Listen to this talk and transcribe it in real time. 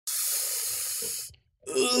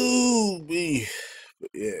Ooh,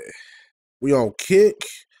 yeah. We on Kick.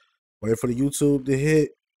 Wait for the YouTube to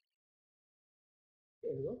hit.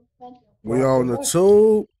 We on the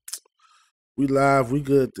tube. We live. We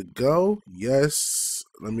good to go. Yes.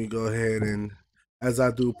 Let me go ahead and, as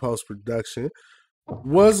I do post production,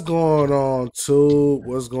 what's going on tube?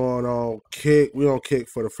 What's going on Kick? We on Kick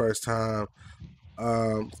for the first time.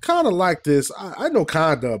 Kind of like this. I know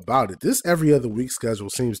kind of about it. This every other week schedule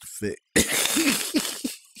seems to fit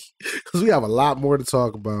because we have a lot more to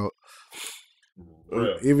talk about.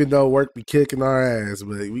 Real. Even though work be kicking our ass,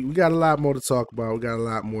 but we got a lot more to talk about. We got a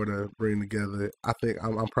lot more to bring together. I think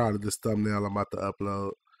I'm proud of this thumbnail I'm about to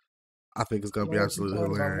upload. I think it's gonna be absolutely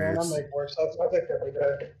hilarious. I make more stuff. I think every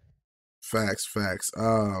day. Facts.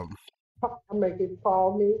 I make it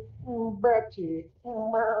call me Betty.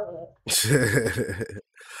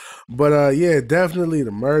 But yeah, definitely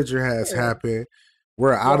the merger has happened.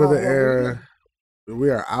 We're out of the era. We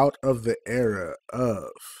are out of the era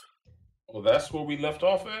of. Well, that's where we left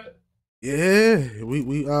off at. Yeah,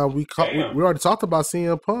 we already talked about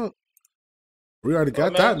CM Punk. We already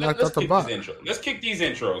got that knocked out the box. Let's kick these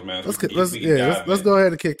intros, man. Let's go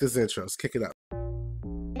ahead and kick this intro. Let's kick it up.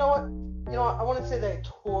 You know what? I want to say they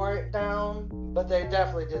tore it down, but they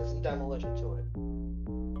definitely did some demolition to it.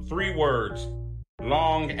 3 words: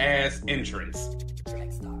 long ass entrance.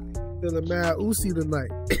 Feeling mad Uzi tonight.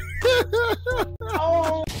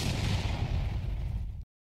 Oh.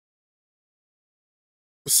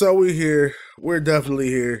 So we're here. We're definitely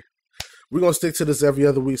here. We're going to stick to this every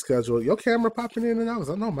other week schedule. Your camera popping in and out?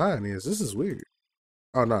 I know mine is. This is weird.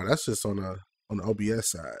 Oh, no, that's just on the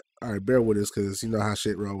OBS side. All right, bear with us because you know how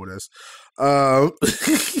shit roll with us.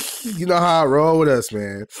 You know how I roll with us,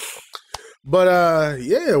 man. But,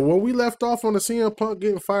 yeah, when we left off on the CM Punk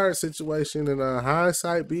getting fired situation and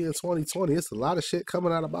hindsight being 2020, it's a lot of shit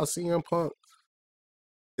coming out about CM Punk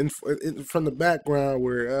from the background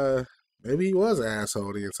where maybe he was an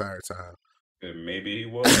asshole the entire time. Maybe he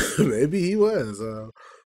was. Maybe he was.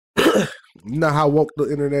 You know how woke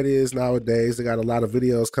the internet is nowadays. They got a lot of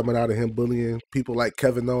videos coming out of him bullying people like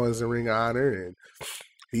Kevin Owens in Ring of Honor, and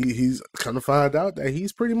he's kind of find out that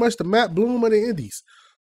he's pretty much the Matt Bloom of the Indies.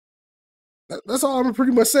 That's all I'm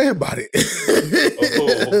pretty much saying about it.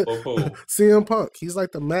 CM Punk, he's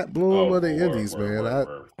like the Matt Bloom of the Indies, man.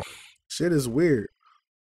 Shit is weird.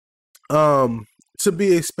 To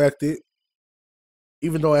be expected.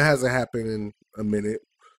 Even though it hasn't happened in a minute,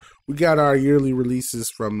 we got our yearly releases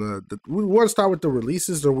from the. We want to start with the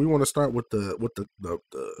releases, or we want to start with the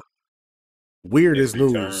weirdest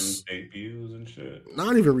news, debuts and shit.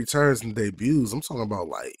 Not even returns and debuts. I'm talking about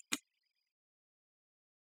like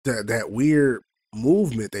that weird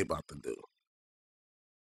movement they about to do.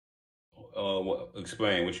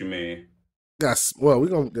 Explain what you mean. Let's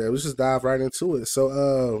just dive right into it.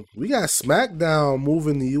 So, we got SmackDown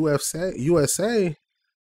moving the USA.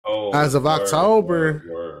 As of October.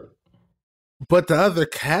 Word. But the other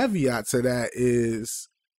caveat to that is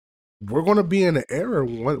we're going to be in an era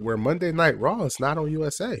where Monday Night Raw is not on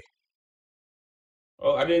USA.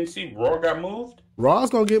 Oh, I didn't see Raw got moved? Raw's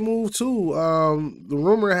going to get moved too. The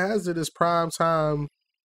rumor has it is primetime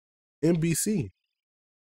NBC.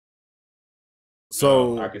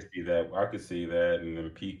 So I could see that. And then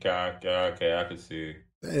Peacock. Okay, I could see.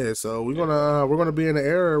 Yeah, so we're gonna be in an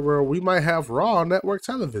era where we might have Raw on network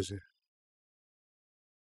television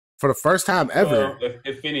for the first time ever.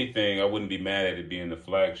 If anything, I wouldn't be mad at it being the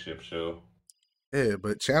flagship show. Yeah,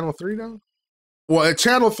 but Channel 3 though. Well, at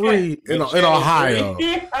Channel 3 in Ohio,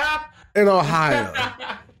 in Ohio.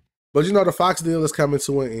 But you know the Fox deal is coming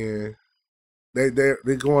to an end. They're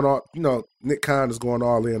going all. You know, Nick Khan is going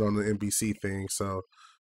all in on the NBC thing. So.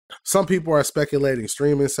 Some people are speculating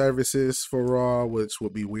streaming services for Raw, which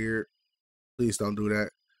would be weird. Please don't do that.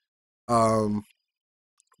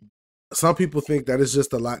 Some people think that it's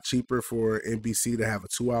just a lot cheaper for NBC to have a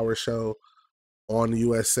 2-hour show on the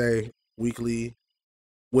USA weekly,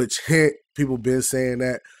 which people been saying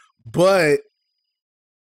that. But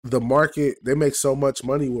the market, they make so much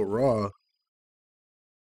money with Raw.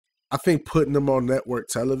 I think putting them on network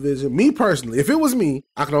television, me personally, if it was me,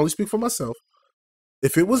 I can only speak for myself.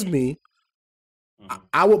 If it was me,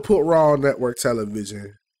 I would put Raw on network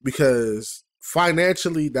television because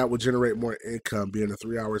financially that would generate more income being a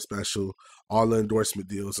 3-hour special, all the endorsement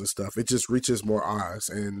deals and stuff. It just reaches more eyes.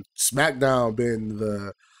 And SmackDown been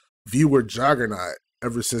the viewer juggernaut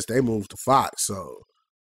ever since they moved to Fox. So,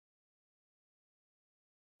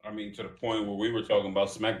 I mean, to the point where we were talking about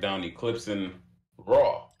SmackDown eclipsing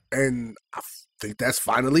Raw. And I think that's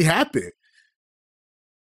finally happened.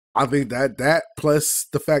 I think that plus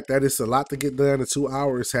the fact that it's a lot to get done in 2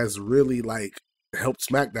 hours has really like helped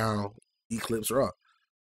SmackDown eclipse Raw.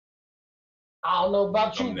 I don't know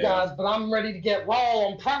about you I'm there. guys, but I'm ready to get Raw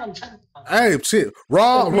on prime time. Hey, shit,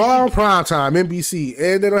 Raw on prime time, NBC,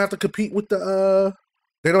 and they don't have to compete with the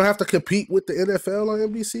They don't have to compete with the NFL on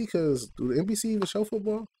NBC because do the NBC even show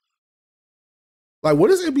football? Like,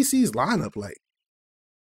 what is NBC's lineup like?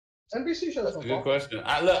 NBC shows That's a good question.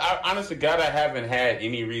 I honestly, God, I haven't had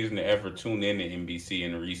any reason to ever tune in to NBC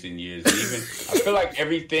in recent years. And even I feel like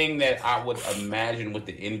everything that I would imagine with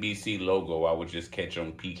the NBC logo, I would just catch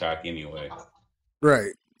on Peacock anyway.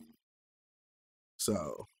 Right.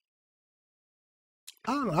 So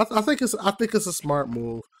I don't know. I think it's a smart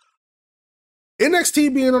move.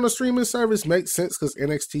 NXT being on a streaming service makes sense because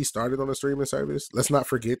NXT started on a streaming service. Let's not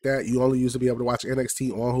forget that. You only used to be able to watch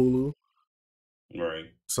NXT on Hulu. Right.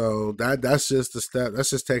 So that's just the step. That's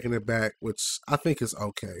just taking it back, which I think is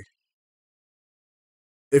okay.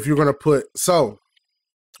 If you're gonna for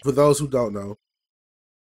those who don't know,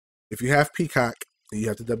 if you have Peacock and you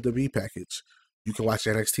have the WWE package, you can watch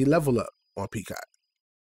NXT Level Up on Peacock.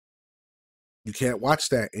 You can't watch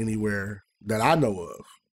that anywhere that I know of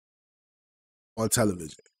on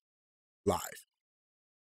television live.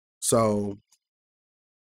 So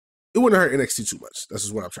it wouldn't hurt NXT too much. That's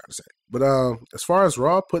just what I'm trying to say. But as far as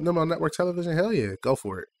Raw, putting them on network television, hell yeah, go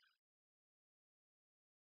for it.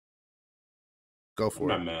 Go for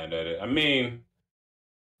it. I'm not mad at it. I mean,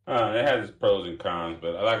 it has its pros and cons,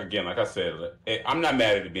 but like I said, I'm not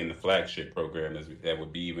mad at it being the flagship program that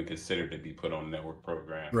would be even considered to be put on a network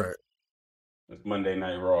program. Right. It's Monday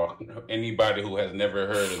Night Raw. Anybody who has never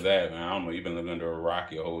heard of that, man, I don't know, you've been living under a rock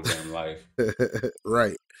your whole damn life.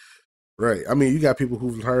 Right. I mean, you got people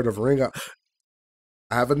who've heard of Ring of...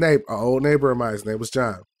 I have an old neighbor of mine. His name was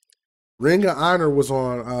John. Ring of Honor was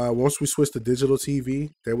on, once we switched to digital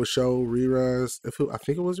TV, they would show reruns. I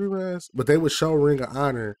think it was reruns, but they would show Ring of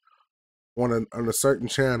Honor on a certain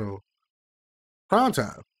channel, prime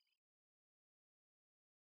time.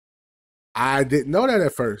 I didn't know that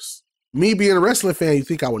at first. Me being a wrestling fan, you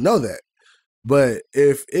think I would know that. But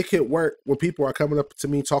if it could work when people are coming up to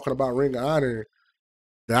me talking about Ring of Honor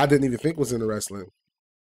that I didn't even think was into wrestling,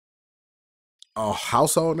 a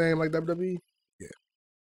household name like WWE, yeah.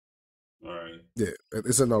 All right. Yeah,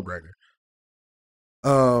 it's a no-brainer.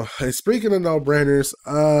 And speaking of no-brainers,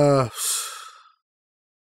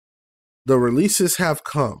 the releases have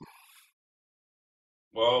come.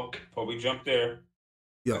 Well, before we jump there,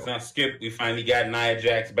 let's not skip. We finally got Nia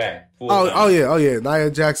Jax back. Oh yeah.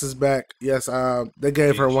 Nia Jax is back. Yes, they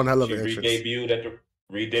gave her one hell of an entrance.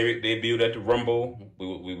 Re-debuted at the Rumble.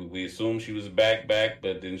 We assumed she was back,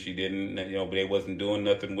 but then she didn't. But they wasn't doing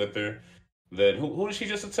nothing with her. Then who did she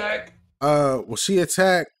just attack? Well, she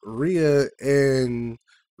attacked Rhea and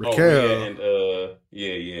Raquel. Oh, Rhea and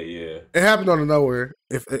yeah. It happened out of nowhere.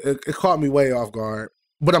 It caught me way off guard,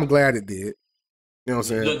 but I'm glad it did. You know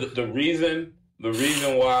what I'm saying? The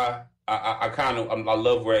reason why I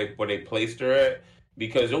love where they placed her at,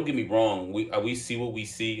 because don't get me wrong, we see what we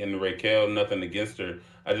see in the Raquel, nothing against her.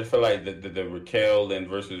 I just feel like the Raquel and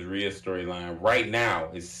versus Rhea storyline right now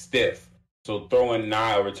is stiff. So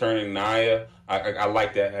returning Nia, I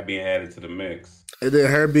like that being added to the mix. And then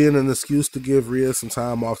her being an excuse to give Rhea some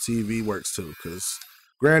time off TV works too. Because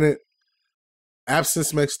granted,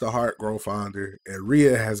 absence makes the heart grow fonder, and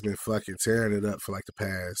Rhea has been fucking tearing it up for like the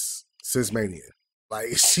past since Mania.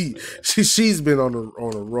 Like she's been on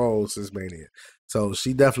a roll since Mania, so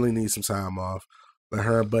she definitely needs some time off. Let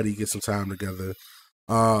her and Buddy get some time together.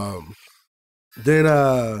 Then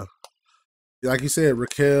like you said,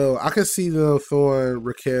 Raquel, I could see them throwing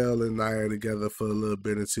Raquel and Nia together for a little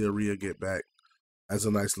bit until Rhea get back as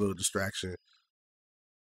a nice little distraction.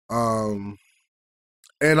 And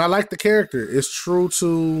I like the character. It's true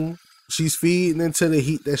to she's feeding into the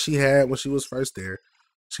heat that she had when she was first there.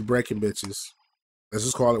 She breaking bitches. Let's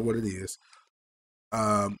just call it what it is.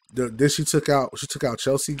 Then she took out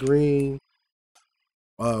Chelsea Green,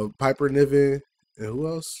 Piper Niven, and who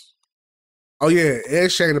else? Oh yeah,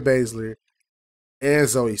 and Shayna Baszler and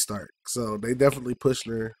Zoe Stark. So they definitely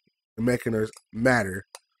pushing her and making her matter.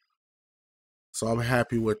 So I'm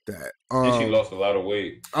happy with that. And she lost a lot of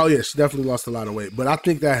weight. Oh yeah, she definitely lost a lot of weight. But I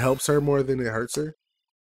think that helps her more than it hurts her.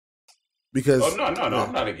 Because no, I'm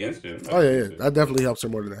not against it. That definitely helps her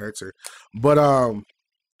more than it hurts her. But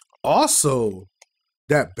also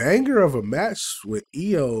that banger of a match with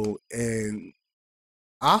Io and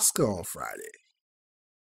Asuka on Friday.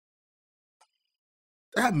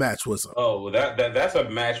 That match was that's a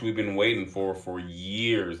match we've been waiting for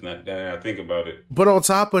years. Now that I think about it. But on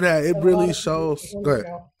top of that, it really shows. Go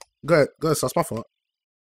ahead. So it's my fault.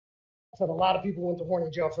 I said a lot of people went to horny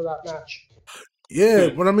jail for that match. Yeah,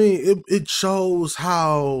 but I mean, it shows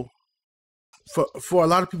how. For a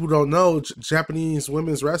lot of people who don't know, Japanese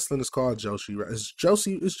women's wrestling is called Joshi. It's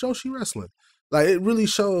Joshi wrestling. Like it really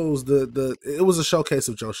shows the. It was a showcase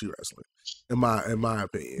of Joshi wrestling, in my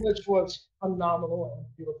opinion. Which was phenomenal and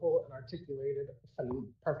beautiful and articulated and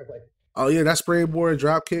perfectly. Oh yeah, that springboard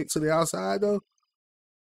drop kick to the outside though,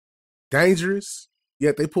 dangerous.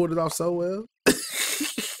 Yet they pulled it off so well.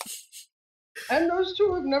 And those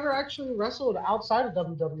two have never actually wrestled outside of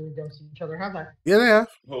WWE against each other, have they? Yeah, they have.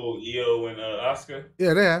 Oh, Io and Asuka?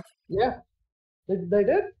 Yeah, they have. Yeah. They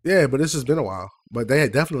did? Yeah, but this has been a while. But they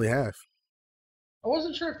definitely have. I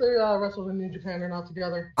wasn't sure if they wrestled in New Japan or not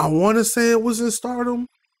together. I want to say it was in Stardom.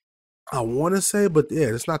 I want to say, but yeah,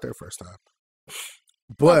 it's not their first time.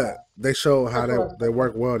 But they show how they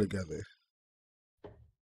work well together.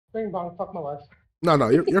 Bing bong, fuck my life. No,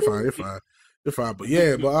 you're fine. You're fine. You're fine. But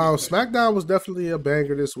yeah, but SmackDown was definitely a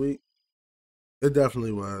banger this week. It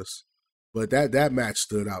definitely was. But that match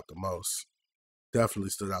stood out the most.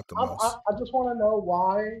 Definitely stood out the most. I just want to know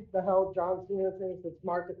why the hell John Cena thinks it's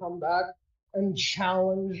smart to come back and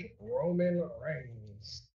challenge Roman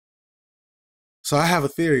Reigns. So I have a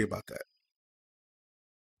theory about that.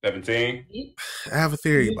 17? I have a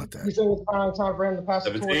theory about that. You think it's finally time for him to pass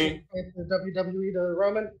the torch 17? from WWE to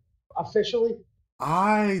Roman officially?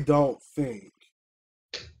 I don't think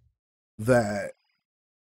that.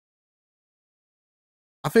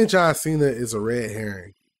 I think John Cena is a red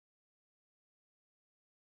herring.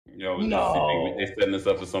 No. They setting us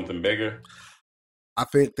up for something bigger. I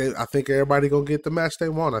think everybody gonna get the match they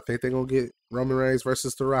want. I think they're gonna get Roman Reigns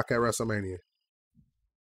versus The Rock at WrestleMania.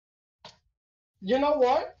 You know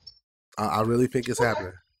what? I really think it's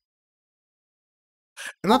happening.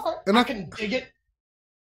 And I can dig it.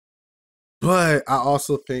 But I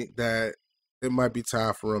also think that it might be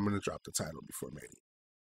time for Roman to drop the title before Mania.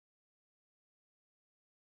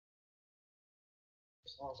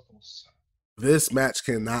 This match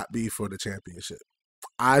cannot be for the championship.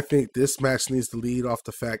 I think this match needs to lead off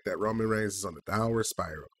the fact that Roman Reigns is on a downward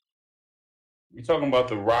spiral. You're talking about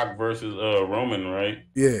The Rock versus Roman, right?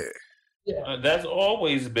 Yeah. That's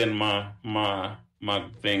always been my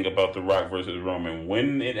thing about The Rock versus Roman.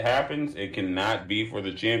 When it happens, it cannot be for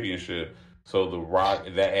the championship. So The Rock,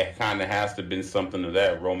 that it kind of has to been something of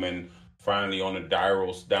that. Roman finally on a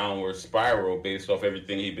downward spiral based off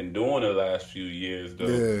everything he's been doing the last few years, though.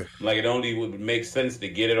 Yeah. Like, it only would make sense to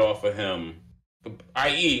get it off of him,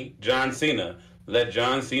 i.e. John Cena. Let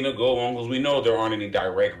John Cena go on, because we know there aren't any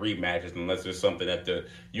direct rematches unless there's something that the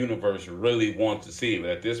universe really wants to see. But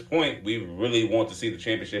at this point, we really want to see the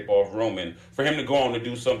championship off Roman. For him to go on to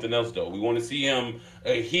do something else, though. We want to see him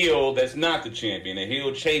a heel that's not the champion, a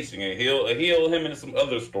heel chasing, a heel him in some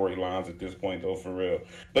other storylines at this point, though, for real.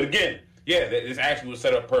 But again, yeah, this actually was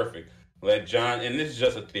set up perfect. Let John, and this is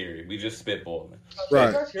just a theory, we just spitballing.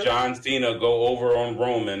 Right. Let John Cena go over on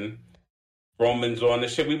Roman. Roman's on the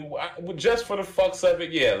shit. We just for the fucks of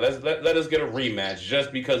it, yeah. Let us get a rematch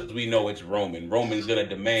just because we know it's Roman. Roman's gonna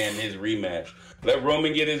demand his rematch. Let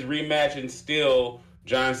Roman get his rematch, and still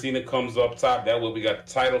John Cena comes up top. That way we got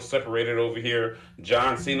the title separated over here.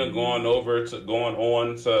 John Cena going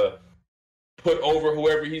on to put over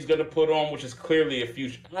whoever he's gonna put on, which is clearly a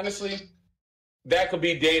future. Honestly, that could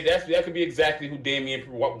be that could be exactly who Damian.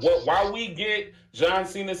 While we get John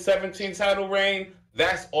Cena's 17th title reign.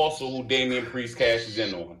 That's also who Damian Priest cashes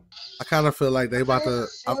in on. I kind of feel like they about to.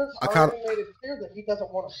 I kind of made it clear that he doesn't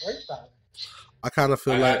want to break that. I kind of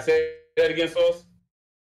feel like. Say that again, Sauce.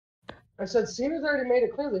 I said Cena's already made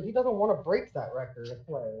it clear that he doesn't want to break that record.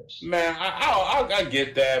 Man, I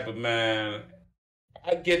get that, but man,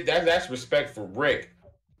 I get that. That's respect for Rick.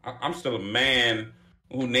 I'm still a man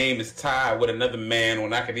whose name is tied with another man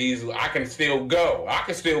when I can still go. I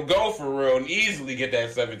can still go for real and easily get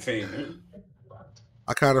that 17.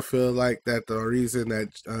 I kind of feel like that the reason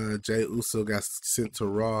that Jey Uso got sent to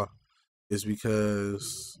Raw is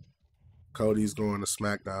because Cody's going to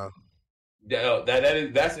SmackDown.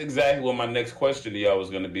 That's exactly what my next question to y'all was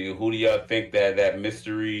going to be. Who do y'all think that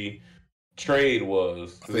mystery trade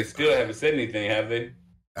was? Because they still haven't said anything, have they?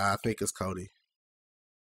 I think it's Cody.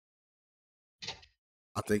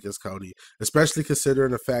 Especially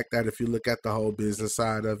considering the fact that if you look at the whole business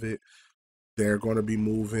side of it, they're going to be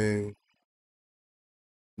moving.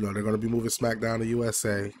 They're going to be moving SmackDown to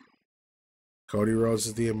USA. Cody Rhodes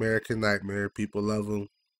is the American Nightmare. People love him.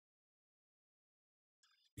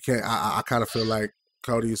 You can't. I kind of feel like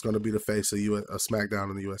Cody is going to be the face of SmackDown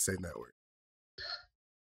on the USA Network.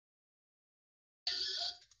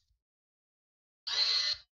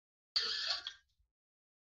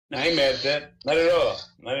 I ain't mad at that. Not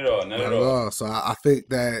at all. So I think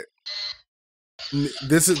that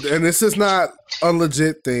This is not a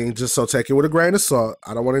legit thing. Just so take it with a grain of salt.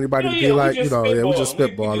 I don't want anybody to be like, we just We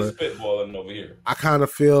spitballing. just spitballing over here. I kind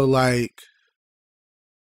of feel like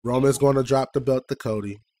Roman's going to drop the belt to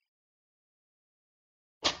Cody.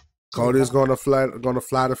 Cody's going to fly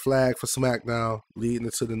the flag for SmackDown, leading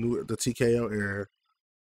into the TKO era.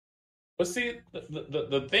 But see,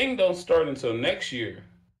 the thing don't start until next year.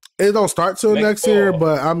 It don't start till next year,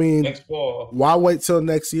 but I mean, next fall. Why wait till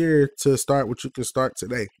next year to start what you can start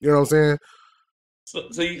today? You know what I'm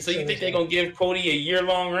saying? So you think they're gonna give Cody a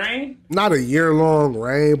year-long reign? Not a year-long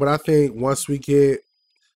reign, but I think once we get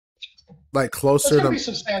like closer, it's gonna be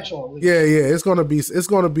substantial. At least. Yeah, it's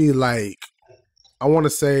gonna be like I want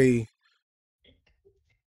to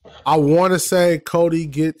say Cody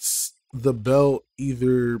gets the belt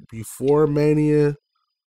either before Mania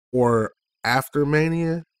or after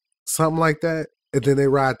Mania, something like that, and then they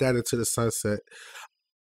ride that into the sunset.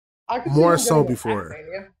 More so before.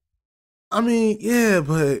 I mean, yeah,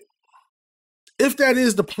 but if that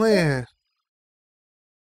is the plan,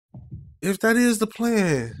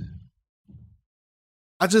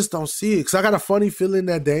 I just don't see it. Because I got a funny feeling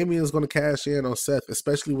that Damian's going to cash in on Seth,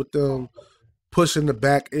 especially with them pushing the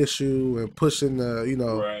back issue and pushing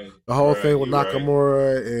the whole thing with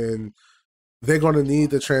Nakamura, and they're going to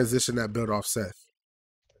need to transition that belt off Seth.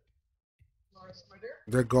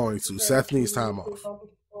 They're going to. Seth needs time off.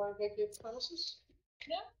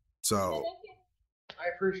 So I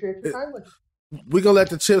appreciate your kindly. We're gonna let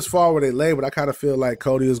the chips fall where they lay, but I kind of feel like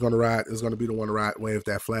Cody is gonna be the one to wave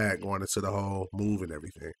that flag going into the whole move and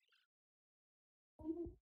everything.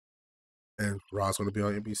 And Raw's gonna be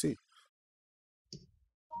on NBC.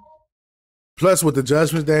 Plus, with the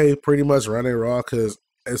Judgment Day pretty much running Raw, because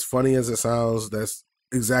as funny as it sounds, that's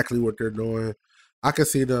exactly what they're doing. I can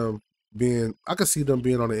see them being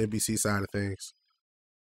on the NBC side of things.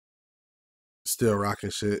 Still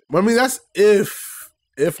rocking shit. I mean, that's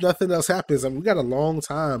if nothing else happens. I mean, we got a long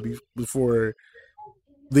time before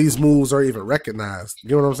these moves are even recognized.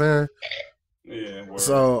 You know what I'm saying? Yeah. Word.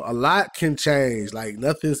 So a lot can change. Like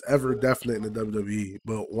nothing's ever definite in the WWE.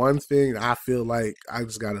 But one thing I feel like I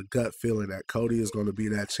just got a gut feeling that Cody is going to be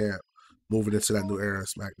that champ moving into that new era of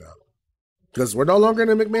SmackDown. Because we're no longer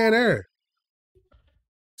in the McMahon era.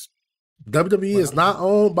 WWE is not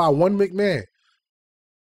owned by one McMahon.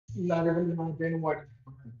 Not even Dana White.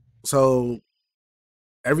 So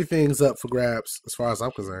everything's up for grabs as far as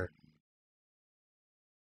I'm concerned.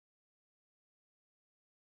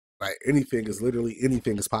 Like anything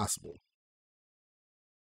is possible.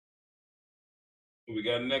 We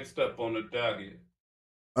got next up on the docket.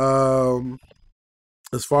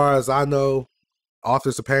 As far as I know,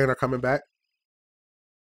 Authors of Pain are coming back.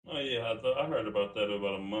 Oh yeah, I heard about that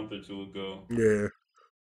about a month or two ago. Yeah.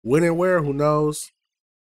 When and where, who knows?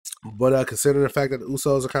 But considering the fact that the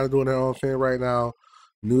Usos are kind of doing their own thing right now,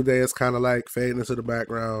 New Day is kind of like fading into the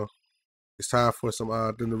background. It's time for some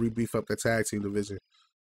them to re-beef up the tag team division.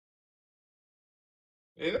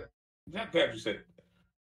 Yeah, not bad you said.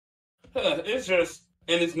 It's just,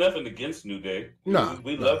 and it's nothing against New Day. No,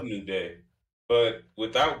 we love New Day, but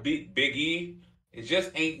without Big E, it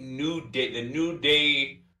just ain't New Day. The New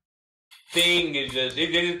Day thing is just,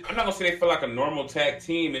 I'm not gonna say they feel like a normal tag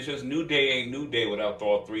team. It's just New Day ain't New Day without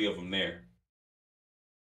all three of them there.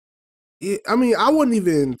 Yeah, I mean, I wouldn't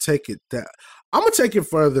even take it that. I'm gonna take it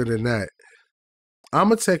further than that.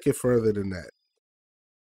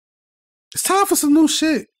 It's time for some new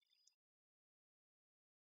shit.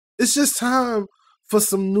 It's just time for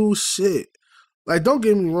some new shit. Like, don't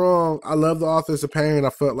get me wrong. I love the Authors of Pain. I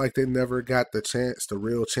felt like they never got the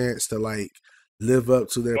real chance to like live up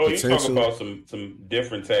to their potential. You talking about some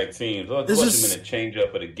different tag teams. It wasn't a change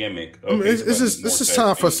up of the gimmick. I mean, it's just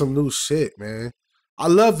time for some new shit, man. I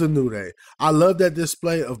love the New Day. I love that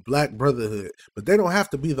display of Black Brotherhood, but they don't have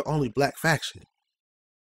to be the only black faction.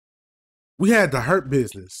 We had the Hurt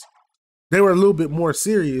Business. They were a little bit more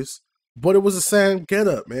serious, but it was the same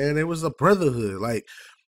getup, man. It was a brotherhood. Like,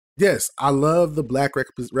 yes, I love the black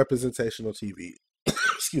representation on TV.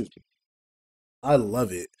 Excuse me. I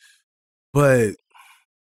love it. But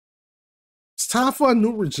it's time for a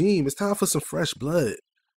new regime. It's time for some fresh blood.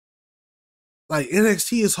 Like,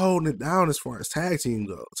 NXT is holding it down as far as tag teams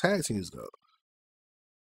go.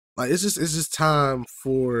 Like, it's just time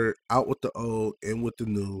for out with the old, in with the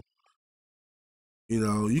new. You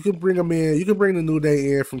know, you can bring them in. You can bring the New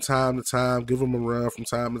Day in from time to time, give them a run from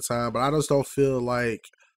time to time. But I just don't feel like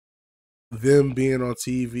them being on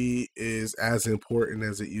TV is as important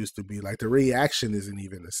as it used to be. Like, the reaction isn't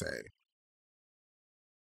even the same.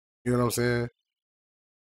 You know what I'm saying?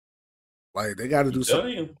 Like, they got to do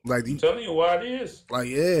something. I'm telling you why it is. Like,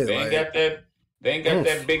 yeah, they ain't got that. They ain't got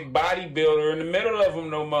that big bodybuilder in the middle of them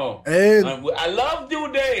no more. And I love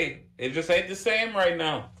New Day. It just ain't the same right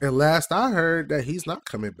now. And last I heard that he's not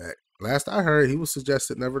coming back. Last I heard, he was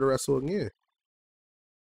suggested never to wrestle again.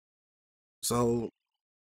 So,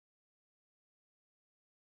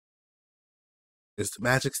 is the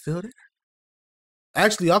magic still there?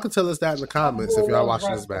 Actually, y'all can tell us that in the comments if y'all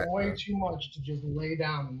watching this back. Way too much to just lay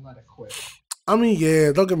down and let it quit. I mean,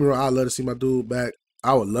 yeah, don't get me wrong. I'd love to see my dude back.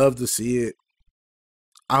 I would love to see it.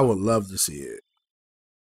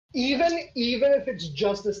 Even if it's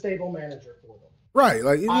just a stable manager for them. Right,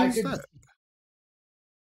 like that.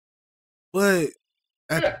 But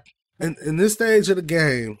in this stage of the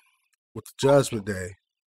game, with the Judgment Day,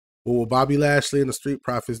 with Bobby Lashley and the Street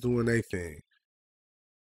Profits doing their thing,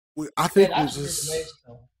 I think I just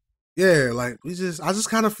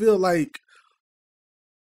kind of feel like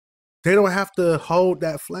they don't have to hold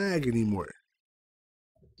that flag anymore.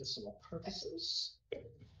 Medicinal purposes.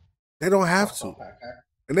 They don't have to.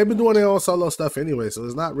 And they've been doing their own solo stuff anyway, so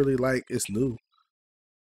it's not really like it's new.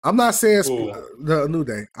 I'm not saying the New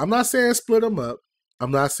Day. I'm not saying split them up.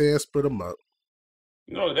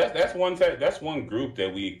 No, that's one group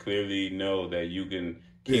that we clearly know that you can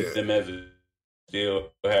keep them as still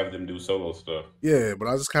have them do solo stuff. Yeah, but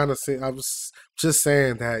I was just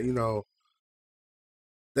saying that,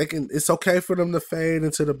 they can. It's okay for them to fade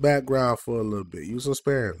into the background for a little bit. Use them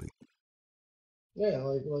sparingly. Yeah,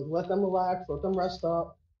 like let them relax, let them rest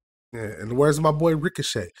up. Yeah, and where's my boy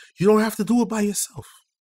Ricochet? You don't have to do it by yourself.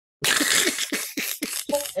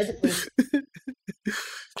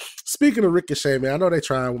 Speaking of Ricochet, man, I know they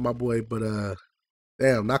trying with my boy, but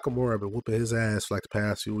damn, Nakamura been whooping his ass for like the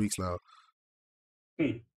past few weeks now.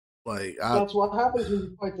 Like that's what happens when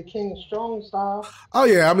you fight the King of Strong style. Oh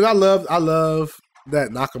yeah, I mean, I love that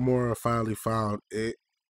Nakamura finally found it.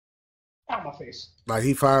 Out my face. Like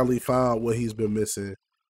he finally found what he's been missing,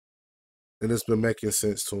 and it's been making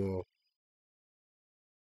sense to him.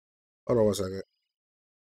 Hold on one second.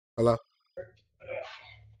 Hello?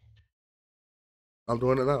 I'm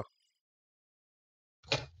doing it now.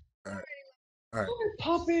 All right.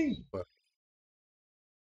 Puppy.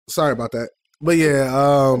 Sorry about that. But yeah,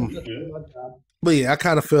 I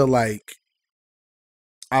kind of feel like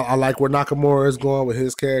I like where Nakamura is going with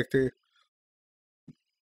his character,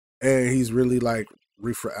 and he's really like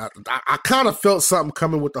I kind of felt something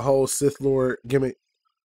coming with the whole Sith Lord gimmick.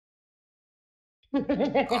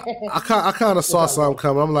 I kind of saw something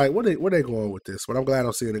coming. I'm like, where they going with this? But I'm glad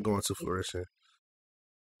I'm seeing it going to fruition.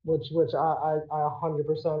 Which I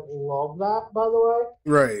 100% love that, by the way.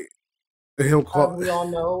 Right. As we all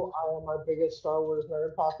know, I am my biggest Star Wars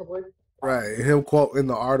nerd, possibly. Right. Him quoting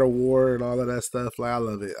the Art of War and all of that stuff. Like, I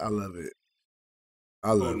love it.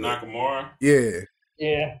 Nakamura? Yeah.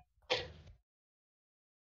 Yeah.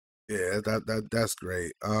 Yeah, that's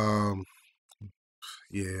great.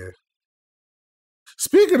 Yeah.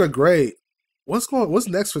 Speaking of great, what's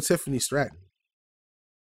next for Tiffany Stratton?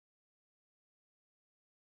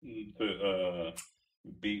 To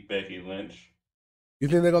beat Becky Lynch. You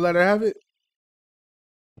think they're gonna let her have it?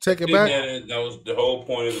 Take it back? That was the whole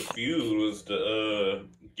point of the feud, was to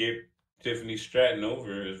get Tiffany Stratton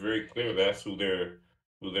over. It's very clear that's who the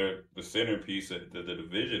centerpiece of the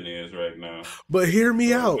division is right now. But hear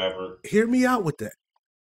me out. Hear me out with that.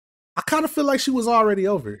 I kind of feel like she was already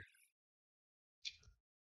over.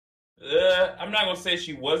 I'm not gonna say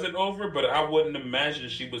she wasn't over, but I wouldn't imagine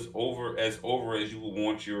she was over as you would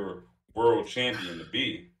want your world champion to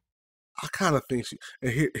be. I kind of think she.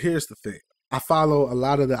 And here's the thing: I follow a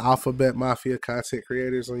lot of the Alphabet Mafia content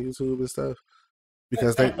creators on YouTube and stuff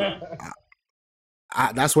because they.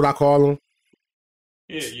 That's what I call them.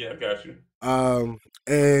 Yeah, I got you.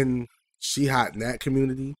 And she hot in that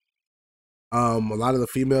community. A lot of the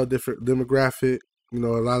female different demographic. A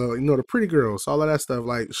lot of the pretty girls, all of that stuff.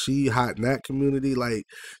 Like she hot in that community. Like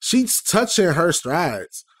she's touching her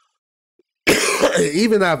strides,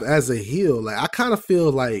 even as a heel. Like I kind of feel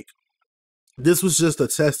like this was just a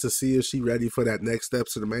test to see if she's ready for that next step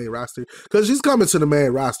to the main roster, because she's coming to the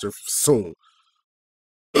main roster soon.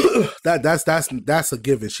 That's a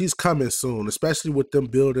given. She's coming soon, especially with them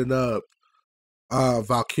building up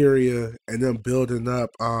Valkyria and them building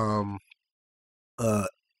up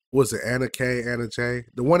was it Anna J?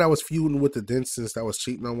 The one that was feuding with the Densons that was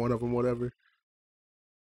cheating on one of them, whatever.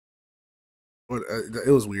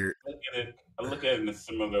 It was weird. I look at it in a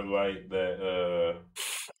similar light that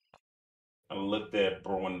I looked at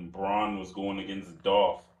when Braun was going against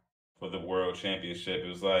Dolph for the World Championship. It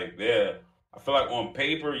was like, yeah, I feel like on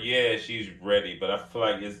paper, yeah, she's ready, but I feel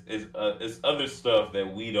like it's other stuff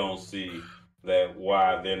that we don't see that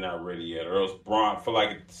why they're not ready yet. Or else Braun, for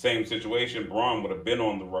like the same situation, Braun would have been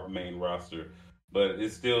on the main roster. But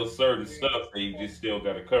it's still certain stuff that you just still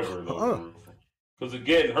got to cover though. Huh. Because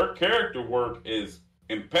again, her character work is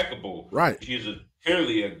impeccable. Right. She's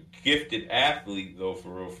clearly a gifted athlete though, for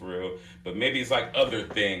real, for real. But maybe it's like other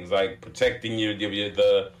things, like protecting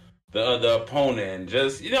the other opponent,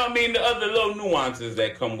 just you know what I mean, the other little nuances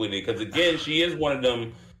that come with it. Because again, she is one of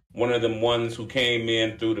them ones who came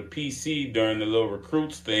in through the PC during the little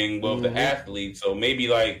recruits thing of the athletes. So maybe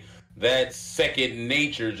like that second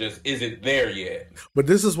nature just isn't there yet. But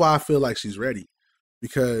this is why I feel like she's ready,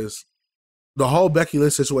 because the whole Becky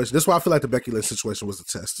Lynch situation. This is why I feel like the Becky Lynch situation was a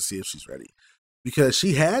test to see if she's ready, because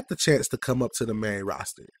she had the chance to come up to the main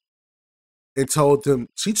roster and told them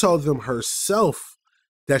herself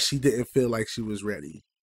that she didn't feel like she was ready,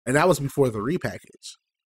 and that was before the repackage.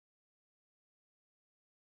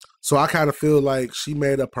 So I kind of feel like she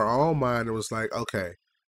made up her own mind and was like, okay,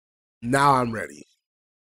 now I'm ready.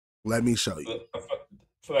 Let me show you. I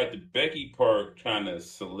feel like the Becky part trying to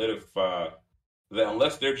solidify that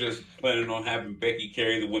unless they're just planning on having Becky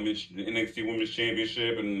carry the NXT Women's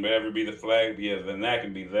Championship and whatever be the flag, yeah, then that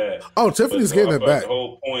can be that. Oh, Tiffany's getting it back. The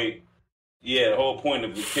whole point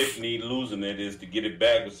of Tiffany losing it is to get it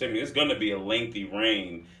back with Tiffany. It's going to be a lengthy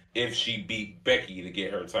reign if she beat Becky to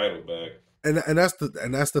get her title back. And that's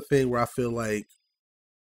the thing where I feel like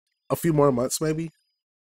a few more months maybe.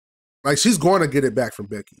 Like she's going to get it back from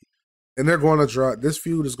Becky, and they're going to this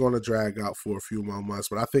feud is going to drag out for a few more months.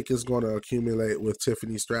 But I think it's going to accumulate with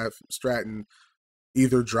Tiffany Stratton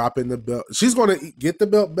either dropping the belt. She's going to get the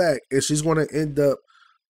belt back, and she's going to end up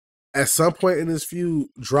at some point in this feud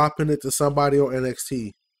dropping it to somebody on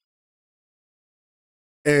NXT.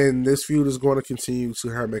 And this feud is going to continue to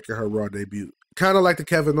her making her Raw debut. Kind of like the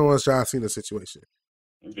Kevin Owens John Cena situation.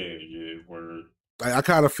 Yeah, word. Like, I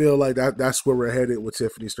kind of feel like that's where we're headed with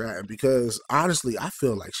Tiffany Stratton, because honestly, I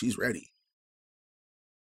feel like she's ready.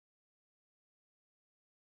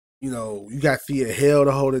 You know, you got Thea Hale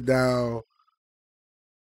to hold it down.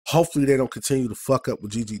 Hopefully they don't continue to fuck up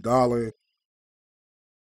with Gigi Darling.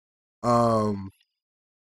 JC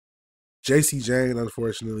Jane,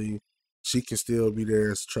 unfortunately, she can still be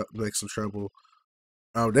there to make some trouble.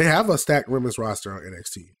 They have a stacked women's roster on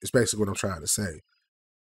NXT. It's basically what I'm trying to say.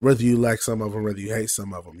 Whether you like some of them, whether you hate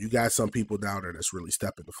some of them, you got some people down there that's really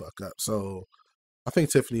stepping the fuck up. So I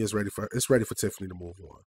think Tiffany is ready for Tiffany to move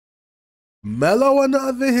on. Mello, on the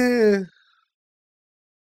other hand,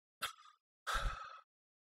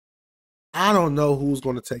 I don't know who's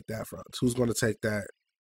going to take that from. Who's going to take that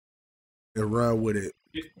and run with it?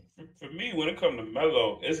 For me, when it comes to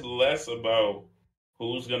Mello, it's less about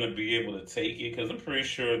who's going to be able to take it, because I'm pretty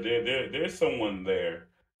sure there's someone there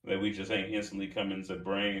that we just ain't instantly come into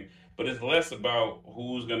brain. But it's less about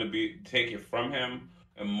who's going to take it from him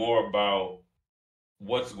and more about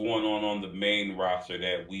what's going on the main roster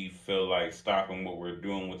that we feel like stopping what we're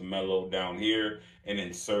doing with Mello down here and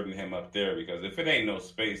inserting him up there. Because if it ain't no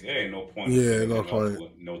space, it ain't no point. Yeah, no point.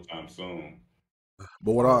 No time soon.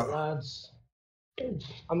 But what lads,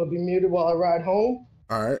 I'm gonna be muted while I ride home.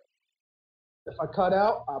 All right. If I cut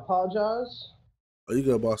out, I apologize. Oh, you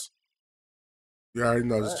good, boss? You already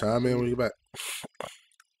know. Just chime in when you're back.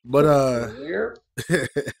 But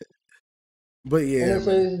but yeah. And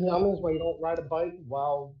ladies and gentlemen, is why you don't ride a bike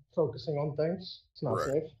while focusing on things. It's not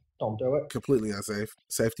safe. Don't do it. Completely unsafe.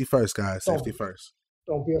 Safety first, guys. Safety first.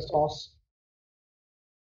 Don't be a sauce.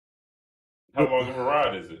 How long of a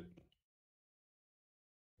ride is it?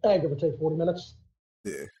 Give or take 40 minutes.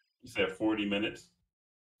 Yeah. You said 40 minutes?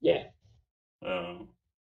 Yeah.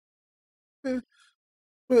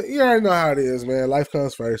 But you already know how it is, man. Life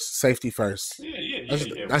comes first. Safety first. Yeah.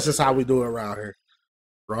 That's just how we do it around here.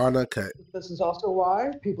 Raw and uncut. This is also why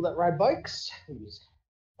people that ride bikes use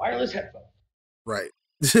wireless headphones. Right.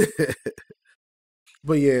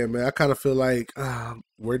 But yeah, man, I kind of feel like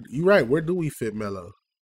you're right. Where do we fit Mello?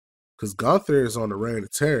 Because Gunther is on the reign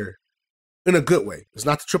of terror in a good way. It's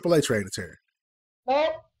not the Triple H reign of terror.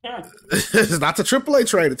 It's not the Triple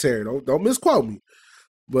H reign of terror. Don't misquote me.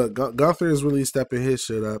 But Gunther is really stepping his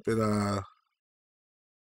shit up, and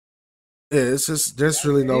it's just there's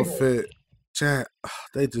really no fit. Chad,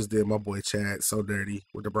 they just did my boy Chad so dirty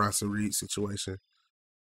with the Bronson Reed situation.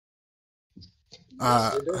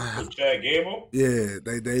 Chad Gable? Yeah,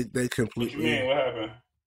 they completely. What you mean? What happened?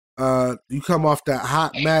 You come off that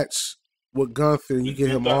hot match with Gunther, and you get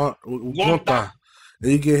him all Gunther,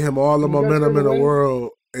 and you get him all the momentum in the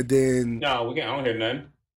world, and then no, I don't hear nothing.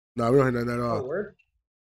 No, we don't hear nothing at all. Word?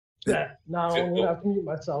 Yeah, no, I'm gonna have to mute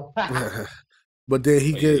myself. But then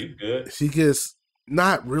he gets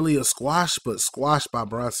not really a squash, but squashed by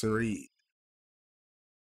Bronson Reed.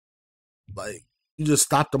 Like you just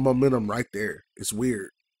stop the momentum right there. It's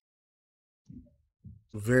weird.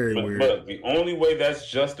 Very weird. But the only way that's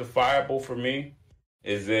justifiable for me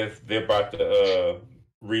is if they're about to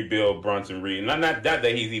rebuild Brunson Reed. Not that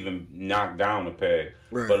he's even knocked down a peg,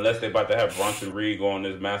 Right. but unless they're about to have Brunson Reed go on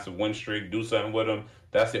this massive win streak, do something with him.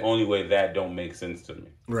 That's the only way that don't make sense to me.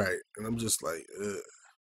 Right, and I'm just like, ugh.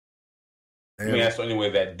 I mean, that's the only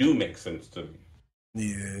way that do make sense to me.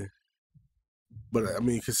 Yeah, but I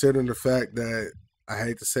mean, considering the fact that I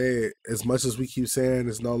hate to say it, as much as we keep saying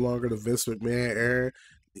it's no longer the Vince McMahon era,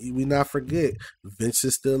 we not forget Vince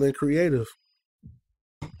is still in creative.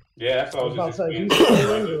 Yeah, that's what I was just saying.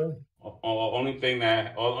 Only thing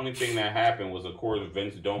that happened was, of course,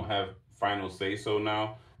 Vince don't have final say so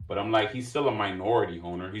now. But I'm like, he's still a minority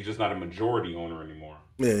owner. He's just not a majority owner anymore.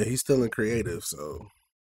 Yeah, he's still in creative. So,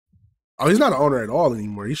 he's not an owner at all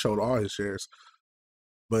anymore. He sold all his shares,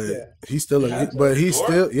 but he's still. He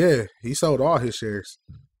sold all his shares.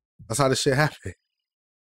 That's how the shit happened.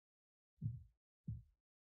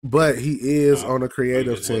 But he is on a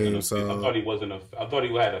creative team, so I thought he wasn't I thought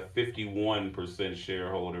he had a 51%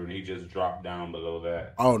 shareholder, and he just dropped down below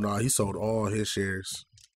that. Oh no, he sold all his shares,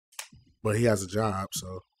 but he has a job,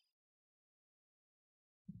 so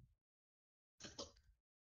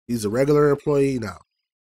he's a regular employee now.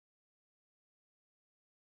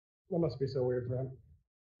 That must be so weird for him.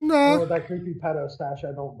 No, with that creepy pedo stash,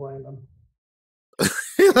 I don't blame him.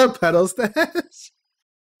 He had pedo stash.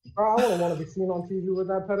 I wouldn't want to be seen on TV with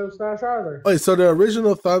that pedo stash either. Wait, so the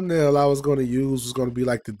original thumbnail I was going to use was going to be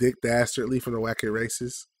like the Dick Dastardly from the Wacky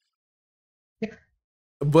Races.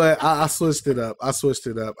 But I switched it up. I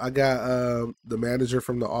got the manager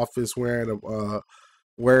from The Office wearing a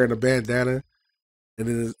bandana, and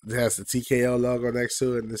then it has the TKO logo next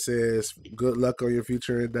to it, and it says "Good luck on your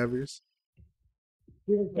future endeavors."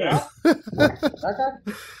 Yeah.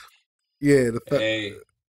 Yeah. Hey,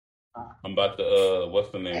 I'm about to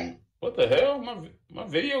what's the name? What the hell? My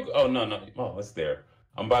video? Oh no. Oh, it's there.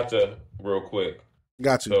 I'm about to real quick.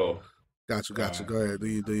 Got you. So, got you. Go ahead. Do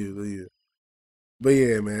you? But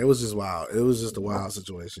yeah, man, it was just wild. It was just a wild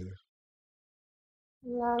situation.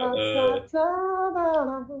 Yeah. So,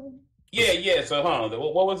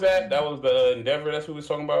 what was that? That was the Endeavor. That's what we was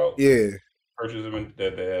talking about. Yeah. Purchase of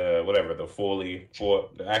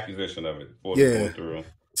the acquisition of it. Through.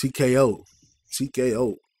 TKO.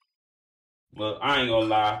 Well, I ain't gonna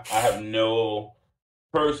lie. I have no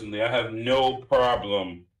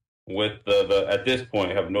problem with the at this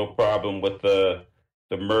point. I have no problem with the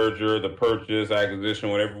merger, the purchase, acquisition,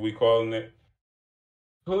 whatever we calling it.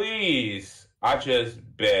 Please, I just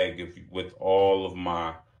beg, with all of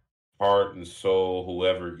my heart and soul,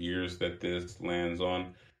 whoever ears that this lands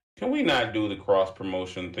on, can we not do the cross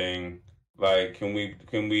promotion thing? Like, can we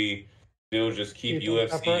still just keep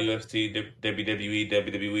UFC,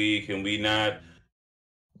 WWE? Can we not?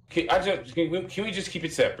 Can we just keep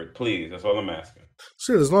it separate, please? That's all I'm asking.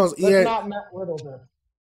 Sure, as long as let's not Matt Riddle this.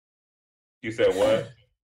 You said what?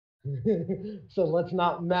 So let's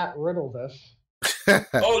not Matt Riddle this.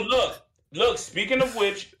 Oh, look. Speaking of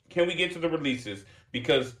which, can we get to the releases?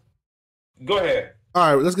 Because go ahead.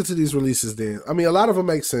 All right, let's get to these releases then. I mean, a lot of them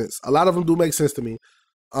make sense. A lot of them do make sense to me.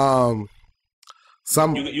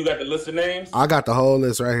 Some you got the list of names? I got the whole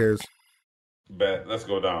list right here. Bet. Let's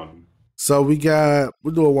go down. So we'll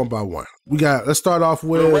do it one by one. Let's start off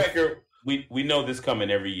with. For the record, we know this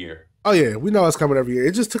coming every year. Oh yeah, we know it's coming every year.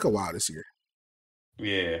 It just took a while this year.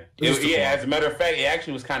 Yeah. As a matter of fact, it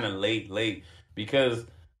actually was kind of late because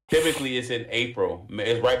typically it's in April.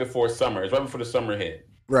 It's right before summer. It's right before the summer hit.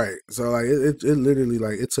 Right. So like it literally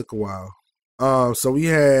it took a while. So we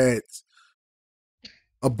had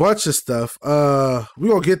a bunch of stuff. We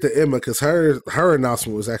gonna get to Emma because her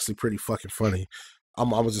announcement was actually pretty fucking funny.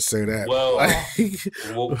 I'm gonna just say that. Well,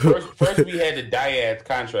 first we had the Diaz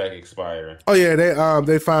contract expire. Oh yeah,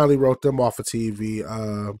 they finally wrote them off of TV.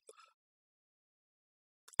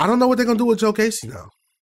 I don't know what they're gonna do with Joe Gacy now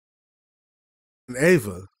and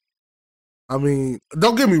Ava. I mean,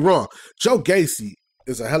 don't get me wrong, Joe Gacy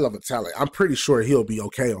is a hell of a talent. I'm pretty sure he'll be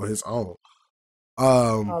okay on his own. I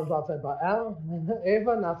was about to say, but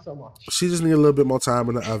Ava, not so much. She just need a little bit more time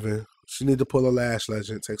in the oven. She need to pull a Lash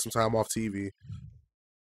Legend, take some time off TV,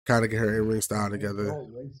 kind of get her in-ring style together.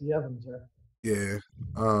 Lacey Evans, yeah.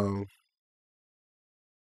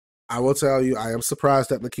 I will tell you, I am surprised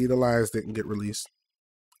that Nikita Lyons didn't get released.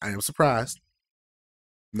 I am surprised.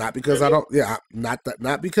 Not because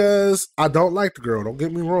not because I don't like the girl. Don't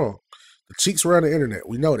get me wrong. The cheeks were on the internet.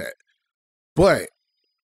 We know that. But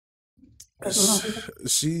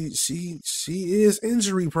she is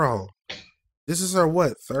injury prone. This is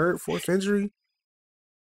her fourth injury?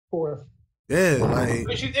 Fourth. Yeah, like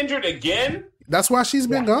Wait, she's injured again? that's why she's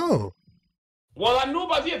been gone. Well, I knew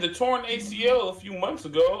about the torn ACL a few months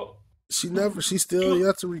ago. She's still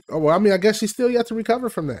yet to I guess she's still yet to recover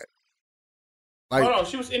from that. Like, oh no,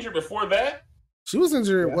 she was injured before that? She was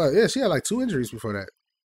injured, she had like 2 injuries before that.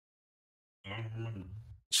 Mm-hmm.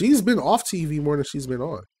 She's been off TV more than she's been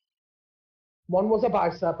on. One was a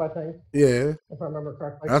bicep, I think. Yeah. If I remember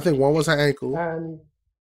correctly. I think one was her ankle. And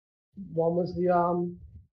one was the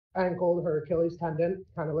ankle, her Achilles tendon,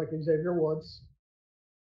 kind of like Xavier Woods.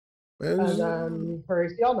 And then her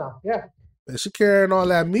ACL now, yeah. And she carrying all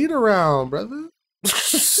that meat around, brother.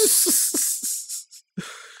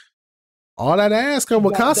 All that ass come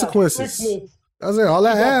with consequences. I was saying, all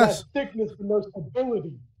that ass. That thickness and no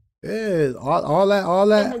stability. Yeah, all that.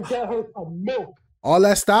 Someone get her some milk. All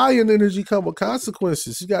that stallion energy come with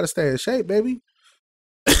consequences. You got to stay in shape, baby.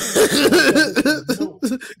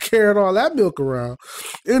 Carrying all that milk around.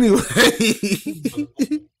 Anyway.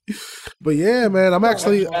 But yeah, man, I'm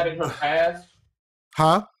actually. Was that in her past?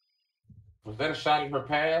 Huh? Was that a shot in her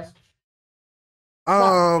past?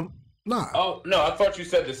 Nah. Oh no, I thought you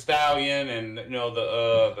said the stallion and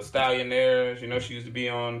the stallionaires. She used to be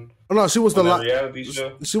on. Oh, no, she was the reality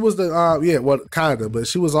show. She was the kinda, but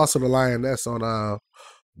she was also the lioness on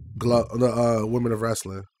the Women of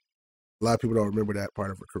Wrestling. A lot of people don't remember that part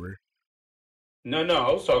of her career. No,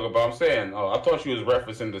 I was talking about. I'm saying. Oh, I thought she was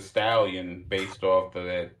referencing the stallion based off of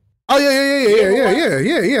that. Oh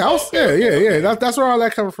yeah. I was yeah. That's where all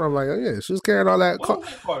that coming from. Like, she was carrying all that. What was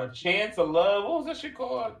that called? A chance of love? What was that shit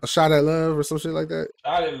called? A shot at love or some shit like that.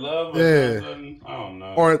 Shot at love? Or something? I don't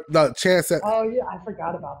know. Or the chance at. Oh yeah, I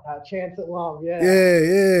forgot about that. Chance at love. Yeah.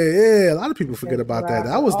 Yeah. A lot of people forget about that.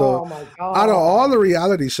 That was oh my God. Out of all the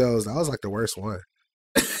reality shows, that was like the worst one.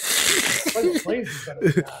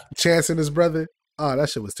 Chance and his brother. Oh, that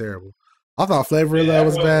shit was terrible. I thought Flavor of Love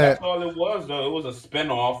was bad. That's all it was, though. It was a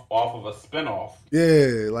spinoff off of a spinoff.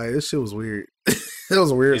 Yeah, like this shit was weird. It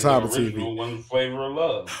was a weird time of TV. The original one, Flavor of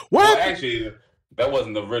Love. What? Well, actually, that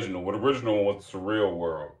wasn't the original. What the original one was The Real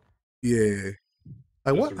World. Yeah.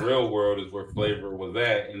 Like what? The Real World is where Flavor was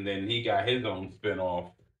at, and then he got his own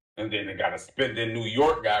spinoff, and then it got a spin. Then New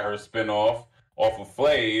York got her spinoff off of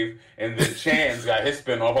Flav, and then Chance got his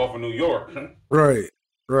spinoff off of New York. Right.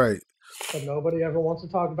 But nobody ever wants to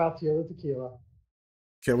talk about Tila Tequila.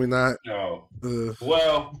 Can we not? No.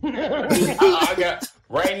 Well, I got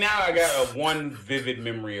a one vivid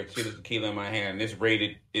memory of Tila Tequila in my hand. It's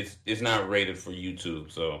rated. It's not rated for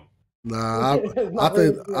YouTube. So. Nah, I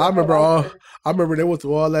remember they went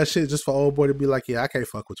through all that shit just for old boy to be like, yeah, I can't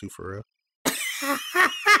fuck with you for real.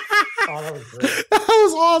 Oh, that was great. That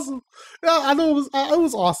was awesome. Yeah, I know it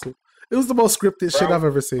was awesome. It was the most scripted shit I've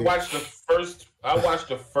ever seen. I watched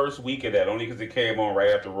the first week of that only because it came on right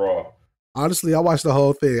after Raw. Honestly, I watched the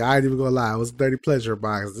whole thing. I ain't even gonna lie. It was a dirty pleasure of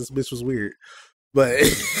mine because this bitch was weird. But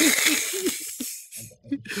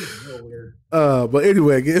but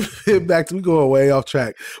anyway, get back to we going way off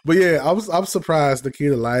track. But yeah, I'm surprised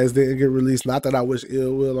Nikita Lyons didn't get released. Not that I wish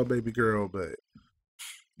ill will on baby girl, but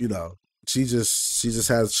she's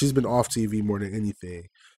been off TV more than anything.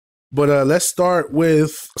 But let's start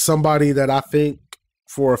with somebody that I think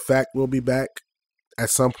for a fact will be back at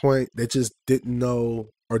some point. They just didn't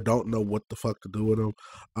know or don't know what the fuck to do with him.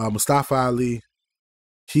 Mustafa Ali,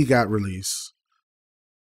 he got released.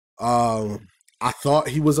 I thought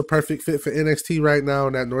he was a perfect fit for NXT right now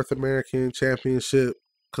in that North American Championship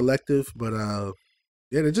collective, but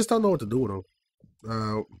they just don't know what to do with him.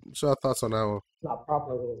 What's your thoughts on that one? Not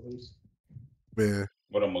properly released. Yeah.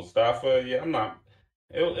 With a Mustafa, yeah, I'm not.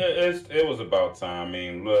 It was about time. I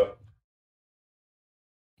mean, look,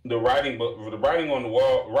 the writing on the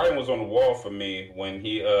wall. Writing was on the wall for me when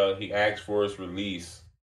he asked for his release,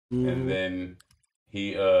 and then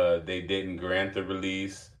they didn't grant the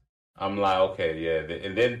release. I'm like, okay, yeah.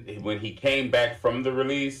 And then when he came back from the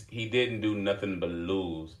release, he didn't do nothing but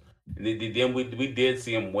lose. And then we did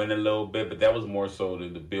see him win a little bit, but that was more so to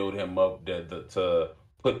build him up, to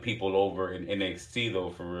put people over in NXT though,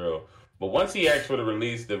 for real. But once he asked for the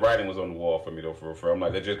release, the writing was on the wall for me though. For I'm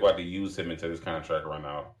like, they're just going to use him until his contract run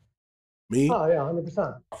out. Me? Oh yeah,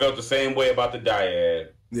 100%. I felt the same way about the dyad.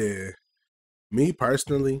 Yeah. Me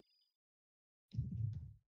personally,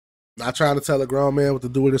 not trying to tell a grown man what to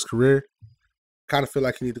do with his career. Kind of feel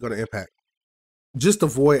like he need to go to Impact. Just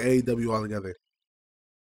avoid AEW altogether.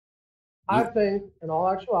 I think, in all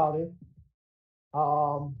actuality, I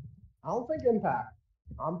don't think Impact.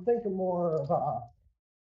 I'm thinking more of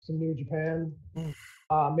some New Japan,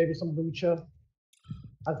 maybe some Lucha.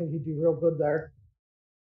 I think he'd do real good there.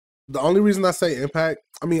 The only reason I say Impact,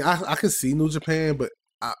 I mean, I can see New Japan, but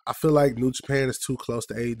I feel like New Japan is too close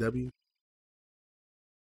to AEW.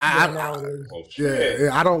 I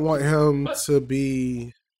don't want him to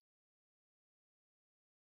be.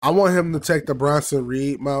 I want him to take the Bronson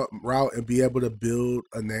Reed route and be able to build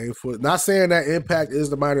a name for it. Not saying that Impact is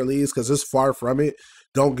the minor leagues because it's far from it.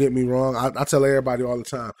 Don't get me wrong. I tell everybody all the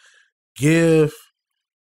time, give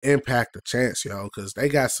Impact a chance, yo, because they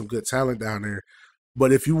got some good talent down there.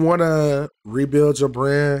 But if you want to rebuild your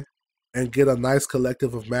brand and get a nice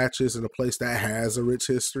collective of matches in a place that has a rich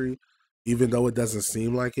history, even though it doesn't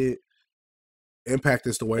seem like it, Impact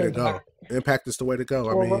is the way to go. Impact is the way to go.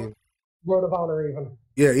 I mean, Road of Honor, even.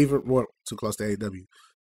 Yeah, even too close to AEW.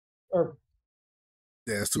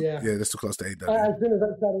 That's too close to AEW. As soon as I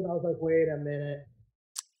said it, I was like, wait a minute.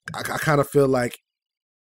 I kind of feel like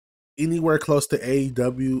anywhere close to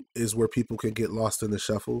AEW is where people can get lost in the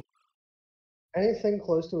shuffle. Anything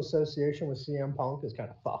close to association with CM Punk is kind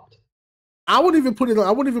of fucked. I wouldn't even blame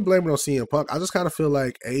it on CM Punk. I just kind of feel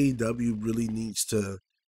like AEW really needs to.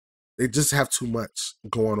 They just have too much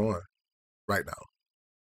going on right now.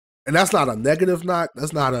 And that's not a negative knock.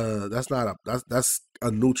 That's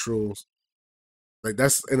a neutral. Like,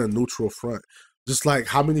 that's in a neutral front. Just like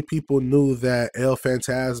how many people knew that El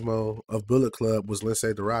Phantasmo of Bullet Club was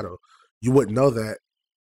Lince Dorado? You wouldn't know that.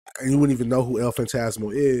 And you wouldn't even know who El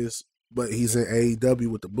Phantasmo is, but he's in AEW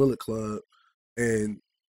with the Bullet Club. And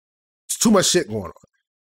it's too much shit going on.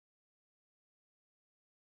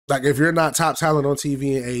 Like, if you're not top talent on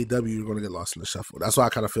TV in AEW, you're going to get lost in the shuffle. That's why I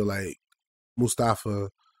kind of feel like Mustafa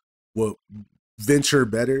would venture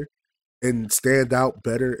better and stand out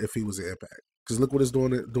better if he was an Impact. Because look what it's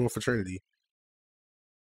doing for Trinity.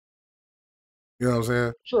 You know what I'm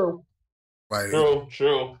saying? True. Like,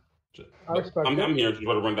 true. I'm here. Just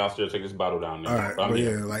about to run downstairs, take this bottle down there. All right, but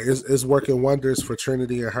yeah, like it's working wonders for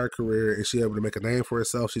Trinity in her career. Is she able to make a name for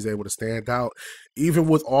herself? She's able to stand out, even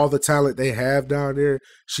with all the talent they have down there.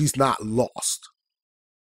 She's not lost.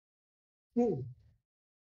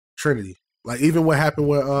 Trinity, like even what happened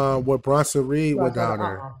with Bronson Reed went down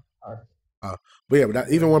there. But yeah,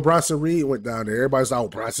 even when Bronson Reed went down there, everybody's like, "Oh,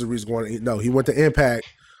 Bronson Reed's going to." No, he went to Impact,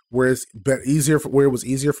 where it was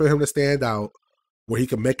easier for him to stand out, where he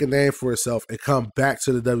could make a name for himself and come back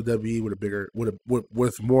to the WWE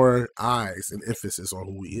with more eyes and emphasis on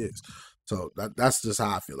who he is. So that's just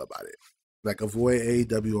how I feel about it. Like, avoid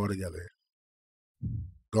AEW altogether.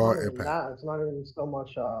 Go on Impact. It's not even so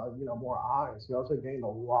much more eyes. He also gained a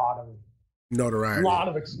lot of notoriety, a lot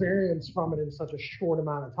of experience from it in such a short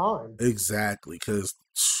amount of time. Exactly, because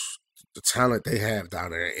the talent they have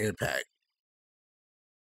down there at Impact.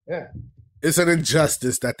 Yeah. It's an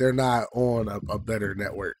injustice that they're not on a better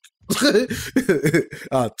network.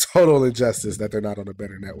 A total injustice that they're not on a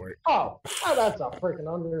better network. Oh, that's a freaking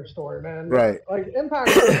understory, man. Right. Like, Impact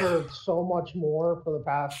has heard so much more for the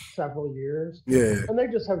past several years. Yeah. And they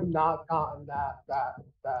just have not gotten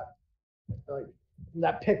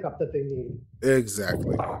that pickup that they need.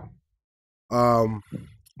 Exactly.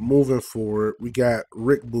 Moving forward, we got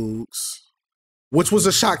Rick Boogs, which was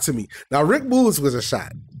a shock to me. Now, Rick Boogs was a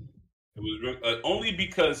shock. It was only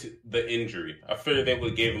because the injury. I figured they would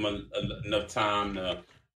have gave him enough time to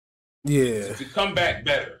come back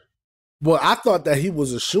better. Well, I thought that he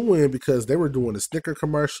was a shoo-in because they were doing the sticker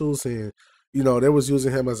commercials and, they was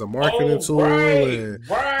using him as a marketing tool. And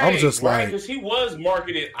I'm just like, because he was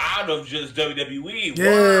marketed out of just WWE.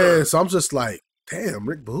 Yeah, so I'm just like, damn,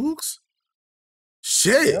 Rick Boogs?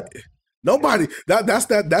 Shit. Yep. Nobody. That's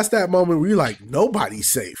that moment where you're like,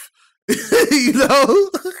 nobody's safe.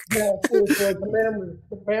 Yeah, it's like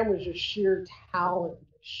the man was just sheer talent,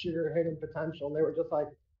 sheer hidden potential. And they were just like,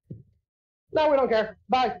 no, we don't care.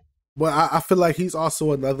 Bye. Well, I feel like he's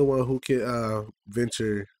also another one who can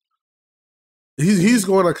venture. He's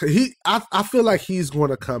going to. I feel like he's going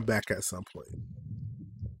to come back at some point.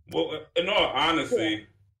 Well, in all honesty,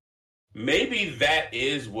 maybe that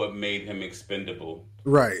is what made him expendable,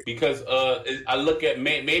 right? Because I look at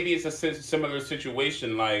maybe it's a similar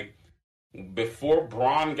situation like. Before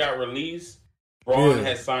Braun got released, Braun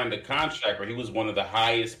had signed a contract where he was one of the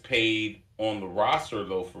highest paid on the roster,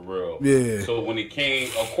 though, for real. Yeah. So when it came,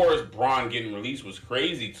 of course, Braun getting released was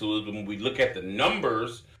crazy to us. But when we look at the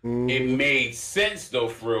numbers, it made sense, though,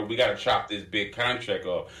 for real. We got to chop this big contract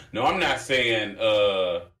off. No, I'm not saying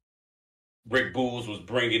Rick Boogs was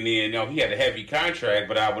bringing in. He had a heavy contract,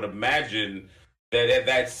 but I would imagine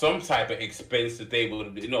that's some type of expense that they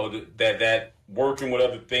would, that working with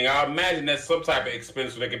other thing. I imagine that's some type of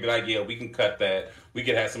expense where they could be like, yeah, we can cut that. We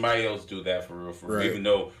could have somebody else do that for real. Right. Even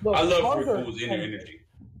though I love Rick Boogs' energy.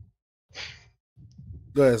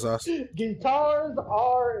 Go ahead, Sauce. Guitars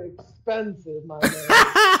are expensive, my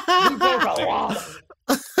man. We broke a lot of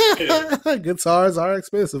them. Guitars are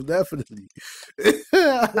expensive, definitely. So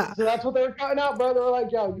that's what they were cutting out, bro. They were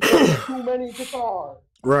like, yo, you got too many guitars.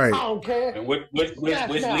 Right. I don't care. And which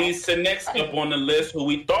leads to next up on the list, who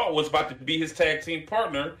we thought was about to be his tag team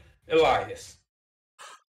partner, Elias.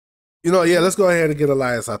 You know, yeah, let's go ahead and get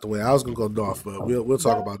Elias out the way. I was gonna go Dolph, but we'll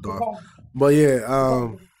talk about Dolph. But yeah,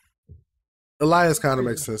 Elias kind of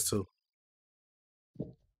makes sense too.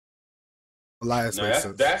 Elias makes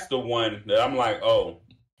sense. That's the one that I'm like, oh,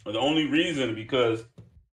 the only reason because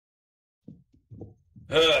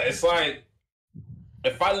it's like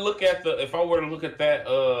if I were to look at that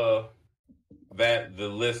the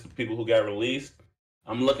list of people who got released,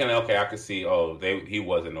 I'm looking at, okay, I can see, he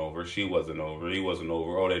wasn't over, she wasn't over, he wasn't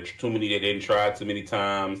over. Oh, they didn't try too many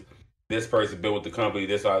times. This person been with the company.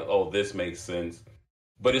 This makes sense.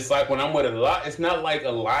 But it's like when I'm with Elias, it's not like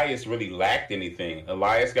Elias really lacked anything.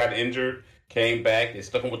 Elias got injured, came back, they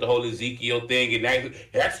stuck him with the whole Ezekiel thing, and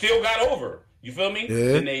that still got over. You feel me?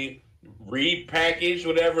 Yeah. Then they repackaged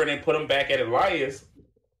whatever, and they put him back at Elias.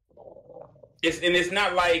 It's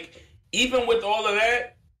not like, even with all of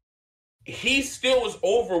that, he still was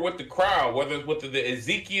over with the crowd, whether it's with the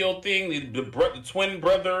Ezekiel thing, the twin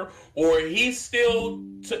brother, or he still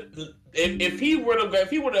if he would have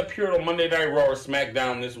appeared on Monday Night Raw or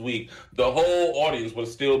SmackDown this week, the whole audience would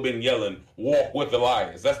have still been yelling "Walk with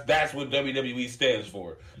Elias." That's what WWE stands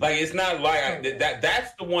for. Like, it's not like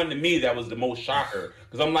that's the one to me that was the most shocker,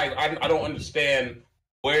 because I'm like, I don't understand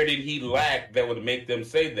where did he lack that would make them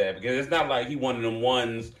say that, because it's not like he one of them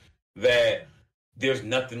ones that there's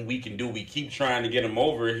nothing we can do. We keep trying to get him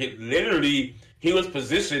over. He was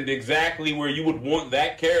positioned exactly where you would want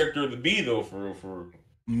that character to be, though. For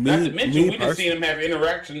not to mention, we just seen him have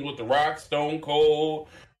interactions with The Rock, Stone Cold,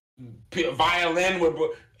 violin.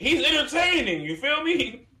 He's entertaining. You feel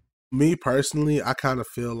me? Me personally, I kind of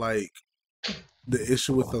feel like the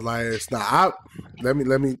issue with Elias. Now, let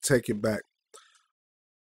me take it back.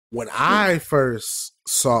 When I first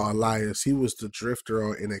saw Elias, he was the Drifter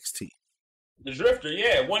on NXT. The Drifter,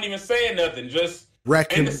 yeah, wasn't even saying nothing, just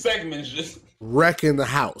in the segments, just wrecking the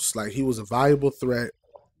house. Like, he was a valuable threat.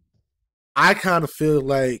 I kind of feel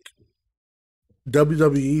like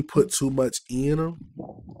WWE put too much in him,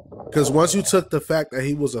 because once you took the fact that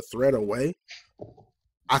he was a threat away,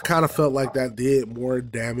 I kind of felt like that did more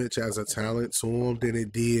damage as a talent to him than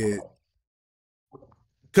it did.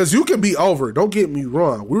 Because you can be over. Don't get me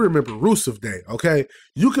wrong. We remember Rusev Day, okay?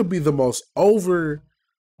 You could be the most over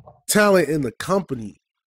talent in the company.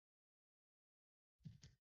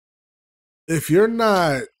 If you're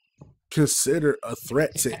not considered a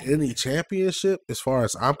threat to any championship, as far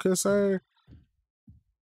as I'm concerned,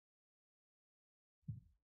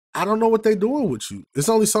 I don't know what they're doing with you. It's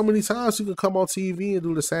only so many times you can come on TV and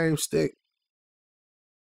do the same stick.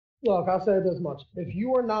 Look, I'll say this much. If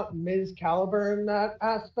you are not Miz caliber in that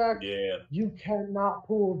aspect, you cannot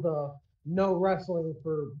pull the no wrestling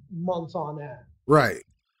for months on end. Right.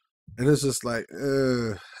 And it's just like,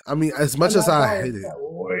 I mean, as much as I hate it,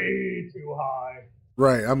 way too high.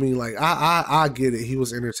 Right. I mean, like, I get it. He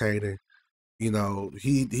was entertaining. You know,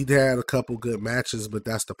 he had a couple good matches, but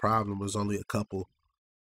that's the problem. It was only a couple.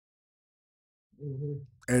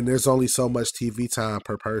 Mm-hmm. And there's only so much TV time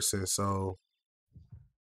per person. So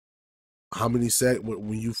how many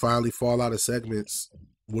when you finally fall out of segments,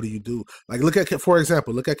 what do? Like, for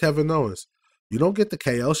example, look at Kevin Owens. You don't get the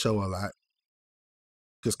KO show a lot,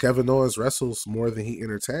 because Kevin Owens wrestles more than he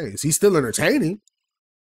entertains. He's still entertaining.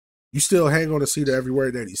 You still hang on to see every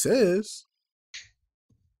word that he says.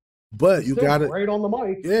 But you got to great on the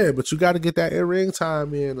mic. Yeah, but you got to get that in-ring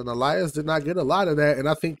time in, and Elias did not get a lot of that, and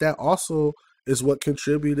I think that also is what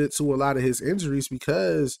contributed to a lot of his injuries,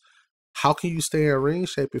 because how can you stay in ring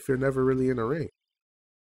shape if you're never really in the ring?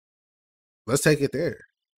 Let's take it there.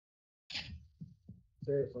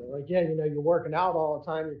 Seriously. Like, yeah, you know, you're working out all the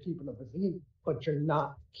time, you're keeping a physique, but you're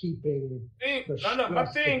not keeping my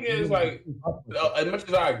thing is, like, as much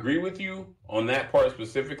as I agree with you on that part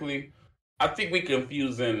specifically, I think we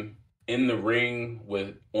confusing in the ring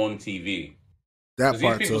with on TV. That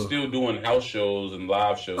part these people still doing house shows and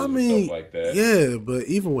live shows and stuff like that. Yeah, but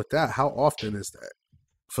even with that, how often is that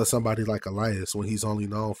for somebody like Elias when he's only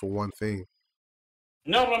known for one thing?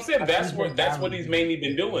 No, but I'm saying that's what he's mainly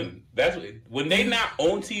been doing. That's when they not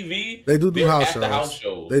on TV. They do house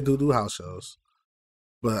shows. They do house shows.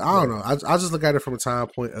 But I don't know. I just look at it from a time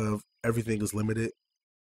point of everything is limited.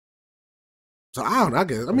 So I don't know. I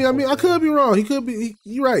guess. I mean, I could be wrong. He could be.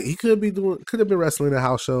 You're right. He could have been wrestling at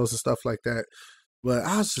house shows and stuff like that. But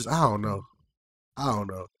I don't know.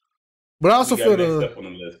 But I also feel next up on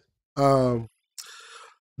the list.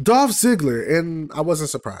 Dolph Ziggler, and I wasn't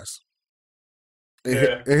surprised.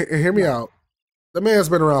 And hear me out. The man's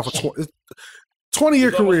been around for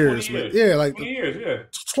 20-year careers, 20 man. years. Yeah, like 20 years, yeah.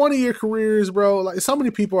 20-year careers, bro. Like so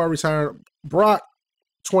many people are retiring. Brock,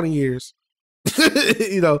 20 years.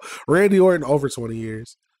 You know, Randy Orton over 20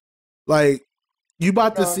 years. Like you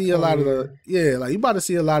about to see a lot of you about to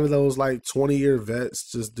see a lot of those like 20-year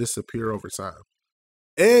vets just disappear over time.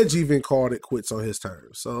 Edge even called it quits on his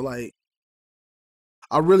terms. So like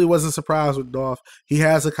I really wasn't surprised with Dolph. He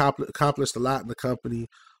has accomplished a lot in the company.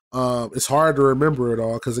 It's hard to remember it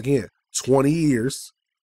all because again, 20 years.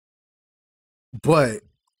 But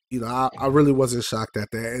you know, I really wasn't shocked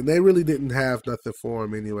at that, and they really didn't have nothing for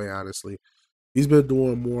him anyway. Honestly, he's been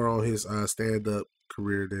doing more on his stand-up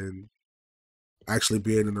career than actually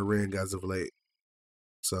being in the ring as of late.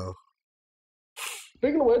 So,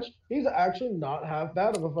 speaking of which, he's actually not half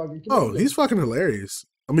bad of a fucking comedian. Oh, he's fucking hilarious.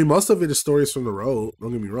 I mean, most of it is stories from the road.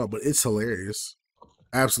 Don't get me wrong, but it's hilarious.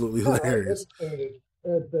 Absolutely hilarious. It's great.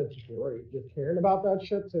 Just hearing about that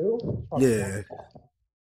shit too. Yeah.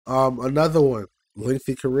 Another one.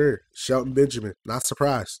 Lengthy career. Shelton Benjamin. Not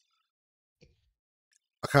surprised.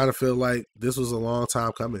 I kind of feel like this was a long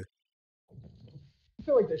time coming. I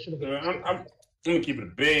feel like they should have been. I'm gonna keep it a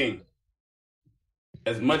bang.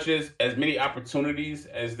 As many opportunities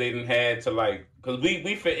as they done had to like, because we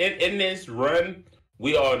in this run,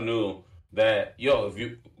 we all knew that if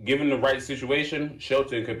you given the right situation,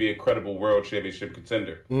 Shelton could be a credible world championship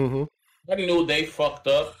contender. Mm-hmm. I knew they fucked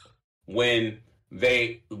up when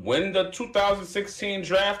the 2016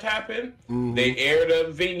 draft happened. Mm-hmm. They aired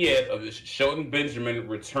a vignette of Shelton Benjamin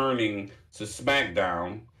returning to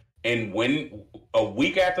SmackDown, and when a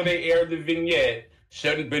week after they aired the vignette,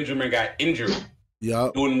 Shelton Benjamin got injured.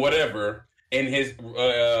 Yep. Doing whatever, and his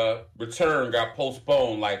return got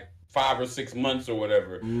postponed like 5 or 6 months or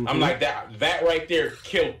whatever. Mm-hmm. I'm like, that right there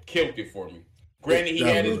killed it for me. Granted, he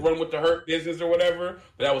had his run with the Hurt Business or whatever,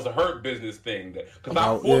 but that was a Hurt Business thing. Because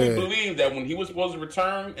I fully believe that when he was supposed to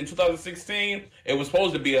return in 2016, it was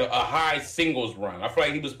supposed to be a high singles run. I feel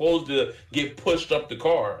like he was supposed to get pushed up the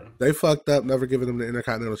card. They fucked up never giving him the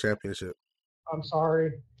Intercontinental Championship. I'm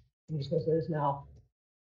sorry. I'm just going to say this now.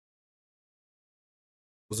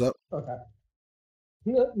 What's up? Okay.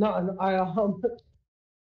 No,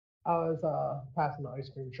 I was passing the ice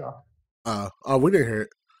cream truck. We didn't hear it.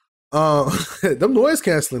 Them noise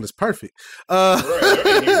canceling is perfect. We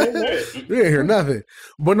didn't hear nothing.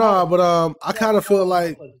 But I kind of feel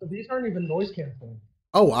like these aren't even noise canceling.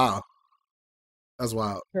 Oh wow, that's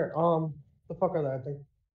wild. Here, the fuck are they? I think.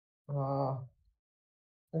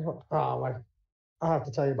 I'll have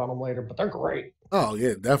to tell you about them later, but they're great. Oh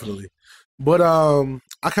yeah, definitely. But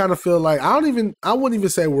I kind of feel like I wouldn't even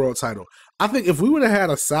say world title. I think if we would have had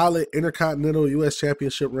a solid Intercontinental U.S.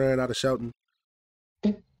 Championship run out of Shelton,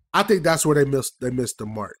 I think that's where they missed the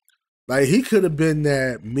mark. Like he could have been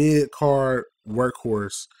that mid-card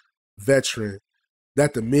workhorse veteran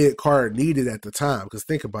that the mid-card needed at the time. Because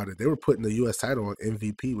think about it, they were putting the U.S. title on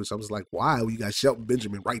MVP, which I was like, why? We got Shelton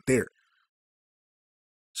Benjamin right there.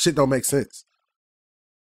 Shit don't make sense.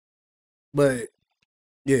 But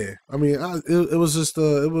yeah, I mean, it was just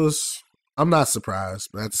I'm not surprised,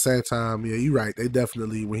 but at the same time, yeah, you're right. They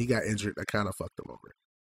definitely, when he got injured, they kind of fucked him over.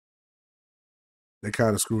 They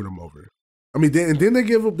kind of screwed him over. I mean, then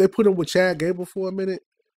they put him with Chad Gable for a minute.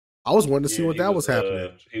 I was wanting to see what that was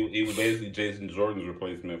happening. He was basically Jason Jordan's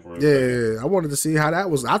replacement for him. Yeah, I wanted to see how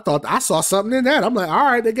that was. I thought I saw something in that. I'm like, all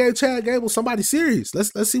right, they gave Chad Gable somebody serious.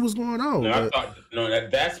 Let's see what's going on.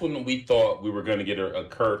 That's when we thought we were going to get a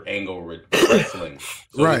Kurt Angle wrestling.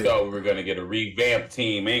 So right. We thought we were going to get a revamped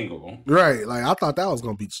Team Angle. Right. Like I thought that was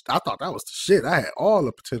the shit. I had all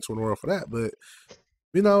the potential in the world for that, but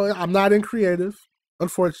you know, I'm not in creative.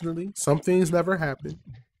 Unfortunately, some things never happen.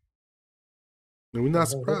 And we're not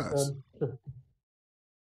surprised. Just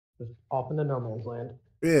off in the no man's land.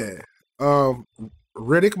 Yeah.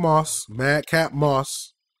 Riddick Moss, Madcap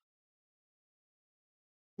Moss.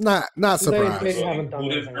 Not surprised. They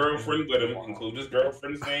include his girlfriend with him. Include his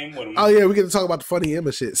girlfriend's name with him. Oh yeah, we get to talk about the funny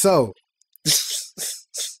Emma shit. So.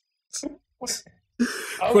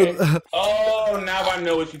 Okay. Now I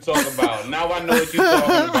know what you're talking about.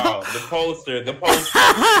 The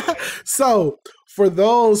poster. So, for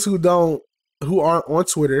those who aren't on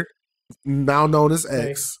Twitter, now known as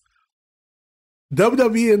X,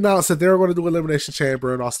 WWE announced that they were going to do Elimination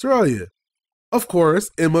Chamber in Australia. Of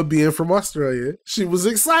course, Emma being from Australia, she was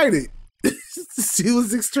excited. She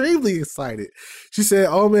was extremely excited. She said,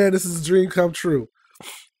 "Oh man, this is a dream come true."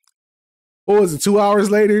 What was it? 2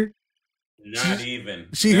 hours later, Not even.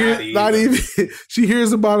 She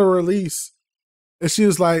hears about a release, and she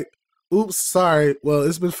was like, "Oops, sorry. Well,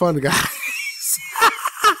 it's been fun, guys."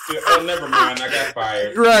 Oh, never mind. I got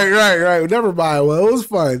fired. Right. Never mind. Well, it was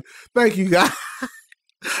fun. Thank you, guys.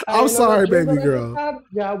 I'm sorry, baby girl.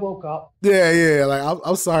 Yeah, I woke up. Yeah. Like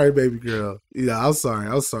I'm sorry, baby girl. Yeah, I'm sorry.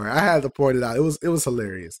 I had to point it out. It was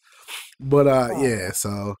hilarious. But yeah.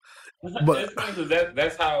 So, but it's funny because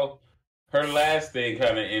that's how her last thing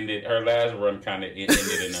kind of ended. Her last run kind of ended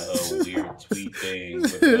in a weird tweet thing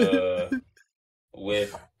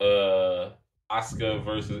with Asuka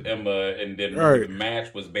versus Emma, and then the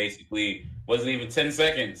match was basically wasn't even 10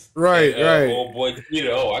 seconds. Right. Old boy tweeted,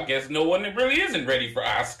 "Oh, I guess no one really isn't ready for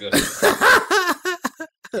Asuka."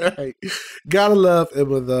 Right. Gotta love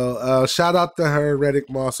Emma though. Shout out to her and Reddick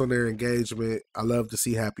Moss on their engagement. I love to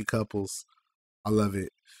see happy couples. I love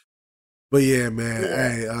it. But yeah, man.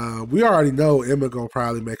 Yeah. Hey, we already know Emma gonna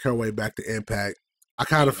probably make her way back to Impact. I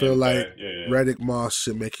kind of feel like Reddick Moss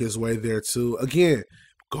should make his way there too. Again,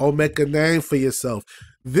 go make a name for yourself.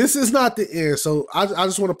 This is not the end. So I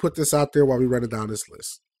just want to put this out there while we run it down this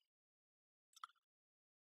list.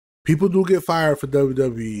 People do get fired for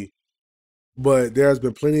WWE, but there's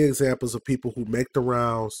been plenty of examples of people who make the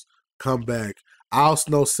rounds, come back. Al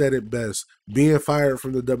Snow said it best. Being fired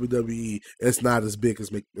from the WWE is not as big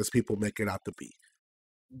as people make it out to be.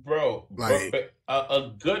 Bro, like, but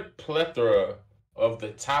a good plethora of the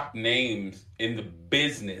top names in the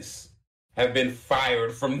business have been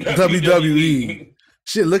fired from WWE.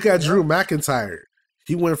 Shit, look at Drew McIntyre.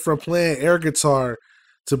 He went from playing air guitar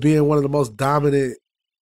to being one of the most dominant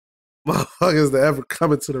motherfuckers to ever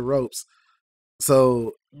come into the ropes.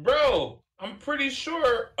 So, bro, I'm pretty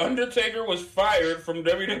sure Undertaker was fired from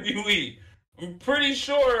WWE. I'm pretty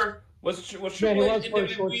sure was Triple H in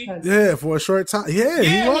WWE? Yeah, for a short time. Yeah,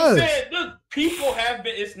 he was. He said, look, people have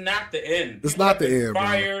been. It's not the end. It's not the end.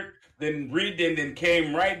 Fired, then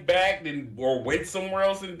came right back, or went somewhere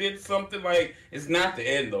else and did something. Like, it's not the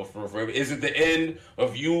end though. For is it the end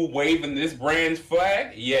of you waving this brand's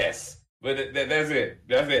flag? Yes, but that's it.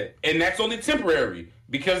 That's it, and that's only temporary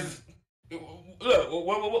because.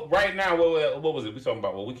 Look, right now, what was it? We talking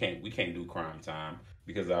about? Well, we can't do Crime Time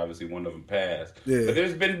because obviously one of them passed. Yeah. But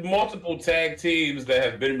there's been multiple tag teams that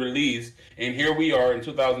have been released, and here we are in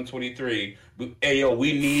 2023. Hey, yo,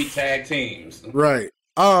 we need tag teams. Right.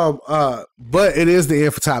 But it is the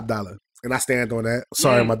end for Top Dollar, and I stand on that.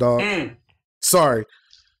 Sorry, my dog. Sorry.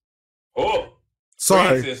 Oh,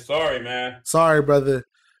 sorry. Francis, sorry, man. Sorry, brother.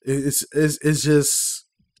 It's just.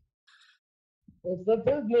 It's the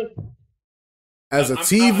business. As a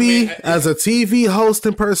TV host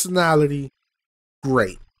and personality,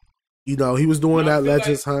 great. You know, he was doing that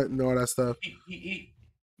Legends Hunt and all that stuff.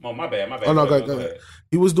 Oh, my bad. Oh, no, go ahead.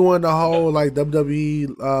 He was doing the whole, like,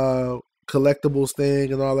 WWE collectibles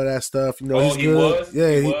thing and all of that stuff. You know, he's good.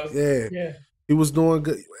 Yeah. He was doing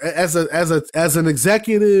good. As an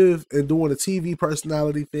executive and doing a TV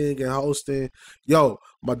personality thing and hosting, yo,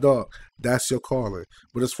 my dog, that's your calling.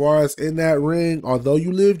 But as far as in that ring, although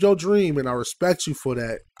you lived your dream, and I respect you for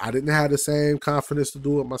that, I didn't have the same confidence to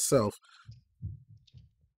do it myself.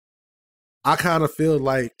 I kind of feel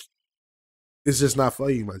like it's just not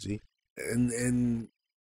for you, my G. And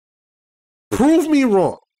prove me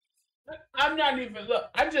wrong. I'm not even, look,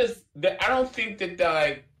 I don't think that,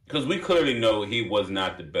 like, because we clearly know he was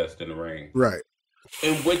not the best in the ring. Right.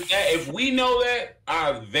 And with that, if we know that,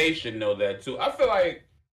 they should know that too. I feel like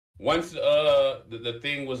once the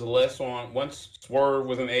thing was less on, once Swerve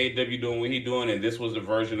was in AEW doing what he doing, and this was a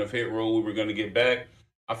version of Hit Row we were going to get back,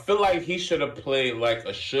 I feel like he should have played like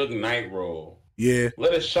a Suge Knight role. Yeah.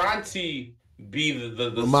 Let Ashanti be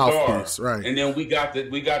the mouthpiece, star, right? And then we got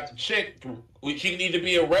the chick. She need to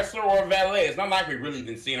be a wrestler or a valet. It's not like we really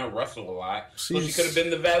been seeing her wrestle a lot. So she could have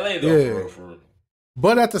been the valet though. Yeah.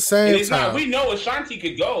 But at the same time, we know Ashanti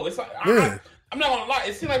could go. It's like I'm not gonna lie.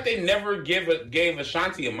 It seemed like they never gave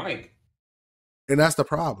Ashanti a mic, and that's the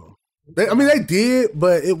problem. They did,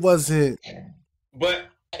 but it wasn't. But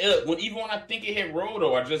even when I think it Hit Row,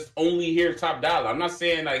 though, I just only hear Top Dollar. I'm not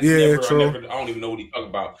saying like I don't even know what he talking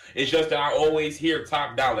about. It's just that I always hear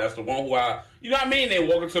Top Dollar. That's the one who you know what I mean? They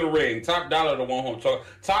walk into the ring. Top Dollar, the one who I'm talking.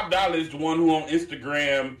 Top Dollar is the one who on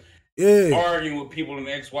Instagram, arguing with people in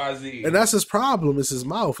XYZ, and that's his problem. It's his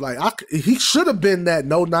mouth. Like he should have been that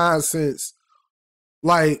no nonsense.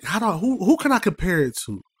 Like who can I compare it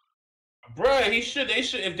to? Bruh, they should,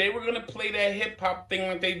 if they were gonna play that hip hop thing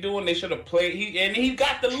like they doing, they should have played. He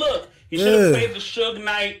got the look. He should have played the Suge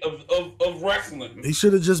Knight of wrestling. He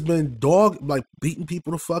should have just been beating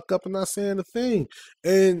people the fuck up and not saying a thing.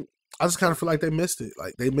 And I just kind of feel like they missed it.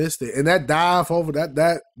 Like they missed it. And that dive over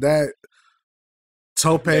that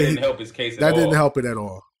Tope, that didn't help his case at that all. didn't help it at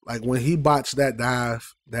all. Like when he botched that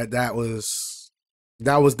dive, that was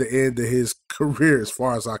the end of his career as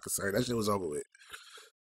far as I could say. That shit was over with.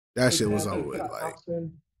 That shit was over with. Like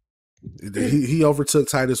he overtook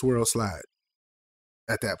Titus World Slide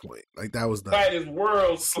at that point. Like that was done. Titus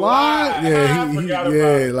World Slide.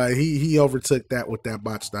 Yeah, like he overtook that with that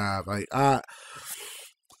botched dive. Like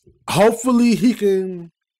hopefully he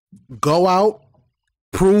can go out,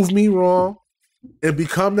 prove me wrong, and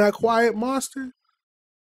become that quiet monster.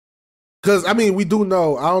 Because, I mean, we do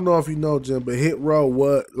know, I don't know if you know, Jim, but Hit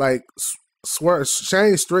Row,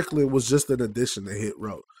 Shane Strickland was just an addition to Hit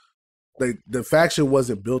Row. The faction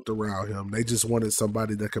wasn't built around him. They just wanted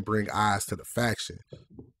somebody that could bring eyes to the faction.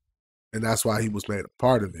 And that's why he was made a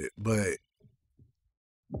part of it. But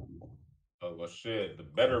oh well, shit. The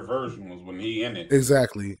better version was when he in it.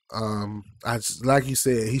 Exactly. Like you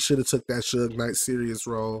said, he should have took that Suge Knight serious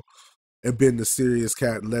role and been the serious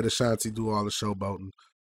cat and let Ashanti do all the showboating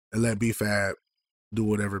and let B-Fab do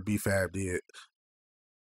whatever B-Fab did.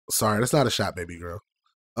 Sorry, that's not a shot, baby girl.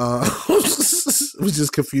 Was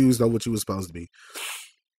just confused on what you were supposed to be.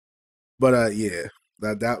 But yeah,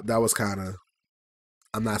 that was kind of.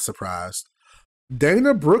 I'm not surprised.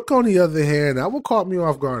 Dana Brooke, on the other hand, that one caught me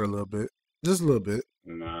off guard a little bit, just a little bit.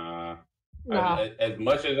 Nah. As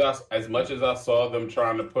much as I saw them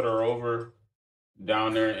trying to put her over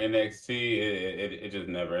down there in NXT, it just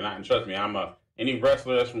never. And trust me, any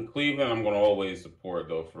wrestler that's from Cleveland, I'm gonna always support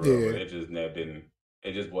though. For real, but it just never didn't.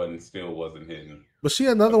 It just wasn't hitting. But she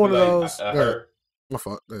another one of those. My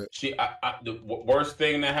fault. The worst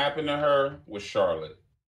thing that happened to her was Charlotte.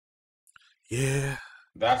 Yeah.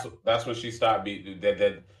 That's when she stopped being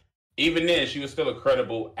that. Even then, she was still a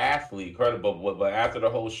credible athlete, but after the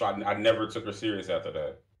whole shot, I never took her serious after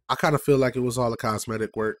that. I kind of feel like it was all the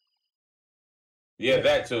cosmetic work. Yeah,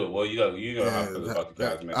 that too. Well, you know how I feel about the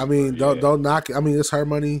cosmetic. I mean, don't knock it. I mean, it's her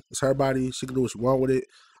money, it's her body. She can do what she want with it.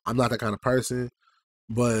 I'm not that kind of person,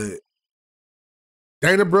 but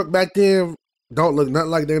Dana Brooke back then don't look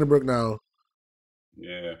nothing like Dana Brooke now.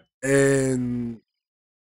 Yeah, and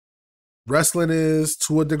wrestling is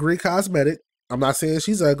to a degree cosmetic. I'm not saying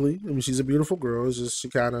she's ugly. I mean, she's a beautiful girl. It's just she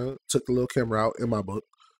kind of took the Lil' Kim route in my book.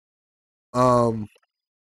 And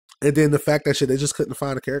then the fact that they just couldn't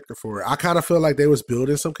find a character for her. I kind of feel like they was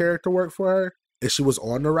building some character work for her, and she was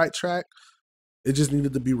on the right track. It just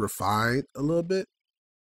needed to be refined a little bit,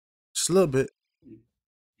 just a little bit.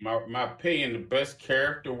 My opinion, the best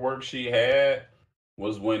character work she had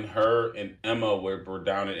was when her and Emma were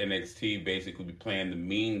down at NXT, basically playing the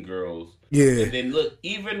mean girls. Yeah. And then look,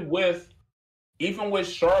 even with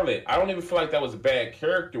Charlotte, I don't even feel like that was bad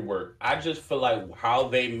character work. I just feel like how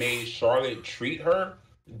they made Charlotte treat her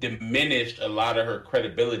diminished a lot of her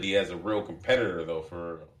credibility as a real competitor, though.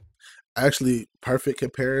 For real. Actually, perfect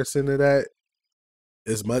comparison to that.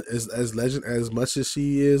 As much as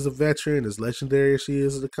she is a veteran, as legendary as she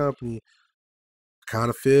is of the company, I kind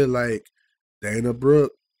of feel like Dana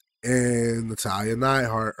Brooke and Natalya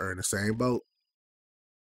Neidhart are in the same boat.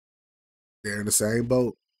 They're in the same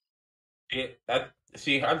boat. I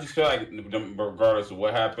just feel like regardless of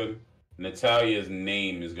what happened, Natalya's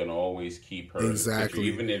name is gonna always keep her exactly.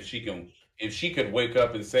 In the picture. Even if she could wake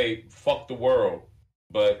up and say "fuck the world,"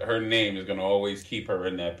 but her name is gonna always keep her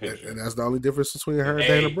in that picture. And that's the only difference between her and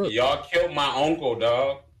Dana Brooke. Y'all killed my uncle,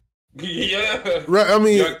 dog. Yeah, right. I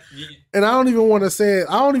mean, and I don't even want to say it.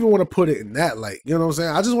 I don't even want to put it in that light. You know what I'm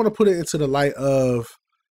saying? I just want to put it into the light of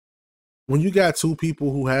when you got two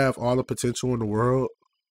people who have all the potential in the world,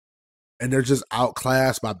 and they're just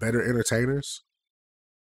outclassed by better entertainers.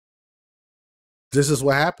 This is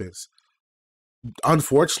what happens.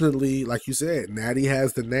 Unfortunately, like you said, Natty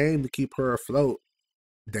has the name to keep her afloat.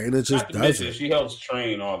 Dana just doesn't. She helps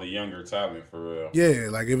train all the younger talent for real. Yeah,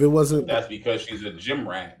 like if it wasn't, that's because she's a gym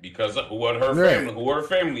rat. Because of who her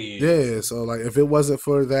family is. Yeah, so like if it wasn't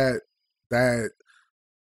for that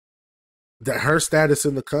her status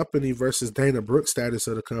in the company versus Dana Brooke's status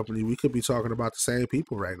of the company, we could be talking about the same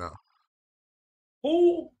people right now.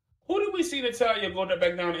 Who did we see Natalya go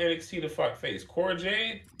back down to NXT to fight face? Cora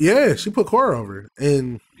Jade? Yeah, she put Cora over.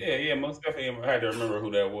 And yeah, most definitely I had to remember who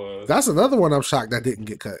that was. That's another one I'm shocked that didn't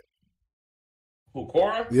get cut. Who,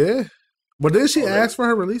 Cora? Yeah. But did she ask for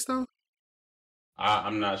her release though?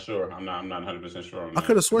 I'm not sure. I'm not 100% sure on that. I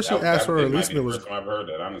could have sworn she asked for her release and it was. First time I've heard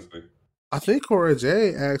that, honestly. I think Cora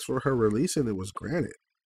Jade asked for her release and it was granted.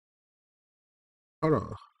 Hold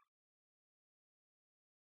on.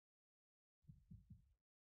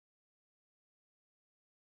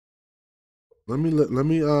 Let me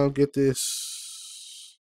get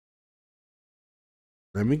this.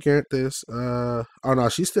 Let me get this. Oh no,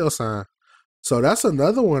 she's still signed. So that's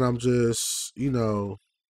another one. I'm just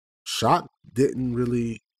shocked didn't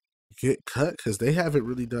really get cut because they haven't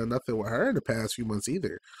really done nothing with her in the past few months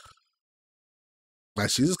either. Like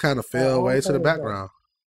she just kind of fell away to the background.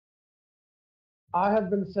 I have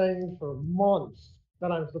been saying for months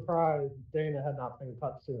that I'm surprised Dana had not been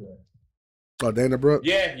cut sooner. Oh, Dana Brooke?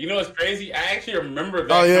 Yeah, it's crazy. I actually remember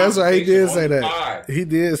that. Oh, yeah, that's right. He did say that. He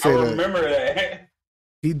did say that. I remember that.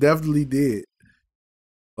 He definitely did.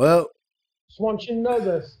 Well, just want you to know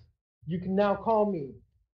this. You can now call me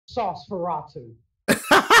Sauce Ferratu.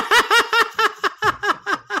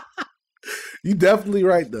 You definitely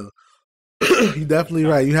right, though. You definitely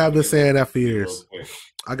right. You have been saying that for years.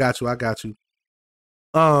 I got you.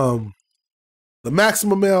 The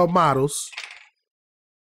Maximum Male Models.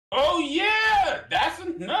 Oh yeah, that's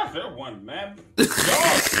another one, man. Did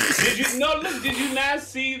you not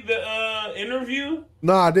see the interview?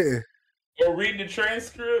 No, I didn't. Or read the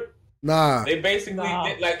transcript? Nah. They basically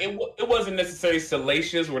did, like it wasn't necessarily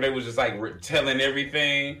salacious where they was just like telling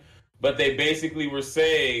everything, but they basically were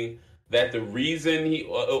saying that the reason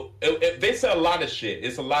they said a lot of shit.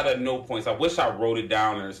 It's a lot of no points. I wish I wrote it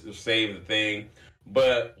down or saved the thing,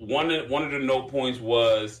 but one of the no points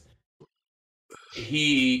was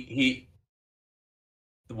he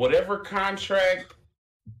whatever contract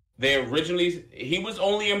they originally he was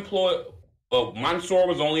only employed. Well, Mansoor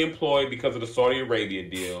was only employed because of the Saudi Arabia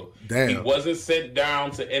deal. Damn. He wasn't sent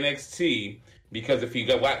down to NXT because if he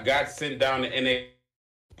got sent down to NXT,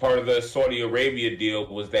 part of the Saudi Arabia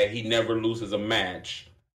deal was that he never loses a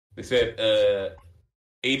match. They said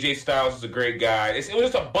AJ Styles is a great guy. It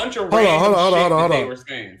was just a bunch of random shit that they were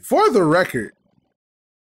saying. For the record,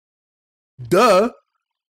 duh.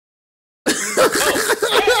 Let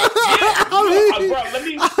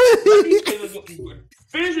me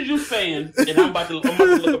finish what you're saying, and I'm about to look up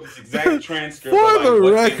this exact transcript. For the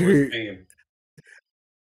record,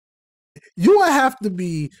 you would have to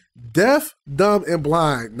be deaf, dumb, and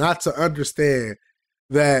blind not to understand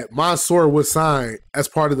that Mansoor was signed as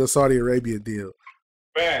part of the Saudi Arabia deal.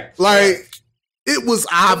 Facts. It was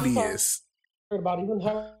obvious.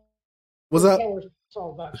 What's up?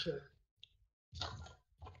 Saw that shit.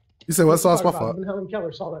 You said what? Sauce? My fault. Even Helen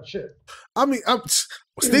Keller saw that shit. I mean,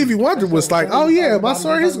 Stevie Wonder was like, "Oh yeah,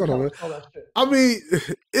 Mansoor, he's gonna win." I mean,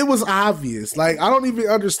 it was obvious. Like, I don't even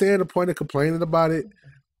understand the point of complaining about it.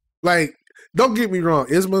 Like, don't get me wrong.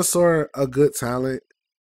 Is Mansoor a good talent?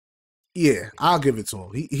 Yeah, I'll give it to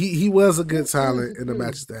him. He was a good talent in the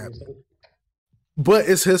matches that happened. But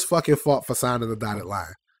it's his fucking fault for signing the dotted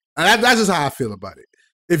line. And that's just how I feel about it.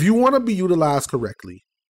 If you want to be utilized correctly,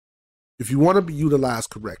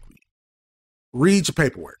 read your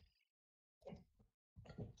paperwork.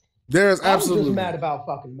 There's absolutely. I'm just mad about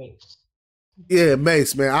fucking Mace. Yeah,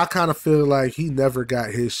 Mace, man. I kind of feel like he never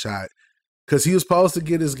got his shot. Because he was supposed to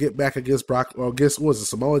get back against Brock, or against, what was it,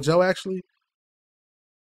 Samoa Joe, actually?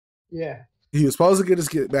 Yeah. He was supposed to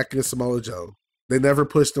get back against Samoa Joe. They never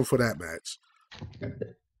pushed him for that match.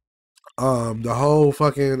 The whole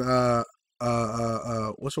fucking,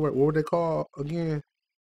 what's the word? What were they called again?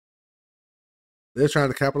 They're trying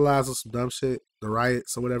to capitalize on some dumb shit. The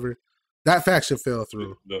riots or whatever. That faction fell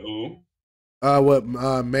through. The who?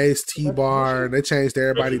 Mace, T-Bar, they changed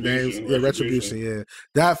everybody's names. Yeah, Retribution, yeah.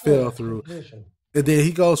 That fell through. And then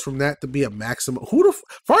he goes from that to be a maximum.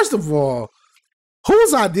 First of all,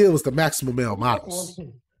 whose idea was the Maximum Male Models?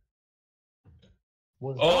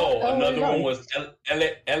 Another one was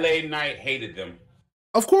LA Knight hated them.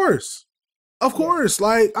 Of course.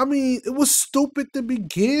 Like, I mean, it was stupid to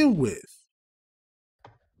begin with.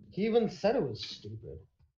 He even said it was stupid.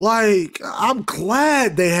 Like, I'm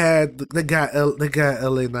glad they got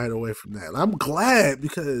LA Knight away from that. I'm glad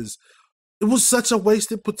because it was such a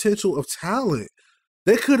wasted potential of talent.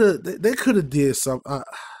 They could have did some. I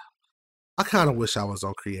kind of wish I was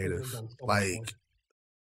on creative. Like,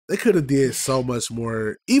 they could have did so much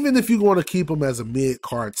more. Even if you want to keep them as a mid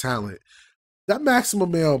card talent, that Maximum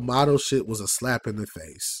Male Model shit was a slap in the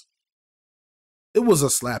face. It was a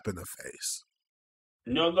slap in the face.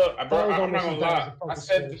 No, look, I'm not gonna lie.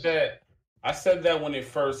 I said that when it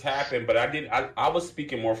first happened, but I was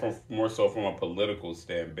speaking more so from a political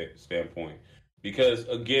standpoint, because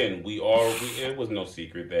again, it was no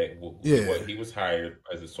secret that he was hired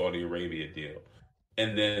as a Saudi Arabia deal,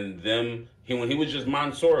 and then when he was just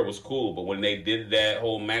Mansoor, it was cool, but when they did that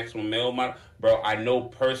whole Maximum Male model, bro, I know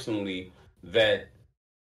personally that.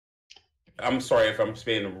 I'm sorry if I'm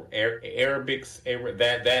speaking Arabics,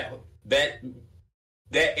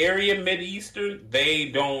 that area Mideastern, they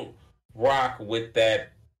don't rock with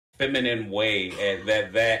that feminine way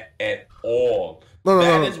at all.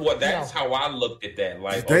 That is what. That's how I looked at that.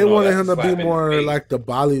 Like they wanted him to be more like the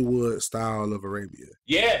Bollywood style of Arabia.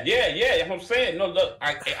 Yeah. That's what I'm saying. No, look,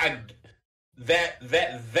 I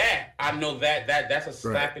know that's a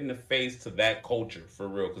slap in the face to that culture for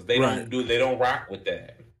real because they don't rock with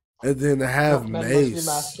that. And then to have Mace,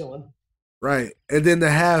 right? And then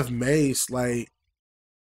to have Mace, like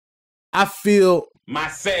I feel my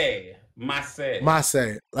say.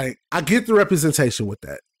 Like I get the representation with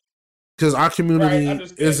that because our community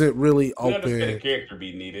isn't really open. Understand the character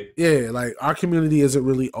be needed. Yeah, like our community isn't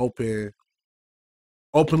really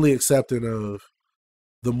openly accepting of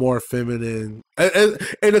the more feminine. And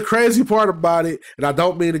the crazy part about it, and I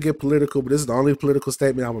don't mean to get political, but this is the only political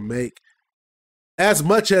statement I'm gonna make. As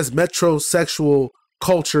much as metrosexual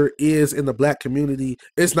culture is in the black community,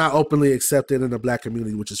 it's not openly accepted in the black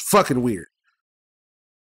community, which is fucking weird.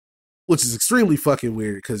 Which is extremely fucking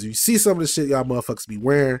weird because you see some of the shit y'all motherfuckers be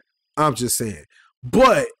wearing. I'm just saying,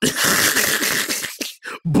 but that's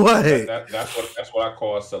what I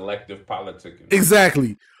call selective politicking.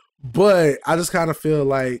 Exactly, but I just kind of feel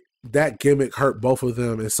like that gimmick hurt both of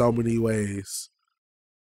them in so many ways,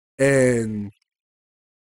 and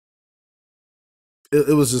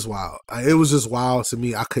it was just wild. It was just wild to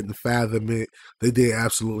me. I couldn't fathom it. They did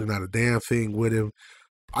absolutely not a damn thing with him.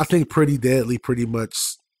 I think Pretty Deadly pretty much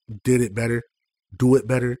do it better.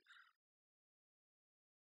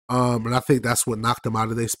 And I think that's what knocked them out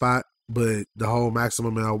of their spot. But the whole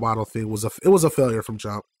Maximum and Waddle thing was a failure from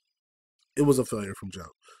jump. It was a failure from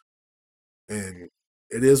jump. And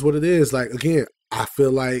it is what it is. Like, again, I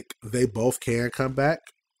feel like they both can come back.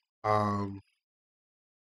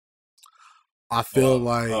 I feel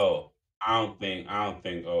like I don't think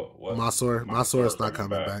Mansoor is not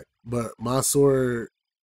coming back. But Mansoor,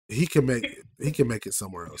 he can make it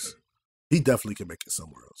somewhere else. He definitely can make it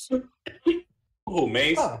somewhere else. Oh,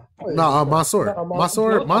 Mace? No,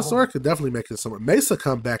 Mansoor could definitely make it somewhere. Mace will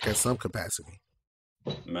come back at some capacity.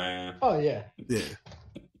 Man. Oh yeah. Yeah.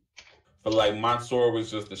 But like Mansoor was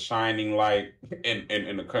just a shining light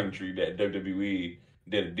in the country that WWE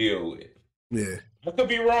did deal with. Yeah. I could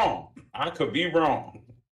be wrong.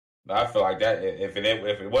 But I feel like that if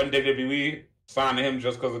it wasn't WWE signing him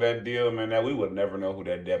just because of that deal, man, that we would never know who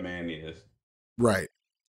that man is. Right.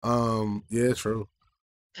 Yeah, true.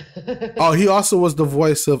 Oh, he also was the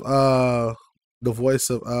voice of one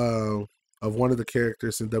of the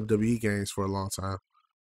characters in WWE games for a long time.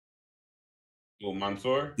 Oh,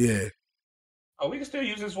 Mansoor? Yeah. Oh, we can still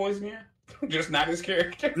use his voice again. Just not his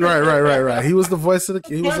character. Right. He was the voice of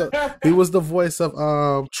he was the voice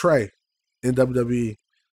of Trey in WWE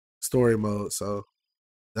story mode. So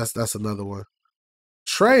that's another one.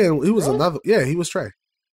 Trey, and he was another. Yeah, he was Trey.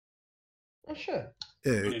 Oh shit.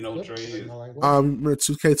 Yeah. I don't know what Trey is. Remember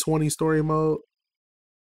 2K20 story mode?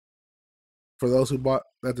 For those who bought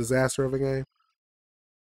that disaster of a game.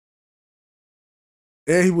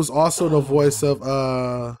 And he was also the voice of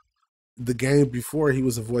the game before. He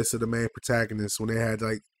was the voice of the main protagonist when they had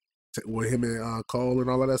like with him and Cole and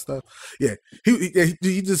all of that stuff. Yeah, he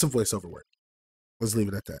did some voiceover work. Let's leave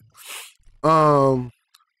it at that.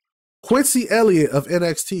 Quincy Elliott of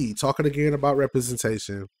NXT talking again about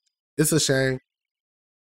representation. It's a shame.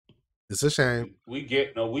 It's a shame. We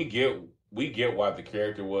get why the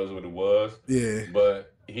character was what it was. Yeah,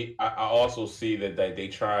 but I also see that they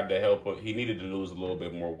tried to help him. He needed to lose a little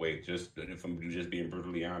bit more weight. Just if I'm just being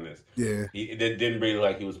brutally honest. Yeah, it didn't really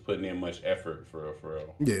like he was putting in much effort for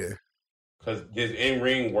real. Yeah, because his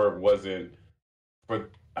in-ring work wasn't for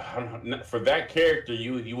that character.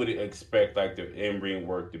 You would expect like the in-ring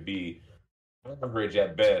work to be average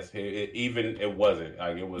at best. It wasn't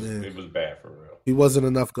like it was. Yeah. It was bad for real. He wasn't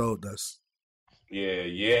enough gold dust. Yeah,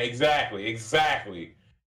 exactly.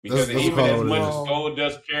 Because even as much as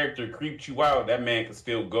Goldust character creeped you out, that man could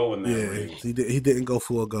still go in that ring. He didn't go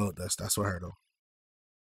full Goldust. That's what hurt him.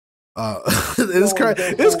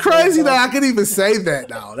 It's crazy that I can even say that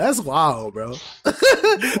now. That's wild, bro.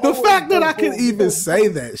 The fact that I can even say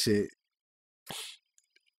that shit.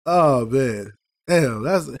 Oh man, damn.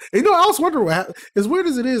 I was wondering what happened. As weird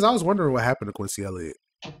as it is, I was wondering what happened to Quincy Elliott.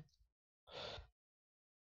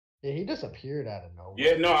 Yeah, he disappeared out of nowhere.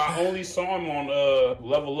 Yeah, no, I only saw him on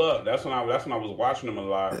Level Up. That's when I was watching him a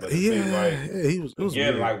lot. But he was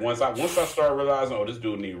again, like once I started realizing, this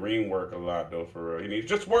dude need ring work a lot though. For real, he needs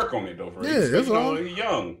just work on it though. For real, he's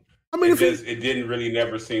young. I mean, it didn't really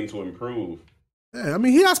never seem to improve. Yeah, I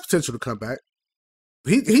mean, he has potential to come back.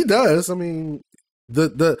 He does. I mean,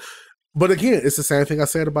 but again, it's the same thing I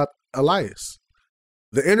said about Elias.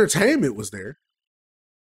 The entertainment was there,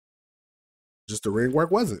 just the ring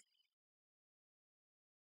work wasn't.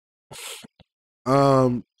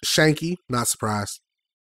 Shanky, not surprised.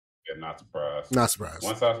 Yeah, not surprised. Not surprised.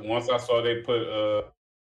 Once I saw they put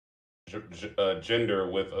gender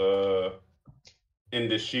with in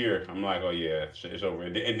this year, I'm like, oh yeah, it's over.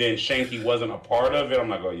 And then Shanky wasn't a part of it. I'm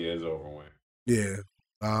like, oh yeah, it's over with. Yeah.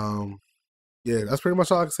 Yeah, that's pretty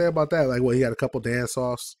much all I can say about that. Like, he had a couple dance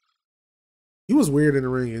offs. He was weird in the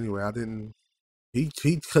ring anyway. He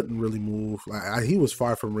couldn't really move. Like, he was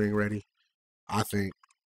far from ring ready, I think.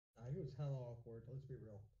 He was hella awkward. Let's be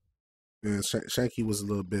real. Yeah, Shanky was a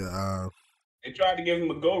little bit. They tried to give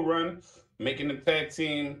him a go run, making the tag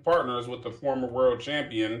team partners with the former world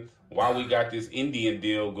champion while we got this Indian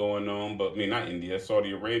deal going on. But I mean, not India,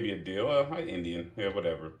 Saudi Arabia deal. Indian, yeah,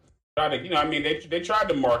 whatever. They tried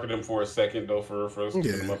to market him for a second though for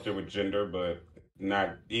keeping him up there with gender, but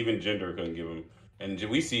not even gender couldn't give him. And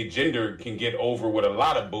we see gender can get over with a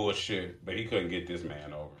lot of bullshit, but he couldn't get this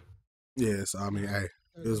man over. Yes, I mean, hey,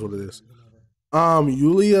 it is what it is.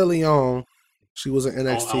 Yulia Leon, she was in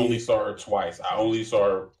NXT. I only saw her twice. I only saw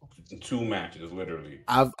her in 2 matches, literally.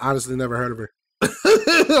 I've honestly never heard of her.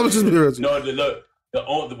 I'm just being real.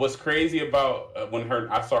 No, what's crazy about when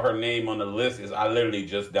I saw her name on the list is I literally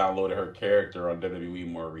just downloaded her character on WWE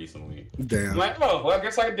more recently. Damn. I'm like, oh, well, I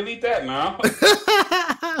guess I can delete that now.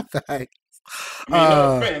 Thanks.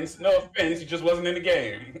 No offense, he just wasn't in the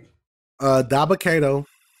game. Daba Kato,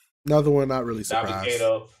 another one, not really surprised. Daba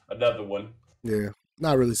Kato, another one. Yeah,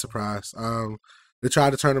 not really surprised. They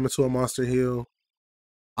tried to turn him into a monster heel.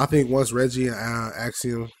 I think once Reggie and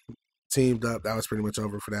Axiom teamed up, that was pretty much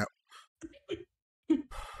over for that.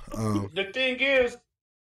 The thing is,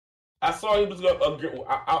 I saw he was going.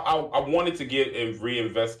 I wanted to get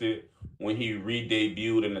reinvested when he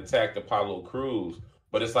re-debuted and attacked Apollo Crews,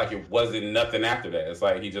 but it's like it wasn't nothing after that. It's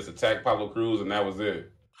like he just attacked Apollo Crews and that was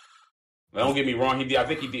it. Now, don't get me wrong. I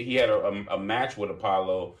think he had a match with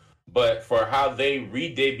Apollo, but for how they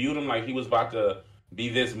re-debuted him, like he was about to be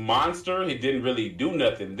this monster, he didn't really do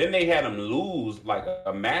nothing. Then they had him lose like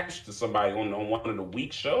a match to somebody on one of the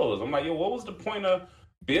week shows. I'm like, yo, what was the point of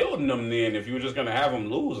building them then if you were just gonna have him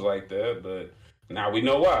lose like that? But now we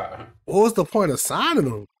know why. What was the point of signing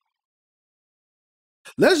him?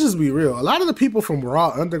 Let's just be real. A lot of the people from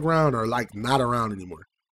Raw Underground are like not around anymore,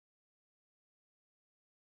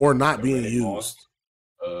 or not being used.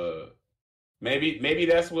 Maybe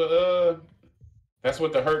that's what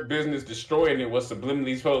the Hurt Business destroying it was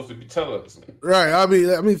subliminally supposed to be telling us. Right. I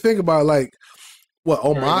mean, think about like what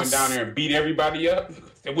Omos went down there and beat everybody up.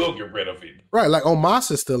 They will get rid of it. Right. Like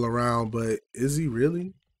Omos is still around, but is he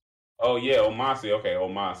really? Oh yeah, Omos. Okay,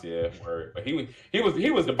 Omos. Yeah, word. But he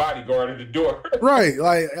was the bodyguard at the door. Right.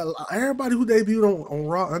 Like everybody who debuted on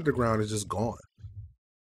Raw Underground is just gone.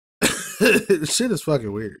 Shit is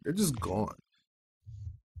fucking weird. They're just gone.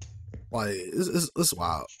 Like it's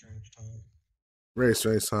wild. Very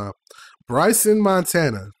strange time. Bryson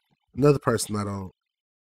Montana, another person I don't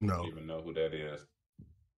know. I don't even know who that is.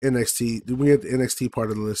 NXT. We get the NXT part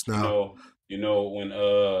of the list now. You know when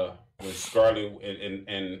Scarlet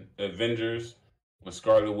and Avengers, when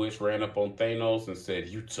Scarlet Witch ran up on Thanos and said,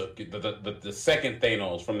 "You took it," the second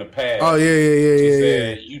Thanos from the past. Oh yeah. She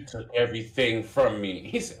said, "You took everything from me."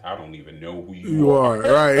 He said, "I don't even know who you are."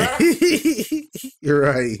 Right. You're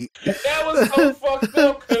right. That was so fucked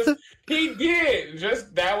up because he did.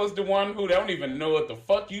 Just that was the one who don't even know what the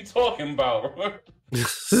fuck you talking about.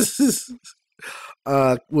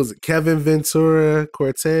 Was it Kevin Ventura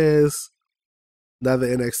Cortez?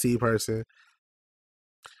 Another NXT person.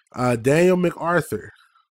 Daniel MacArthur,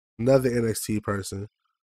 another NXT person.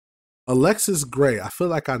 Alexis Gray, I feel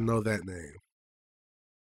like I know that name.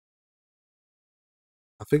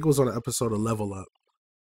 I think it was on an episode of Level Up.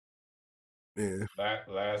 Yeah.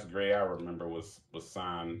 Last Gray I remember was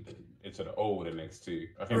signed into the old NXT.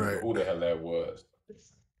 I can't remember who the hell that was.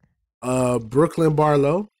 Brooklyn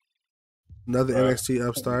Barlow, another NXT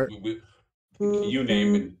upstart. You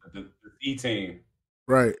name it, the E-team.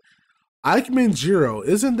 Right. Ike Manjiro,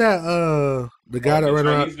 isn't that the guy that ran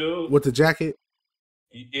around with the jacket?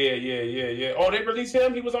 Yeah. Oh, they released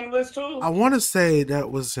him? He was on the list too? I want to say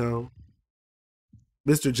that was him.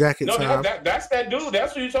 Mr. Jacket Time. That's that dude.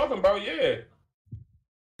 That's what you're talking about, yeah.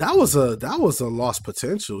 That was a lost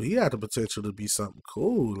potential. He had the potential to be something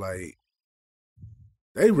cool. Like,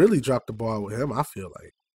 they really dropped the ball with him, I feel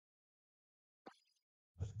like.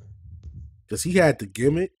 Because he had the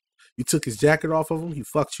gimmick. You took his jacket off of him. He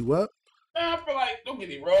fucked you up. Man, I feel like, don't get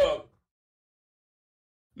me wrong.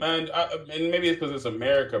 Man, and maybe it's because it's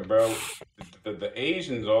America, bro. The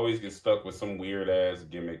Asians always get stuck with some weird-ass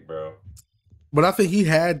gimmick, bro. But I think he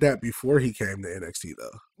had that before he came to NXT,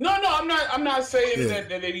 though. No, I'm not saying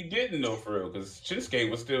that he didn't though, for real. Because Shinsuke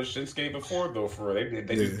was still Shinsuke before though, for real.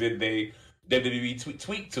 They just did WWE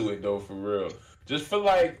tweak to it though, for real. Just feel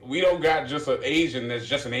like we don't got just an Asian that's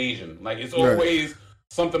just an Asian. Like it's always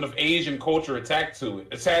something of Asian culture attached to it.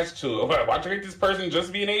 Why can't this person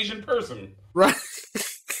just be an Asian person? Right.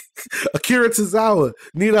 Akira Tozawa.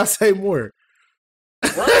 Need I say more?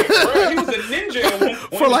 Right. He was a ninja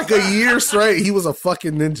for like a year straight. He was a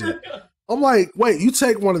fucking ninja. I'm like, wait, you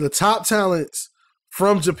take one of the top talents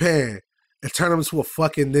from Japan and turn him into a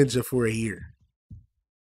fucking ninja for a year,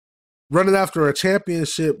 running after a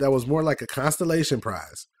championship that was more like a constellation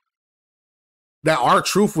prize. That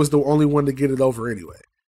R-Truth was the only one to get it over anyway.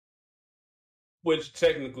 Which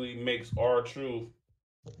technically makes R-Truth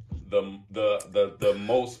the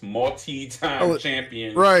most multi-time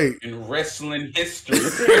champion in wrestling history.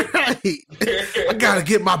 I gotta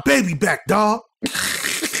get my baby back, dog.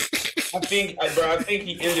 I think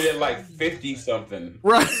he ended at like 50 something.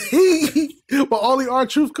 Right. But only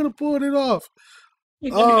R-Truth could have pulled it off.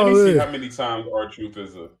 Let me see how many times R-Truth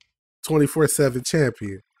is a 24/7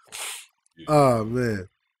 champion. Yeah. Oh man.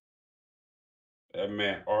 That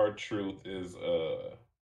man R-Truth is a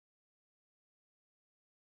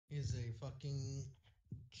fucking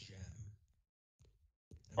gem.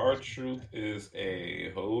 R-Truth is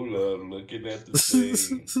a hold up, looking at the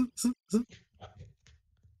thing.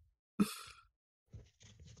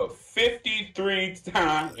 A 53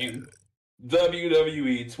 time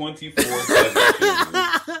WWE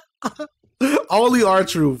 24/7. Only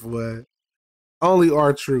R-Truth, man. Only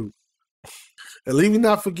R-Truth. And let me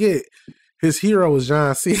not forget, his hero was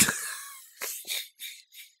John Cena.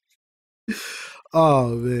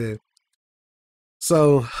 Oh man!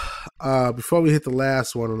 So before we hit the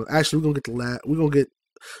last one, actually we're gonna get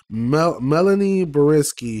Melanie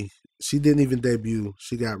Borinsky. She didn't even debut.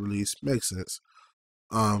 She got released. Makes sense.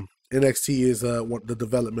 NXT is the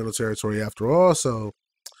developmental territory after all, so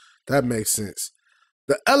that makes sense.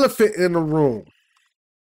 The elephant in the room.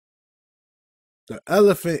 The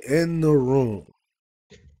elephant in the room.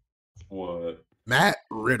 What? Matt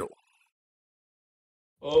Riddle.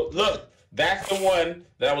 Oh, look. That's the one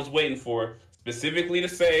that I was waiting for, specifically to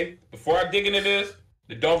say, before I dig into this,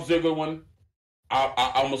 the Dolph Ziggler one,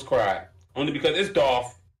 I almost cried. Only because it's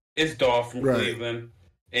Dolph. It's Dolph from Cleveland.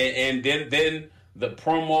 And then the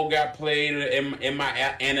promo got played in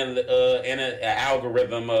my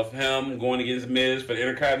algorithm of him going against Miz for the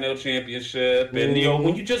Intercontinental Championship. And,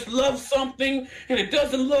 when you just love something and it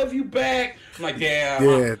doesn't love you back, I'm like, damn.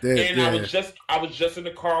 I was just in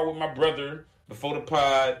the car with my brother before the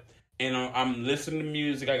pod. And I'm listening to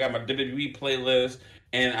music. I got my WWE playlist,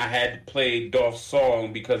 and I had to play Dolph's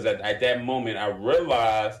song because at that moment I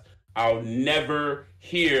realized I'll never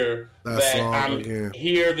hear that I'm again.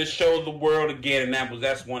 Here to show the world again, and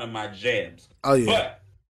that's one of my jams. Oh yeah. But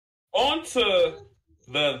on to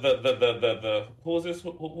the who is this?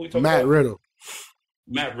 Who we talking Matt about? Riddle.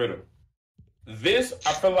 Matt Riddle. I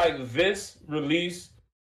feel like this release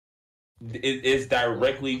is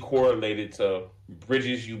directly correlated to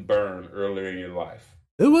bridges you burn earlier in your life.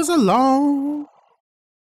 It was a long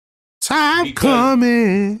time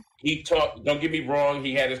coming. He taught. Don't get me wrong.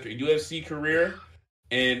 He had his UFC career,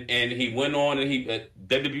 and he went on and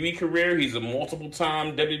WWE career. He's a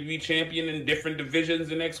multiple-time WWE champion in different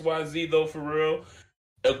divisions in XYZ. Though, for real.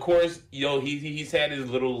 Of course, he's had his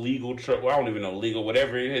little legal trouble. I don't even know legal,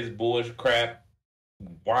 whatever his bullshit crap.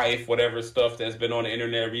 Wife, whatever stuff that's been on the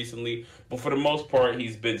internet recently, but for the most part,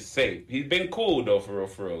 he's been safe. He's been cool though, for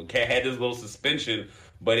real. Had this little suspension,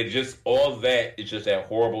 but it's just that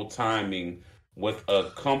horrible timing with a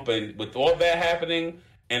company, with all that happening,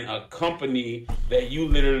 and a company that you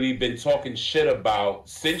literally been talking shit about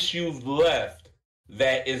since you've left,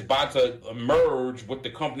 that is about to merge with the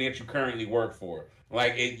company that you currently work for.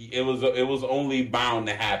 Like it was only bound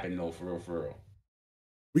to happen though, for real.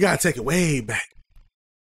 We gotta take it way back.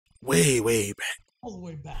 Way back. All the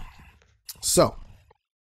way back. So,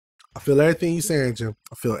 I feel everything you're saying, Jim.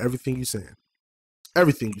 I feel everything you're saying.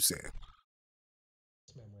 Everything you're saying.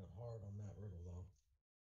 This man went hard on Matt Riddle,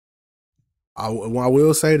 though. I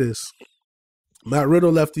will say this. Matt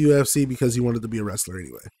Riddle left the UFC because he wanted to be a wrestler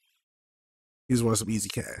anyway. He just wanted some easy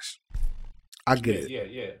cash. I get it.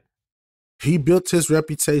 Yeah. He built his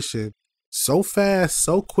reputation so fast,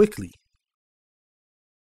 so quickly.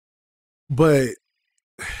 But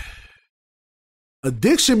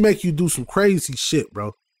addiction make you do some crazy shit,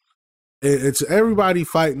 bro. And to everybody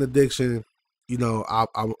fighting addiction,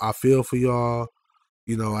 I feel for y'all.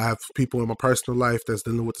 I have people in my personal life that's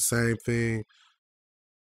dealing with the same thing.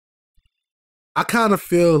 I kind of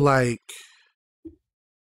feel like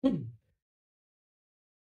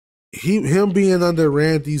him being under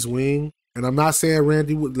Randy's wing, and I'm not saying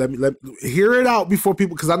Randy would let me hear it out before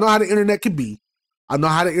people, because I know how the internet can be.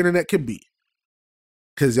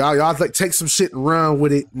 Because y'all like take some shit and run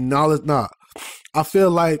with it and all that. Nah, I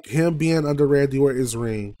feel like him being under Randy Orton's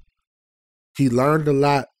ring, he learned a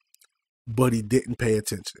lot, but he didn't pay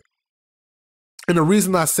attention. And the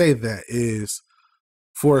reason I say that is,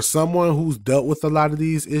 for someone who's dealt with a lot of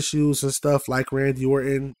these issues and stuff like Randy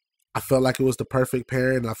Orton, I felt like it was the perfect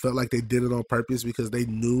pairing. I felt like they did it on purpose because they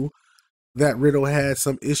knew that Riddle had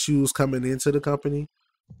some issues coming into the company.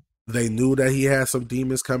 They knew that he had some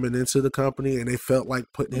demons coming into the company, and they felt like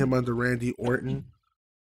putting him under Randy Orton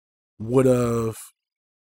would have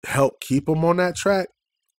helped keep him on that track.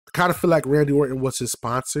 I kind of feel like Randy Orton was his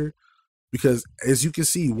sponsor, because as you can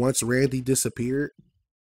see, once Randy disappeared,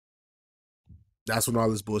 that's when all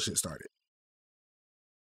this bullshit started.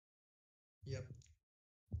 Yep.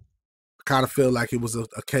 I kind of feel like it was a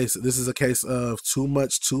case. This is a case of too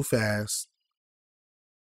much, too fast.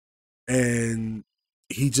 And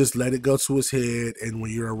he just let it go to his head. And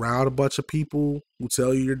when you're around a bunch of people who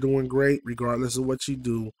tell you you're doing great, regardless of what you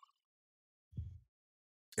do,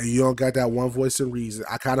 and you don't got that one voice of reason,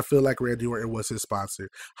 I kind of feel like Randy Orton was his sponsor.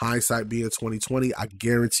 Hindsight being 2020, I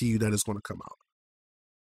guarantee you that it's going to come out.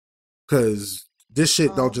 Because this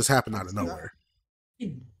shit don't just happen out of nowhere.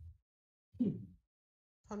 100%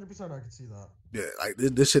 I can see that. Yeah, like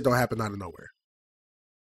this shit don't happen out of nowhere.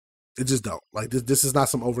 It just don't. Like this is not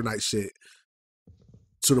some overnight shit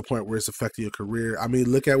to the point where it's affecting your career. I mean,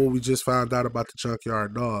 look at what we just found out about the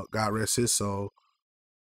Junkyard Dog. God rest his soul.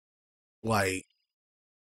 Like,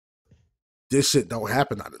 this shit don't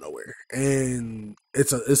happen out of nowhere. And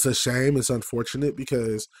it's a shame. It's unfortunate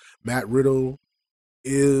because Matt Riddle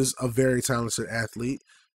is a very talented athlete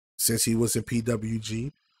since he was in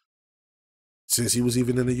PWG. Since he was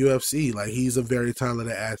even in the UFC, like, he's a very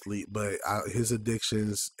talented athlete, but his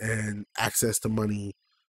addictions and access to money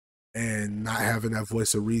and not having that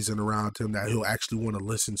voice of reason around him that he'll actually want to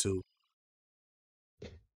listen to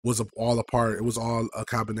was all a part. It was all a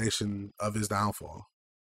combination of his downfall.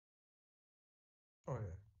 Oh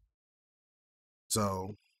yeah.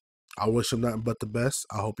 So I wish him nothing but the best.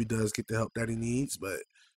 I hope he does get the help that he needs, but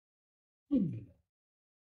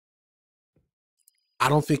I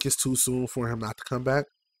don't think it's too soon for him not to come back.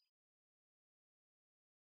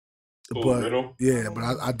 But Riddle? yeah, but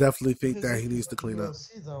I definitely think that he needs to clean up.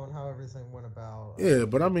 Though, and how everything went about. Yeah,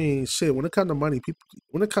 but I mean, shit. When it comes to money,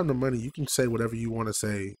 you can say whatever you want to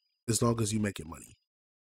say as long as you make it money.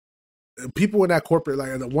 People in that corporate,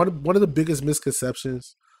 like, one of the biggest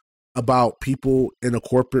misconceptions about people in a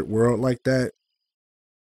corporate world like that.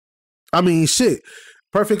 I mean, shit.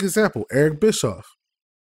 Perfect example: Eric Bischoff.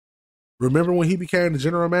 Remember when he became the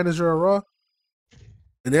general manager of Raw?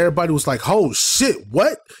 And everybody was like, oh, shit,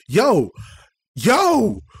 what? Yo.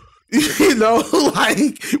 You know,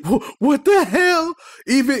 like, what the hell?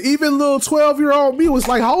 Even little 12-year-old me was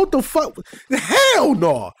like, hold the fuck. Hell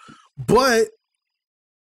no. But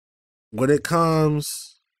when it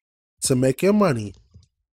comes to making money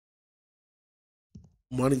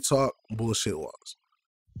talk, bullshit walks.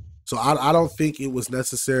 So I don't think it was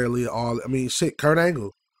necessarily all. I mean, shit, Kurt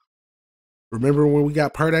Angle. Remember when we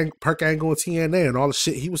got Perk Angle and TNA and all the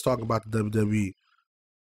shit he was talking about the WWE?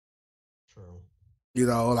 True. You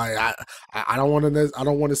know, like I don't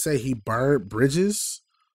want to say he burned bridges,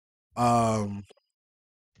 but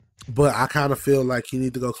I kind of feel like he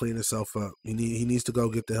needs to go clean himself up. He needs to go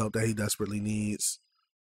get the help that he desperately needs,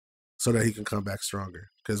 so that he can come back stronger.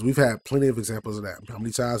 Because we've had plenty of examples of that. How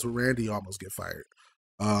many times would Randy almost get fired?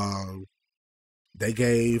 They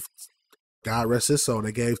gave. God rest his soul,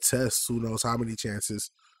 they gave Test who knows how many chances,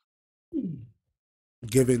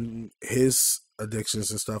 given his addictions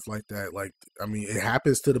and stuff like that. Like, I mean, it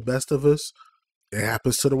happens to the best of us. It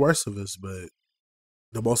happens to the worst of us. But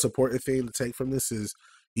the most important thing to take from this is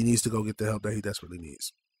he needs to go get the help that he desperately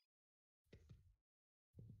needs.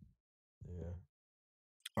 Yeah.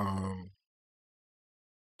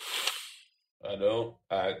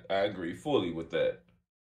 I agree fully with that.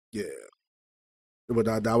 Yeah.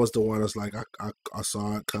 But that was the one that's like, I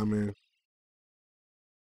saw it coming.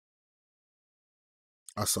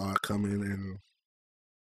 I saw it coming, and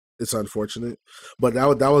it's unfortunate. But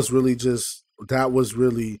that was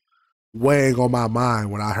really weighing on my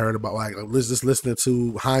mind when I heard about, like, just listening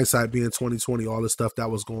to hindsight being 2020, all the stuff that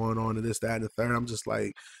was going on and this, that, and the third. I'm just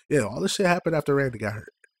like, yeah, all this shit happened after Randy got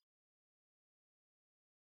hurt.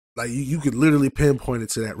 Like, you could literally pinpoint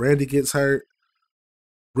it to that. Randy gets hurt.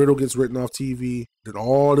 Riddle gets written off TV, then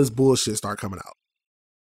all this bullshit start coming out.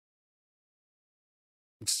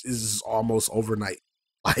 It's almost overnight.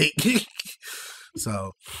 Like,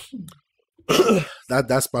 so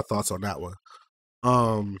that's my thoughts on that one.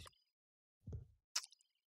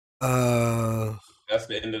 That's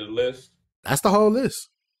the end of the list. That's the whole list.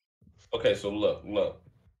 Okay, so look.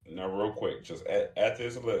 Now, real quick, just at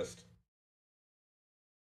this list,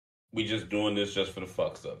 we just doing this just for the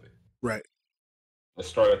fucks of it. Right. Let's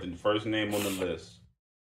start at the first name on the list.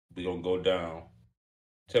 We gonna go down.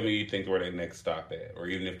 Tell me who you think where their next stop at, or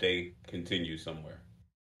even if they continue somewhere.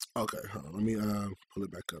 Okay, hold on. Let me pull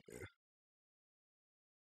it back up here.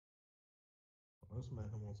 This man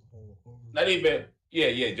wants a whole. Not even,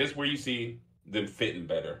 yeah, just where you see them fitting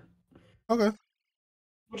better. Okay.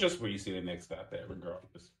 Well, just where you see the next stop at,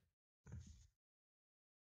 regardless.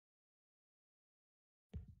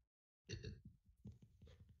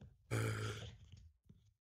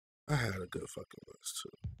 I had a good fucking list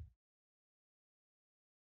too.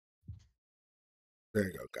 There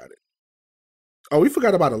you go, got it. Oh, we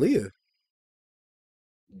forgot about Aaliyah.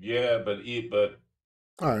 Yeah, but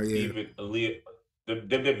All right, yeah. even Aaliyah, the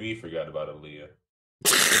WWE forgot about Aaliyah.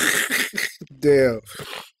 Damn.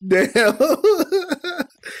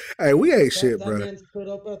 Hey, we ain't shit, that bro. man stood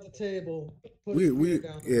up at the table.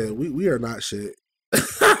 We are not shit.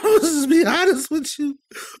 Let's just be honest with you.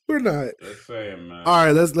 We're not. Just saying, man. All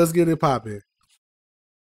right, let's get it popping.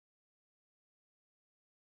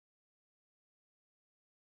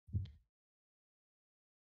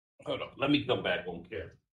 Hold on, let me come back on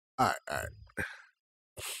camera. All right.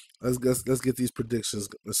 Let's get these predictions.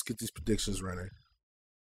 Let's get these predictions running.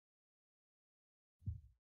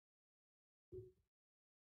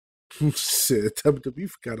 Shit, WWE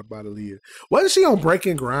forgot about Aaliyah. Wasn't she on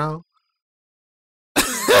Breaking Ground?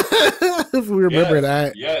 If we remember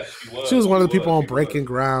that. Yes, she was one of the people on Breaking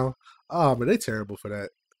Ground. Oh, man, they terrible for that.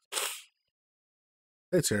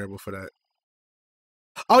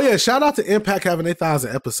 Oh, yeah, shout out to Impact having their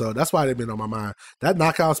 1,000th episode. That's why they've been on my mind. That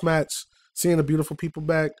Knockouts match, seeing the beautiful people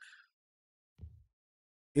back,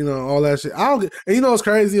 you know, all that shit. And you know what's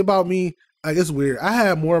crazy about me? Like, it's weird. I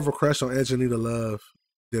had more of a crush on Angelina Love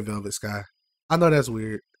than Velvet Sky. I know that's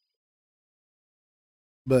weird.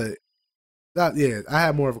 But, I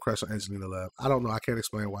had more of a crush on Angelina Love. I don't know. I can't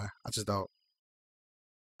explain why. I just don't.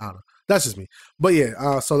 I don't know. That's just me. But,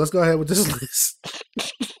 yeah, so let's go ahead with this list.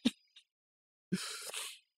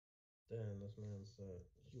 Damn, this man said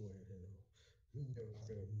you ain't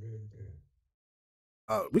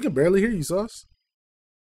him. We can barely hear you, Sauce.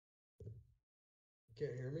 You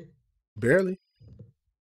can't hear me? Barely.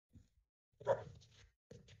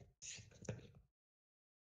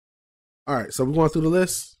 All right, so we're going through the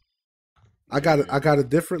list. I got a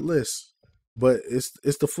different list, but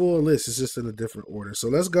it's the full list. It's just in a different order. So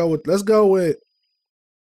let's go with.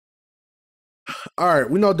 All right,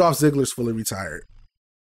 we know Dolph Ziggler's fully retired.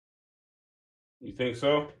 You think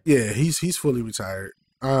so? Yeah, he's fully retired.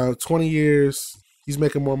 20 years. He's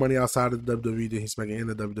making more money outside of the WWE than he's making in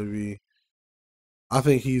the WWE. I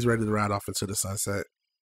think he's ready to ride off into the sunset.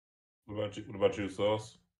 What about you,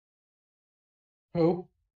 Sauce? Who?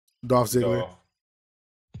 Dolph Ziggler.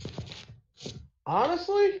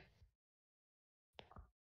 Honestly,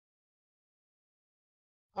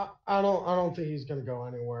 I don't think he's gonna go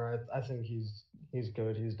anywhere. I think he's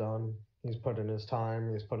good. He's done. He's put in his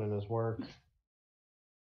time. He's put in his work.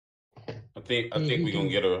 I think we're gonna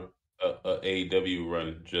get a AEW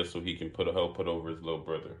run just so he can help put over his little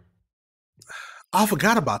brother. I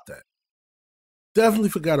forgot about that. Definitely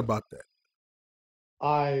forgot about that.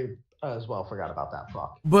 I as well forgot about that.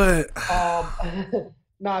 Fuck. But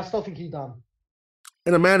no, I still think he's done.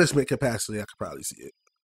 In a management capacity, I could probably see it.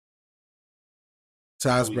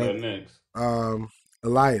 Ty's brother. Next.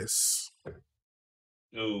 Elias.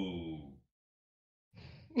 Ooh.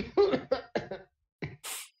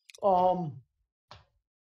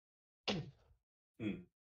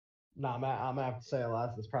 Nah, I'm gonna have to say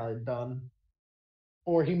Elias is probably done,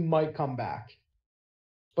 or he might come back,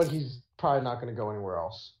 but he's probably not gonna go anywhere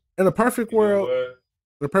else. In a perfect world,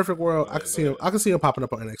 I can see him. I can see him popping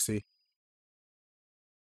up on NXT.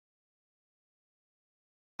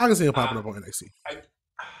 I can see him popping up on NXT.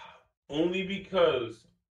 Only because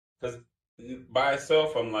by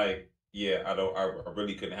itself, I'm like, yeah, I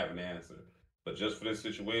really couldn't have an answer. But just for this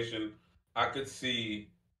situation, I could see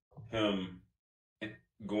him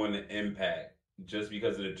going to Impact just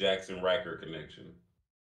because of the Jackson Riker connection.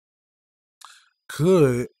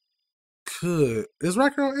 Could is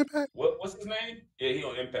Riker on Impact? What's his name? Yeah, he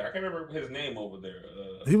on Impact. I can't remember his name over there.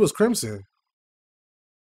 He was Crimson.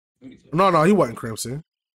 No, he wasn't Crimson.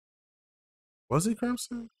 Was he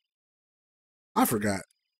Crimson? I forgot.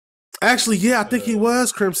 Actually, yeah, I think he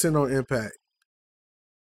was Crimson on Impact.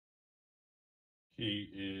 He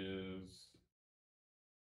is.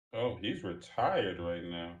 Oh, he's retired right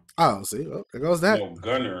now. Oh, see, there goes that. No,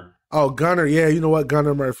 Gunner. Oh, Gunner. Yeah, you know what?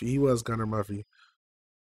 Gunner Murphy. He was Gunner Murphy.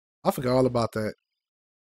 I forgot all about that.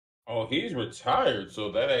 Oh, he's retired,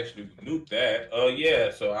 so that actually knew that. Oh,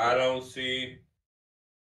 yeah, so I don't see.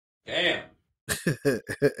 Damn.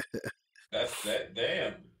 That's that.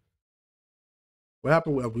 Damn. What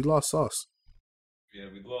happened? We lost Sauce. Yeah,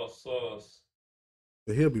 we lost Sauce.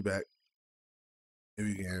 But he'll be back if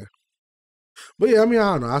he can. But yeah, I mean,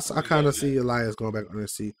 I don't know. I kind of see Elias going back on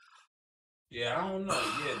NXT. Yeah, I don't know.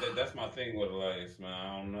 Yeah, that's my thing with Elias, man.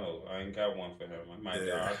 I don't know. I ain't got one for him. I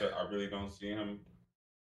really don't see him.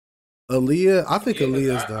 Aaliyah, I think Yeah,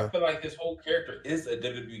 Aaliyah's I done. feel like his whole character is a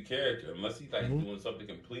WWE character, unless he's like doing something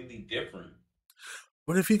completely different.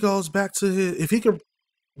 But if he goes back to if he can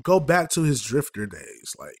go back to his drifter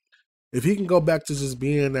days, like if he can go back to just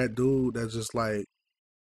being that dude that's just like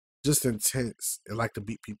just intense and like to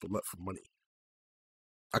beat people up for money,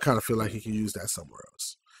 I kind of feel like he can use that somewhere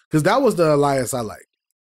else. Because that was the Elias I like,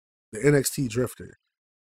 the NXT drifter.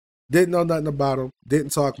 Didn't know nothing about him,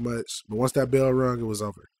 didn't talk much, but once that bell rung, it was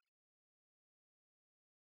over.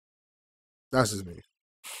 That's just me.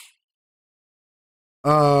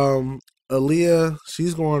 Aaliyah,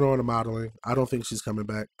 she's going on to modeling. I don't think she's coming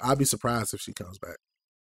back. I'd be surprised if she comes back.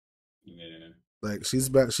 Yeah. Like she's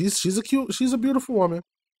back. She's a beautiful woman.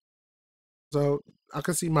 So I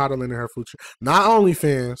can see modeling in her future. Not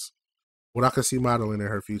OnlyFans, but I can see modeling in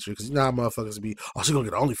her future. Because you know how motherfuckers be, oh, she's gonna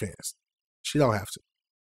get OnlyFans. She don't have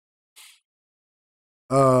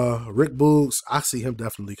to. Rick Boogs, I see him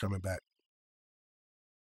definitely coming back.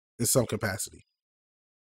 In some capacity.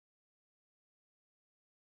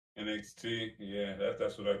 NXT, yeah,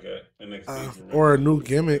 that's what I got. NXT or a new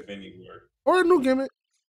gimmick. Anywhere. Or a new gimmick.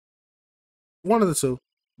 One of the two.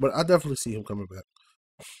 But I definitely see him coming back.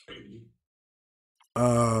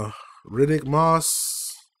 Riddick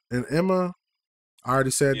Moss and Emma. I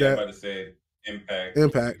already said that. I'm about to say Impact.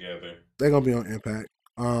 Together. They're gonna be on Impact.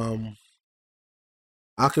 I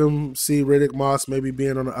can see Riddick Moss maybe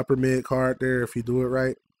being on the upper mid card there if you do it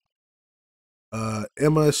right.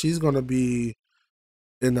 Emma, she's gonna be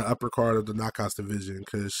in the upper card of the Knockouts division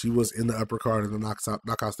because she was in the upper card of the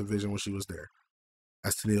Knockouts division when she was there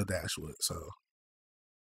as Tennille Dashwood. So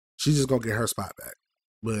she's just gonna get her spot back.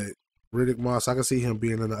 But Riddick Moss, I can see him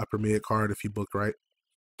being in the upper mid card if he booked right.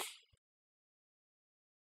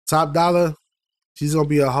 Top Dollar, she's gonna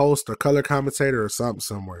be a host or color commentator or something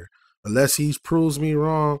somewhere. Unless he proves me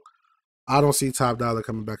wrong, I don't see Top Dollar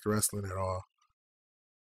coming back to wrestling at all.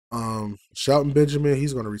 Shelton Benjamin,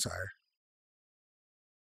 he's gonna retire.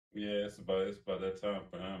 Yeah, it's about that time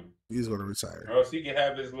for him. He's gonna retire. Or else he can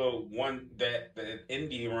have his little one that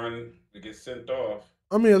indie run to get sent off.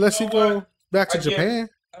 I mean, unless he go back to Japan.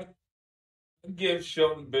 I give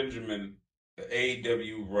Shelton Benjamin the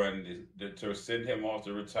AEW run to send him off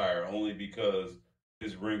to retire only because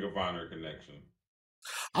his Ring of Honor connection.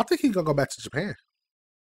 I think he's gonna go back to Japan.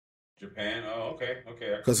 Japan? Oh, okay.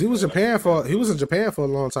 Because he was in Japan for a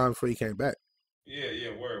long time before he came back. Yeah,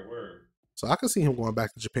 word. So I could see him going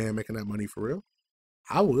back to Japan making that money for real.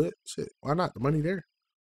 I would. Shit, why not? The money there.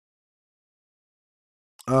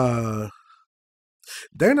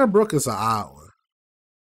 Dana Brooke is an odd one.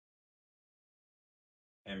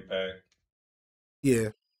 Impact. Yeah.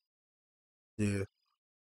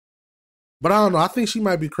 But I don't know. I think she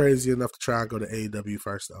might be crazy enough to try and go to AEW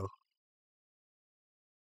first, though.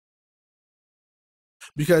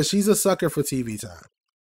 Because she's a sucker for TV time.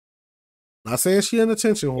 Not saying she an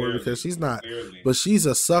attention whore because she's not. Clearly. But she's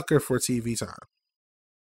a sucker for TV time.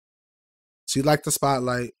 She liked the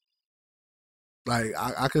spotlight. Like,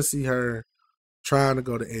 I could see her trying to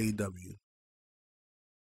go to AEW.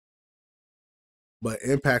 But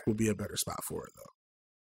Impact would be a better spot for her, though.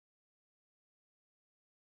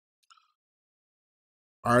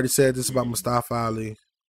 I already said this about Mustafa Ali.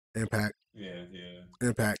 Impact. Yeah.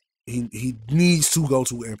 Impact. He needs to go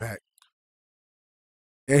to Impact.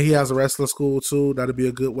 And he has a wrestling school, too. That'd be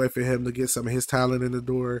a good way for him to get some of his talent in the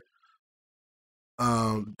door.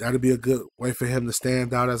 That'd be a good way for him to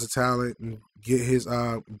stand out as a talent and get his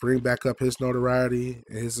bring back up his notoriety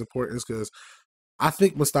and his importance, because I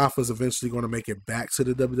think Mustafa's eventually going to make it back to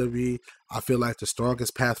the WWE. I feel like the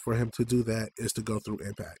strongest path for him to do that is to go through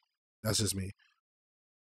Impact. That's just me.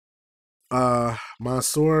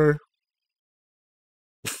 Mansoor.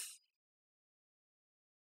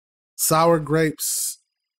 Sour Grapes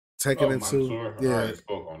taking into Mansoor. I already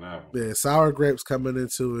spoke on that one. Yeah, Sour Grapes coming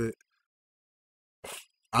into it.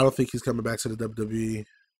 I don't think he's coming back to the WWE.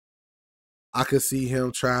 I could see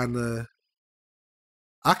him trying to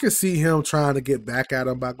I could see him trying to get back at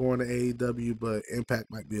him by going to AEW, but Impact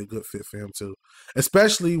might be a good fit for him too.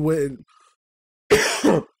 Especially when,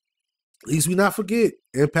 at least we not forget,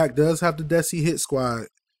 Impact does have the Desi Hit Squad,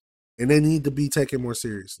 and they need to be taken more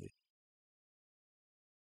seriously.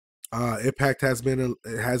 Impact has been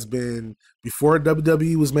before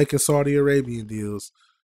WWE was making Saudi Arabian deals.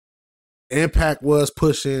 Impact was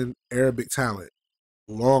pushing Arabic talent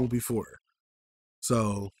long before,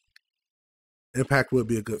 so Impact would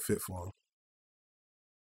be a good fit for him.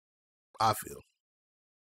 I feel.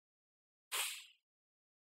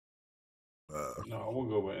 No, we'll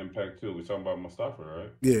go with Impact too. We're talking about Mustafa,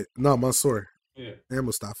 right? Yeah, no, Mansoor. Yeah, and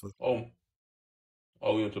Mustafa. Oh,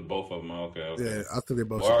 we went to both of them. Okay. Yeah, I think they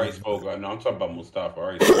both. Well, I already spoke. No, I'm talking about Mustafa. I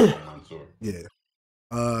already spoke on Mansoor.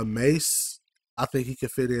 Yeah. Mace, I think he could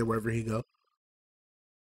fit in wherever he go.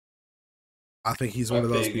 I think he's one of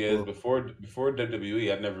those people. Before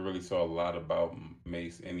WWE, I never really saw a lot about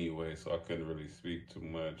Mace anyway, so I couldn't really speak too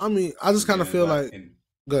much. I mean, I just kind of feel like.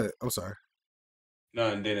 Go ahead. I'm sorry. No,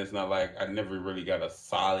 and then it's not like I never really got a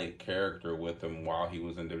solid character with him while he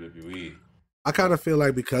was in WWE. I kind of feel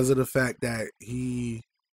like because of the fact that he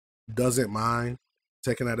doesn't mind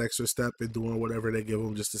taking that extra step and doing whatever they give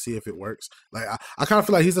him just to see if it works. Like I kind of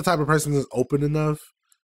feel like he's the type of person that's open enough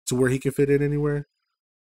to where he can fit in anywhere.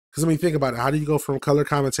 Because I mean, think about it. How do you go from color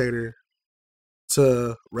commentator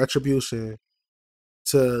to Retribution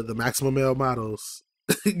to the Maximum Male Models?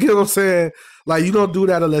 You know what I'm saying? Like, you don't do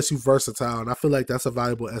that unless you're versatile, and I feel like that's a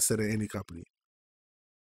valuable asset in any company.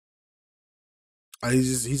 He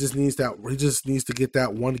just needs that. He just needs to get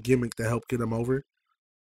that one gimmick to help get him over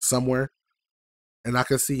somewhere, and I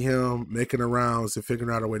can see him making the rounds and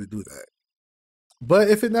figuring out a way to do that. But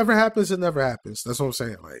if it never happens, it never happens. That's what I'm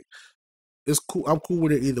saying. Like, it's cool. I'm cool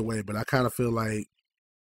with it either way, but I kind of feel like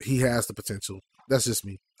he has the potential. That's just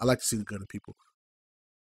me. I like to see the good in people.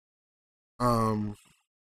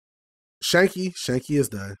 Shanky is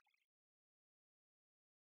done.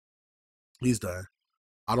 He's done.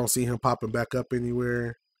 I don't see him popping back up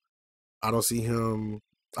anywhere. I don't see him.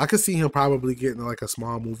 I could see him probably getting like a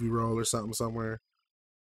small movie role or something somewhere.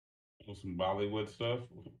 Or some Bollywood stuff.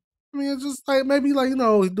 I mean, it's just like maybe like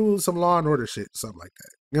do some Law and Order shit, something like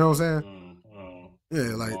that. You know what I'm saying?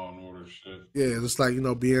 Yeah, like Law and Order shit. Yeah, just like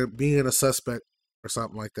being a suspect or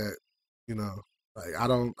something like that. Like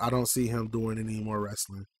I don't see him doing any more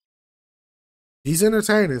wrestling. He's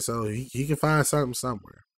entertaining, so he can find something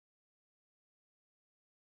somewhere.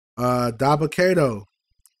 Dabba-Kato.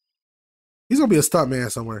 He's gonna be a stuntman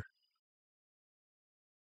somewhere.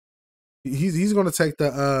 He's gonna take the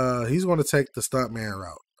stuntman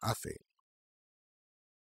route, I think.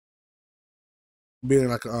 Being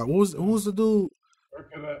like who was the dude?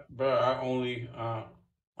 But I only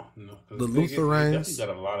no, the Luther Reigns. He's got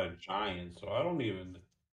a lot of giants, so I don't even.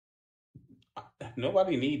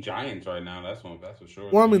 Nobody need giants right now. That's for sure.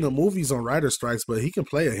 Well, I mean, the movie's on writer strikes, but he can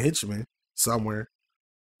play a henchman somewhere.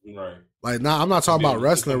 Right. Like, I'm not talking about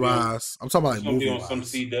wrestling wise. I'm talking about like movie on some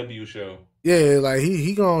CW show. Yeah, like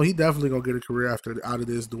he definitely gonna get a career out of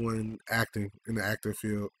this doing acting in the acting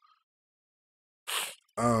field.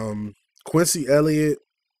 Quincy Elliott.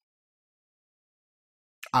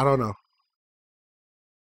 I don't know.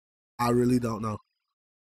 I really don't know.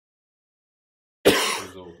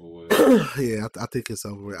 It's over with. Yeah, I think it's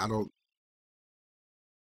over with. I don't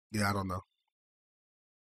know.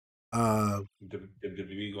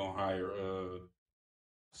 WWE gonna hire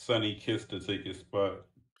Sonny Kiss to take his spot.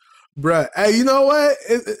 Bruh, hey, you know what?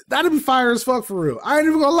 That'd be fire as fuck for real. I ain't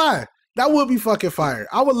even gonna lie. That would be fucking fire.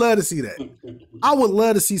 I would love to see that. I would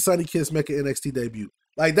love to see Sonny Kiss make an NXT debut.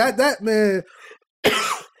 Like that man.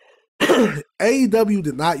 AEW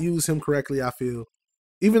did not use him correctly, I feel.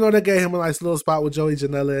 Even though they gave him a nice little spot with Joey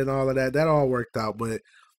Janela and all of that all worked out. But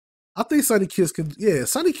I think Sonny Kiss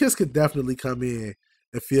could definitely come in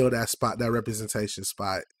and fill that spot, that representation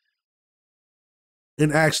spot,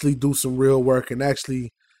 and actually do some real work and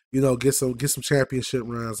actually, get some championship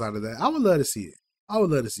runs out of that. I would love to see it.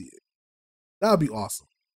 That would be awesome.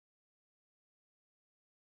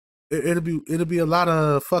 It'll be a lot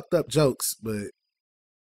of fucked up jokes, but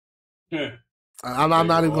yeah. I'm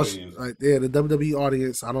not even gonna the WWE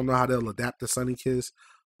audience. I don't know how they'll adapt to Sonny Kiss,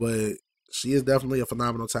 but she is definitely a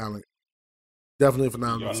phenomenal talent. Definitely a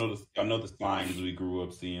phenomenal. I know the signs we grew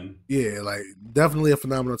up seeing. Yeah, like definitely a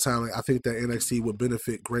phenomenal talent. I think that NXT would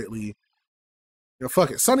benefit greatly.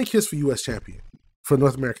 Fuck it, Sonny Kiss for U.S. champion for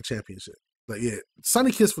North American Championship. Like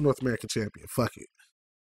Sonny Kiss for North American champion. Fuck it,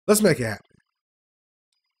 let's make it happen.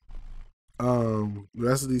 The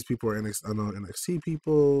rest of these people are NXT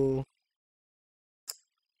people.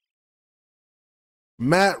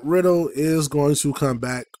 Matt Riddle is going to come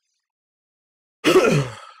back.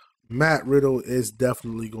 Matt Riddle is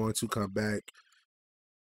definitely going to come back,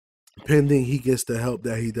 pending he gets the help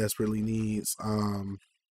that he desperately needs.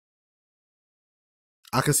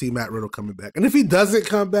 I can see Matt Riddle coming back, and if he doesn't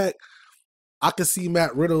come back, I can see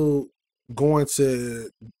Matt Riddle going to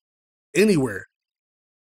anywhere.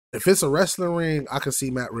 If it's a wrestling ring, I can see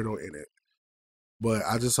Matt Riddle in it. But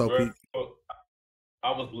I just hope I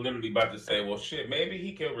was literally about to say, well, shit, maybe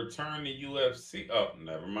he could return to UFC. Oh,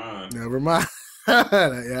 never mind. Never mind. Yeah,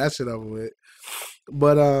 that shit over with.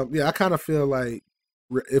 But yeah, I kind of feel like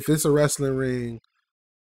if it's a wrestling ring,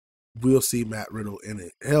 we'll see Matt Riddle in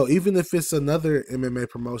it. Hell, even if it's another MMA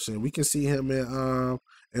promotion, we can see him in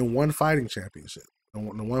one fighting championship,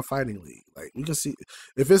 in one fighting league. Like we can see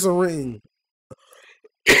if it's a ring.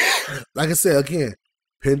 Like I said again,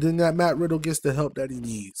 pending that Matt Riddle gets the help that he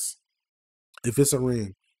needs. If it's a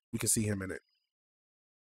ring, we can see him in it.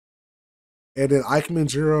 And then Ikeman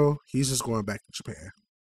Jiro, he's just going back to Japan.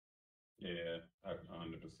 Yeah,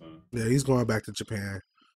 100%. Yeah, he's going back to Japan.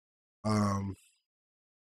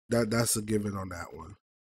 That's a given on that one.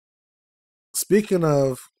 Speaking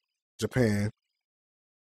of Japan,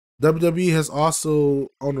 WWE has also,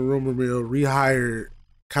 on the rumor mill, rehired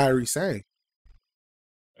Kairi Sane.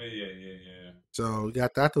 Yeah. So we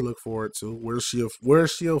got that to look forward to. Where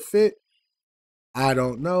she'll fit, I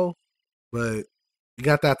don't know, but you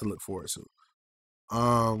got that to look forward to.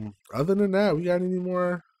 Other than that, we got any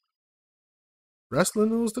more wrestling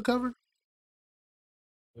news to cover?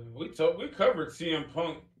 We covered CM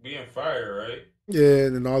Punk being fired, right? Yeah,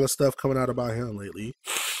 and all the stuff coming out about him lately.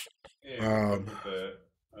 Yeah, we covered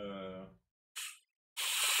that.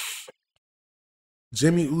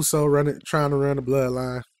 Jimmy Uso trying to run the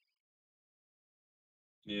bloodline.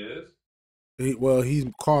 Yes. He's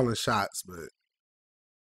calling shots, but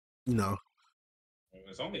you know.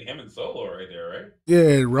 It's only him and Solo right there, right?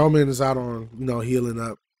 Yeah, Roman is out on, healing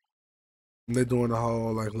up. And they're doing the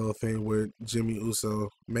whole little thing where Jimmy Uso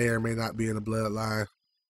may or may not be in the bloodline.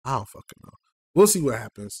 I don't fucking know. We'll see what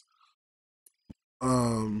happens.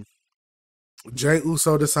 Jay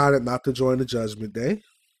Uso decided not to join the Judgment Day,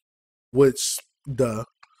 which duh.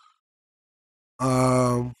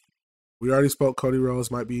 We already spoke. Cody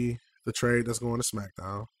Rhodes might be the trade that's going to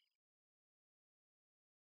SmackDown.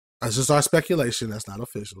 That's just our speculation. That's not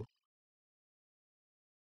official.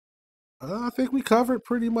 I think we covered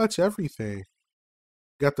pretty much everything.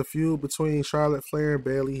 Got the feud between Charlotte Flair and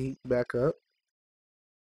Bayley back up.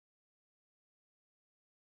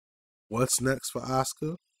 What's next for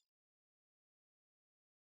Asuka?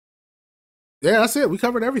 Yeah, that's it. We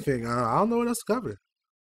covered everything. I don't know what else to cover.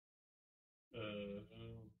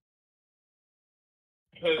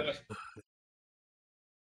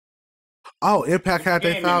 Oh, Impact had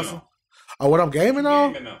their 1,000. Oh, what I'm gaming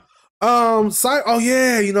on? Oh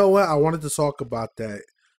yeah, you know what? I wanted to talk about that.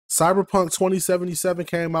 Cyberpunk 2077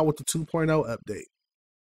 came out with the 2.0 update.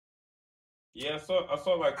 Yeah, I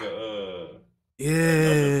saw like another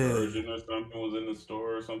version or something was in the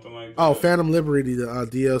store or something like that. Oh, Phantom Liberty, the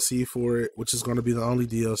DLC for it, which is going to be the only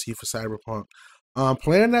DLC for Cyberpunk.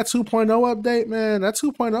 Playing that 2.0 update, man, that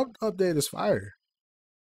 2.0 update is fire.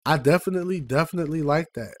 I definitely like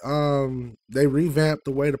that. They revamped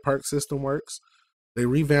the way the perk system works. They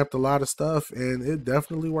revamped a lot of stuff, and it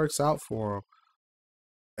definitely works out for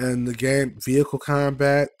them. And the game, vehicle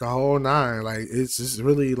combat, the whole nine, it's just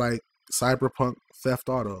really like Cyberpunk Theft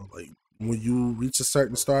Auto. Like when you reach a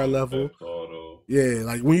certain star level,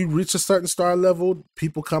 when you reach a certain star level,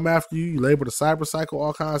 people come after you. You label the cyber cycle,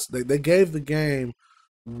 all kinds. They gave the game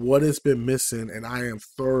what it's been missing, and I am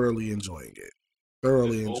thoroughly enjoying it.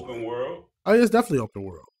 Open world? Oh, it's definitely open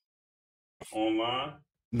world. Online?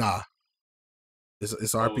 Nah.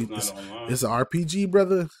 It's RPG. It's an RPG,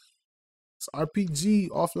 brother. It's RPG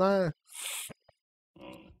offline.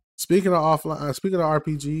 Speaking of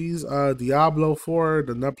RPGs, Diablo 4,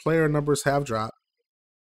 the player numbers have dropped.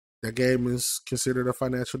 That game is considered a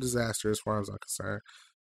financial disaster as far as I'm concerned.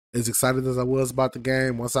 As excited as I was about the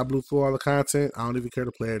game, once I blew through all the content, I don't even care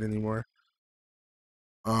to play it anymore.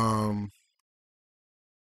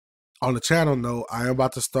 On the channel note, I am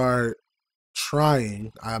about to start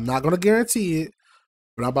trying. I'm not going to guarantee it,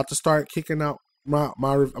 but I'm about to start kicking out I'm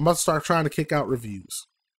about to start trying to kick out reviews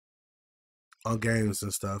on games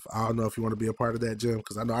and stuff. I don't know if you want to be a part of that, Jim,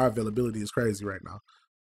 because I know our availability is crazy right now.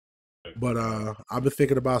 But I've been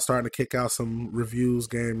thinking about starting to kick out some reviews,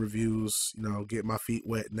 game reviews, get my feet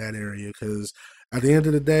wet in that area. Because at the end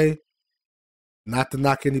of the day, not to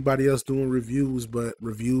knock anybody else doing reviews, but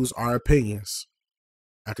reviews are opinions.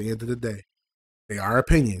 At the end of the day, they are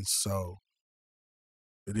opinions. So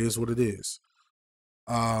it is what it is.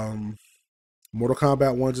 Mortal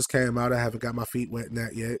Kombat 1 just came out. I haven't got my feet wet in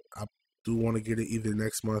that yet. I do want to get it either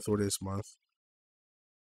next month or this month.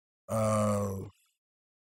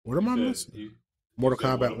 What am I missing? You Mortal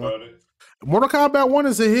said what Kombat 1. about it? Mortal Kombat 1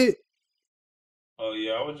 is a hit. Oh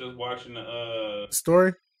yeah, I was just watching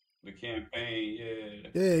Story. the campaign.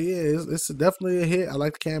 Yeah. Yeah. It's definitely a hit. I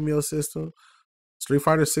like the cameo system. Street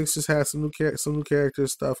Fighter 6 just had some new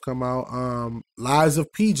characters stuff come out. Lies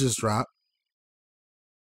of P just dropped.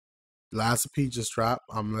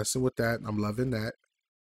 I'm messing with that. I'm loving that.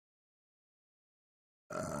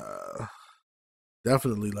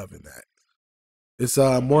 Definitely loving that. It's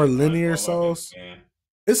more linear Souls.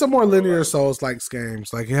 It's a more linear Souls like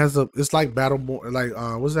games. Like it's like Battleborn. Like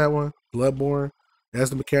what's that one? Bloodborne. It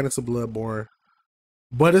has the mechanics of Bloodborne,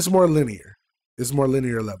 but it's more linear. It's more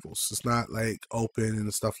linear levels. It's not like open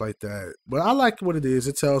and stuff like that. But I like what it is.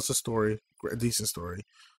 It tells a story, a decent story.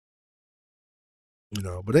 You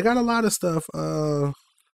know, but they got a lot of stuff. There's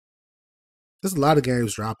a lot of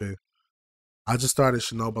games dropping. I just started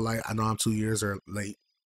Shinobi. I know I'm 2 years late.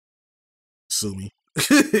 Sue me.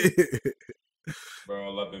 Bro,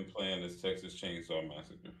 all I've been playing is Texas Chainsaw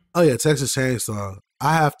Massacre. Oh yeah, Texas Chainsaw.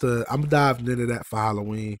 I'm diving into that for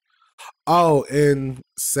Halloween. Oh, and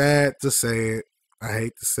sad to say it. I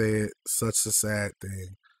hate to say it. Such a sad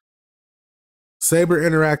thing. Saber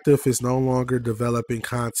Interactive is no longer developing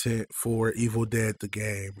content for Evil Dead the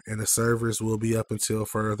game, and the servers will be up until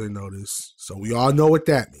further notice. So we all know what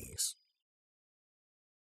that means.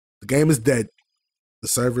 The game is dead. The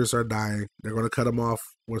servers are dying. They're going to cut them off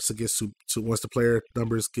once it gets once the player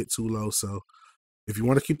numbers get too low. So if you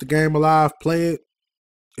want to keep the game alive, play it.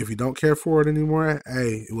 If you don't care for it anymore,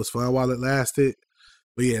 hey, it was fun while it lasted.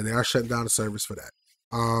 But yeah, they are shutting down the servers for that.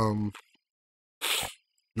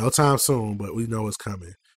 No time soon, but we know it's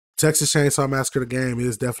coming. Texas Chainsaw Massacre, the game,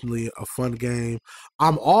 is definitely a fun game.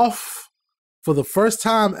 I'm off for the first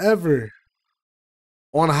time ever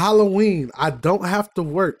on Halloween. I don't have to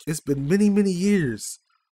work. It's been many, many years.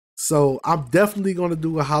 So I'm definitely going to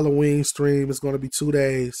do a Halloween stream. It's going to be 2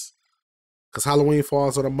 days because Halloween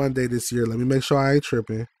falls on a Monday this year. Let me make sure I ain't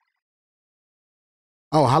tripping.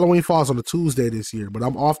 Oh, Halloween falls on a Tuesday this year, but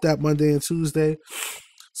I'm off that Monday and Tuesday.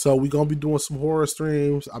 So we're going to be doing some horror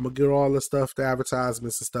streams. I'm going to get all the stuff, the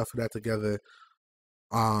advertisements and stuff for that together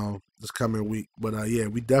this coming week. But yeah,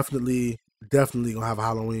 we definitely going to have a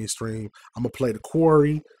Halloween stream. I'm going to play The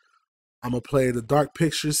Quarry. I'm going to play the Dark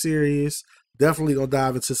Picture series. Definitely going to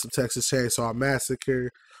dive into some Texas Chainsaw Massacre.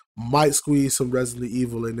 Might squeeze some Resident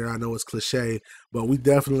Evil in there. I know it's cliche, but we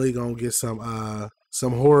definitely going to get some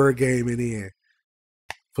horror gaming in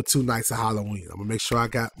for 2 nights of Halloween. I'm gonna make sure I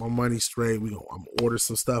got my money straight. I'm gonna order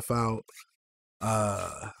some stuff out.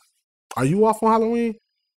 Are you off on Halloween?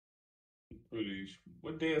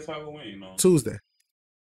 What day is Halloween on? Tuesday.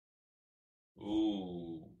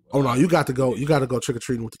 Ooh. Oh no, you got to go. You got to go trick or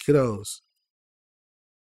treating with the kiddos.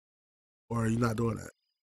 Or are you not doing that?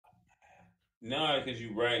 No, because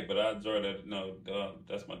you're right. But I enjoy that. No,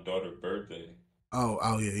 that's my daughter's birthday.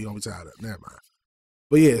 Oh yeah, you gonna be tired of it. Never mind.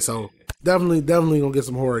 But yeah, so definitely gonna get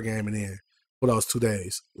some horror gaming in for those 2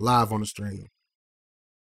 days live on the stream.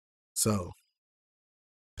 So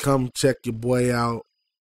come check your boy out.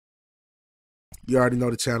 You already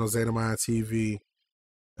know the channel Zeta Mind TV.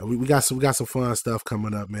 And we got some fun stuff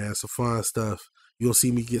coming up, man. Some fun stuff. You'll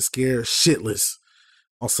see me get scared shitless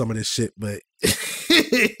on some of this shit, but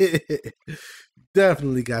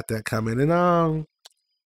definitely got that coming. And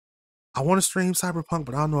I want to stream Cyberpunk,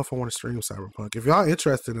 but I don't know if I want to stream Cyberpunk. If y'all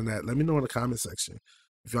interested in that, let me know in the comment section.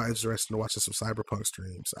 If y'all interested in watching some Cyberpunk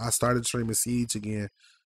streams. I started streaming Siege again.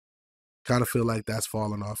 Kind of feel like that's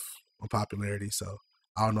falling off on popularity, so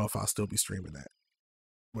I don't know if I'll still be streaming that.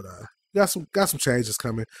 But got some changes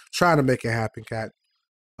coming. Trying to make it happen, Cat.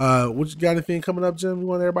 What you got anything coming up, Jim? You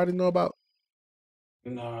want everybody to know about?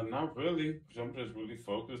 No, not really. I'm just really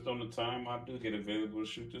focused on the time I do get available to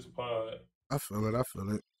shoot this pod. I feel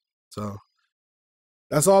it. So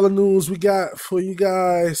that's all the news we got for you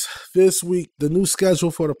guys this week. The new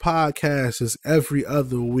schedule for the podcast is every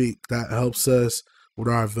other week. That helps us with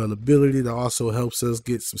our availability. That also helps us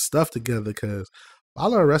get some stuff together because I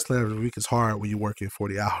learn wrestling every week is hard when you're working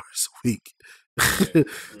 40 hours a week. Yeah.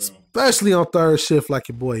 Especially on third shift like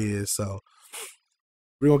your boy is. So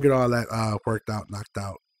we're going to get all that worked out, knocked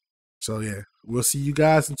out. So yeah, we'll see you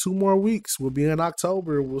guys in 2 more weeks. We'll be in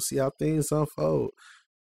October. We'll see how things unfold.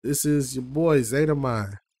 This is your boy, Zeta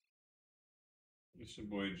Mind. It's your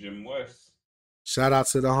boy, Jim West. Shout out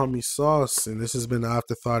to the homie Sauce. And this has been the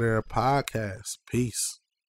Afterthought Era Podcast. Peace.